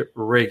 Ned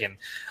rigging.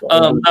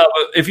 No,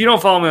 if you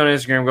don't follow me on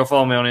Instagram, go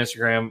follow me on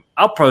Instagram.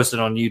 I'll post it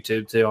on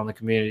YouTube, too, on the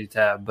community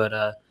tab. But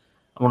I'm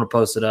going to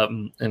post it up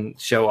and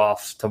show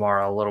off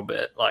tomorrow a little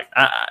bit. Like,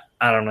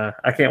 I don't know.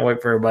 I can't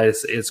wait for everybody to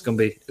see. It's going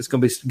to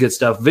be good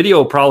stuff. Video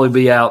will probably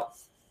be out.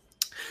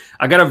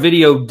 I got a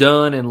video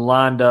done and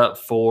lined up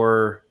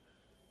for,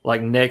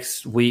 like,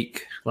 next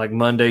week, like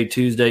Monday,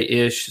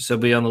 Tuesday-ish. So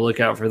be on the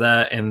lookout for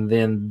that. And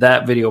then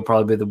that video will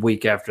probably be the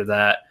week after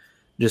that,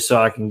 just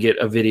so I can get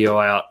a video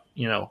out,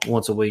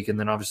 once a week, and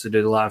then obviously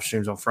do the live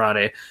streams on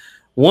Friday.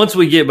 Once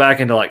we get back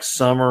into, like,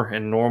 summer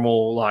and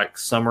normal, like,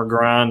 summer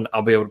grind,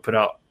 I'll be able to put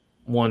out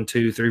 1,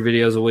 2, 3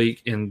 videos a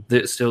week and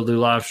still do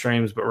live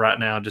streams. But right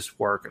now, just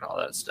work and all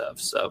that stuff.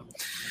 So,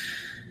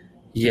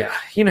 yeah,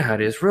 you know how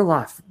it is. Real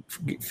life,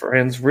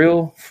 friends.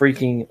 Real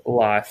freaking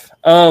life.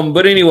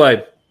 But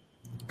anyway,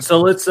 so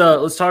let's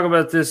talk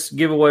about this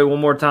giveaway one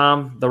more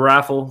time. The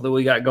raffle that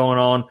we got going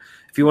on.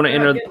 If you want to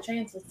enter, good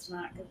chances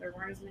tonight because there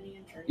weren't as many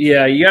entries.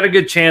 Yeah, you got a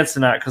good chance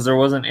tonight because there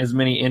wasn't as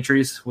many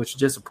entries, which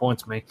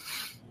disappoints me.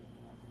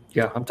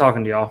 Yeah, I'm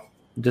talking to y'all.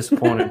 I'm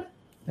disappointed.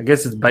 I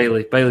guess it's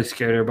Bailey. Bailey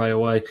scared everybody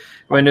away.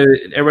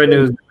 Everybody knew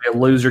it was going to be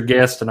a loser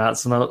guest tonight.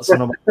 So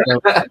nobody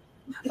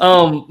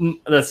knows.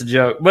 That's a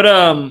joke. But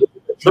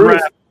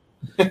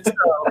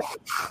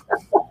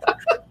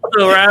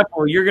the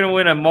raffle, you're going to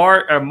win a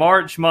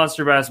March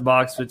Monster Bass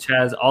box, which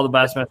has all the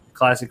Bassmaster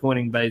Classic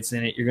winning baits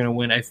in it. You're going to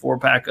win a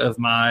 4-pack of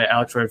my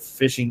Alex Rudd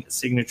Fishing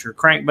signature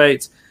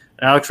crankbaits,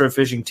 an Alex Rudd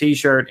Fishing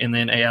T-shirt, and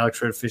then a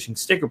Alex Rudd Fishing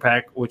sticker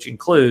pack, which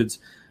includes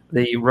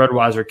the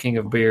Rudweiser King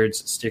of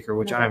Beards sticker,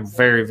 which I am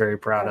very, very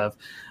proud of.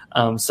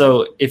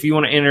 So if you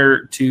want to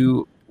enter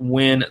to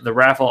win the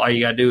raffle, all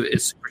you got to do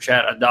is super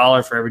chat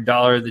 $1 for every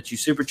 $1 that you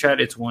super chat.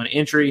 It's 1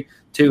 entry.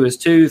 2 is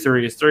 2,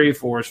 3 is 3,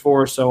 4 is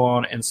 4, so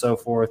on and so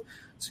forth.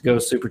 So go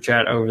super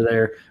chat over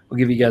there. We'll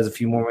give you guys a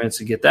few more minutes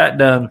to get that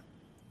done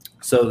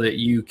so that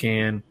you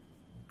can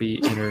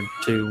be entered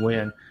to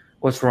win.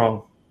 What's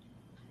wrong?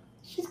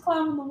 She's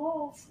climbing the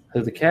walls.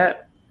 Who, the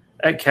cat?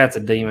 That cat's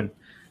a demon.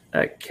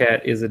 That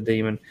cat is a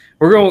demon.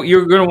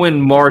 You're gonna win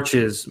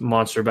March's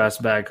Monster Bass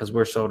bag because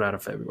we're sold out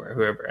of February.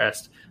 Whoever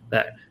asked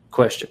that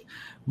question.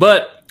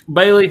 But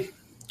Bailey,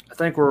 I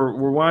think we're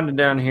winding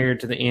down here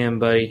to the end,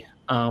 buddy.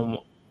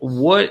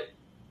 What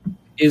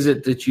is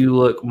it that you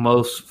look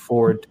most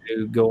forward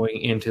to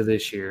going into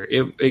this year?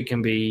 It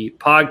can be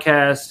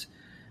podcasts,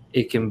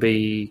 it can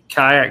be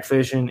kayak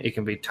fishing, it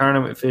can be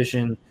tournament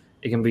fishing,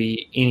 it can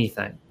be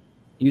anything.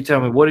 You tell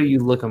me, what are you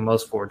looking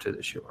most forward to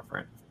this year, my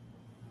friend?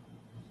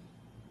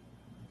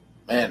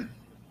 Man,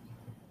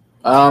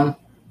 I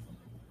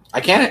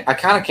kind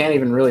of can't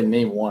even really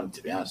name one,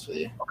 to be honest with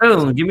you.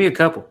 Okay, give me a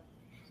couple.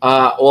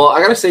 Well,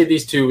 I gotta say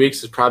these 2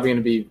 weeks is probably going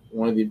to be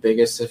one of the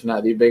biggest, if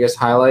not the biggest,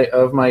 highlight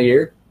of my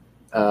year.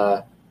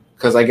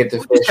 Because I get to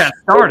fish. Just got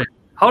started.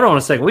 Hold on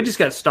a second. We just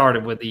got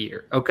started with the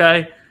year.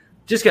 Okay,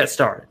 just got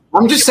started.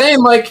 I'm just saying,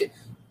 like,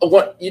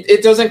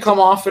 it doesn't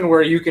come often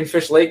where you can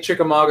fish Lake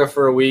Chickamauga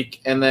for a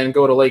week and then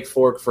go to Lake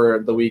Fork for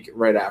the week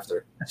right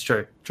after. That's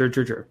true.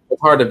 True.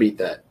 It's hard to beat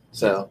that.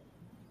 So,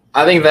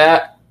 I think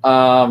that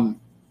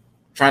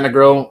trying to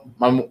grow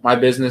my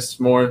business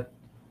more,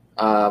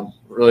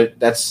 really,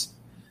 it's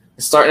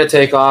starting to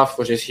take off,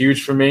 which is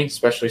huge for me,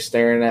 especially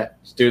staring at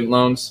student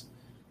loans.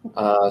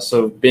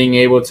 So being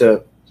able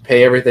to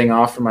pay everything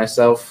off for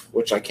myself,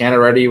 which I can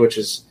already, which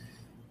is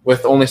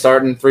with only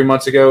starting 3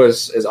 months ago,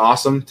 is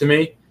awesome to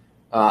me.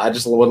 I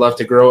just would love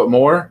to grow it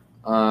more.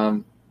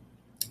 And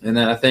then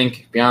I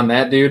think beyond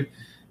that, dude,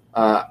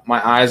 my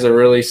eyes are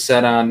really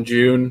set on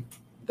June,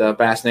 the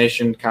Bass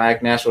Nation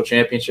Kayak National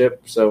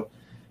Championship. So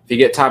if you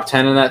get top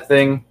 10 in that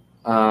thing,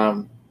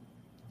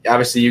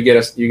 obviously you get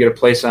a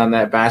place on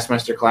that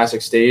Bassmaster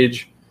Classic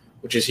stage,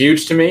 which is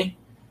huge to me.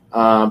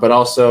 But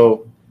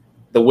also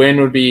the win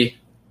would be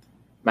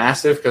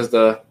massive because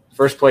the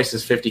first place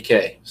is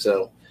 $50K.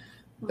 So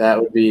that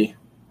would be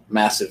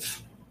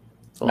massive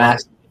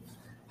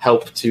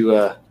help to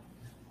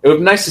it would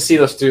be nice to see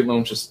those student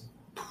loans just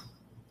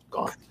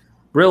gone.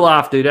 Real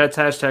life, dude. That's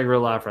hashtag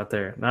real life right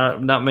there.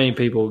 Not many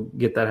people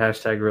get that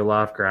hashtag real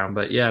life grind,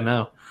 but yeah,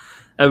 no.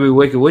 That'd be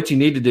wicked. What you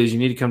need to do is you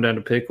need to come down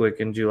to Pickwick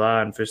in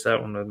July and fish that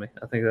one with me.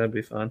 I think that'd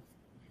be fun.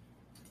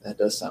 That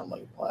does sound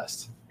like a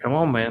blast. Come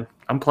on, man.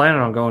 I'm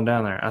planning on going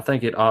down there. I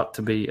think it ought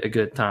to be a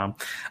good time.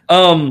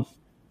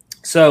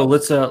 So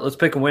let's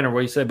pick a winner. What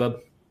do you say, bub?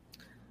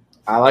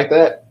 I like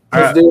that.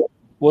 Let's do it.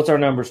 What's our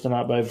numbers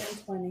tonight, babe?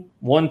 120.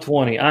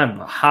 120. I'm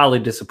highly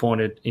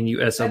disappointed in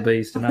you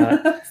SOBs tonight.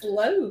 That's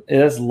low. Yeah,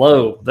 that's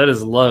low. That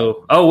is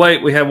low. Oh,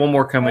 wait. We have one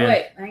more come in.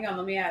 Wait, hang on.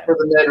 Let me add it. For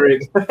the Ned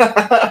rig.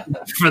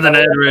 For the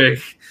Ned rig.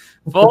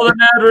 For the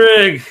Ned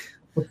rig.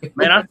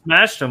 Man, I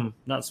smashed them.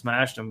 Not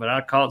smashed them, but I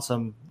caught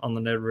some on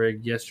the Ned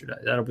rig yesterday.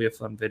 That'll be a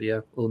fun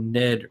video. Little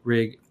Ned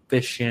rig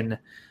fishing.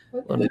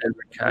 Little Ned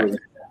rig kayak.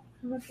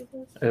 How much is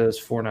this? It was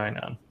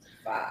 $4.99.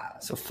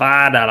 $5. So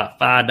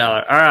 $5.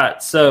 All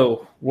right.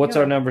 So what's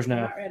our numbers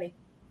now? Not ready.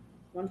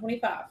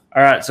 125.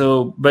 All right.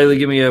 So Bailey,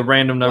 give me a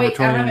random number. Wait,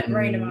 I haven't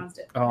randomized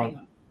it.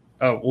 Hang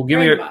on. Well,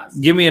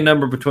 give me a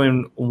number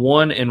between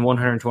 1 and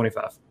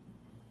 125.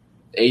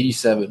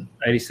 87.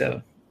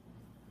 87.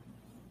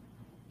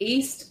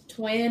 East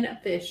Twin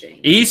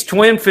Fishing. East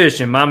Twin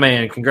Fishing, my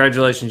man.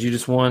 Congratulations. You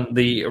just won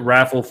the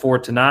raffle for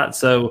tonight.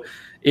 So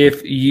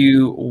if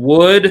you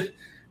would,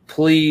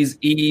 please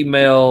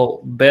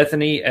email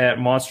Bethany at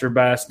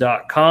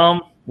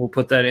monsterbass.com. We'll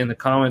put that in the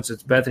comments.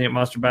 It's Bethany at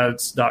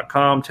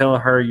monsterbass.com. Tell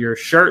her your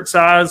shirt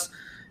size,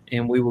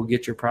 and we will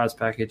get your prize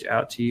package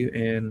out to you.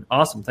 And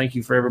awesome. Thank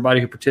you for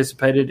everybody who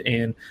participated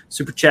and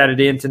super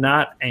chatted in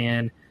tonight,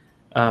 and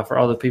for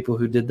all the people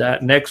who did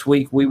that. Next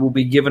week, we will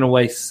be giving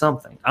away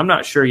something. I'm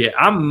not sure yet.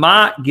 I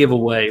might give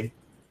away,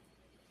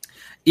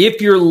 if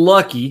you're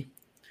lucky,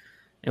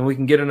 and we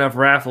can get enough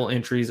raffle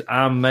entries,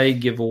 I may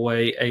give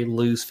away a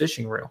loose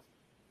fishing reel.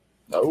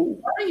 Oh,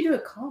 Why don't you do a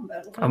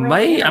combo? I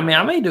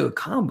may do a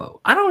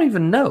combo. I don't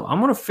even know. I'm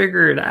going to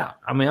figure it out.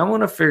 I'm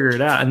going to figure it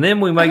out. And then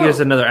we might get us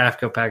another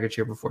AFCO package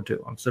here before too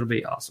long. So it'll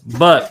be awesome.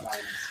 But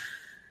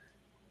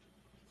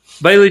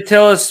Bailey,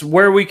 tell us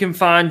where we can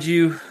find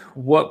you,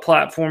 what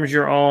platforms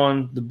you're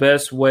on, the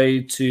best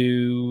way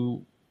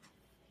to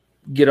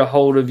get a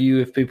hold of you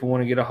if people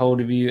want to get a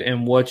hold of you,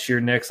 and what's your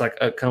next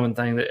upcoming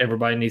thing that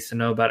everybody needs to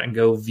know about and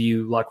go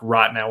view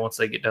right now once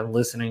they get done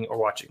listening or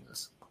watching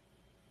this.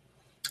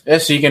 Yeah,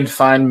 so you can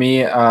find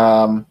me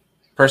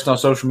personal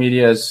social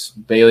media is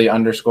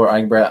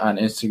Bailey_Eichbrett on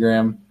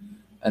Instagram,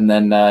 and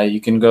then you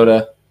can go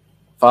to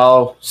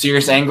follow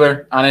Serious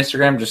Angler on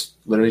Instagram, just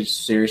literally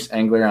Serious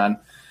Angler on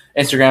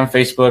Instagram,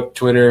 Facebook,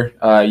 Twitter,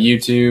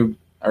 YouTube,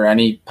 or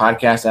any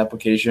podcast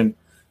application.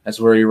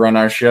 That's where we run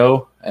our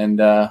show, and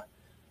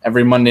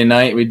every Monday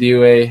night we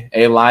do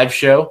a live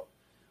show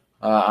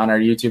on our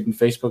YouTube and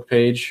Facebook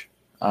page.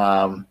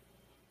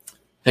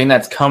 Thing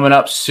that's coming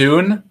up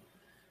soon.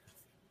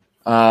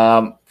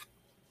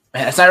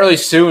 It's not really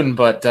soon,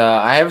 but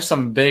I have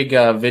some big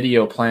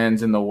video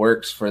plans in the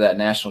works for that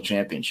national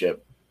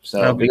championship.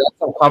 So we got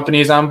some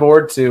companies on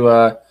board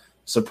to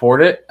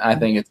support it. I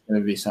think it's going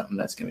to be something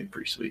that's going to be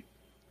pretty sweet.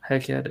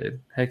 Heck yeah,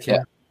 dude. Heck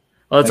yeah.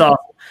 Well, that's awesome.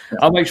 Yeah.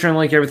 I'll make sure and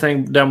link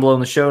everything down below in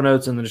the show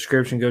notes in the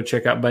description. Go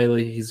check out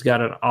Bailey. He's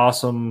got an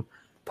awesome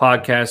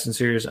podcast and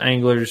Serious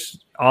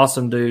Anglers.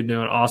 Awesome dude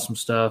doing awesome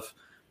stuff.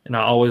 And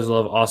I always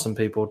love awesome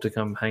people to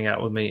come hang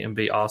out with me and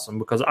be awesome,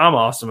 because I'm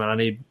awesome and I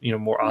need,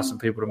 more awesome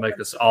people to make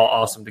us all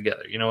awesome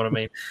together. You know what I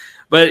mean?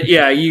 But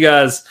yeah, you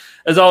guys,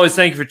 as always,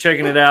 thank you for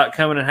checking it out,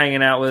 coming and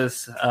hanging out with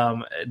us,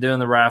 doing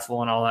the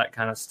raffle and all that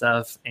kind of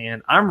stuff.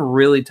 And I'm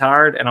really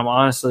tired, and I'm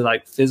honestly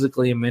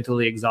physically and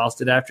mentally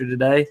exhausted after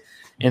today.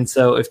 And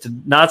so if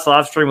tonight's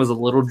live stream was a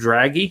little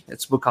draggy,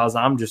 it's because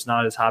I'm just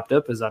not as hyped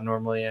up as I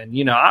normally am.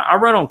 I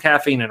run on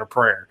caffeine and a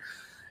prayer.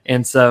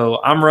 And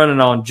so I'm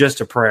running on just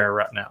a prayer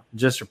right now,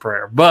 just a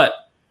prayer. But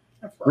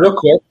real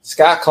quick,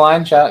 Scott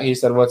Klein, he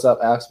said, "What's up,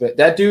 Alex?"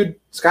 That dude,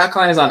 Scott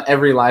Klein, is on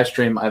every live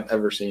stream I've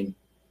ever seen.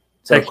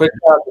 So quick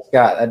shout out to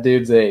Scott. That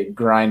dude's a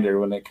grinder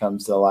when it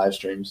comes to live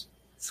streams.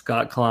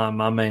 Scott Klein,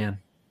 my man.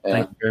 Yeah.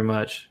 Thank you very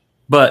much.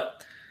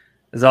 But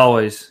as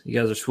always, you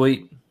guys are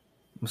sweet.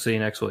 We'll see you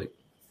next week.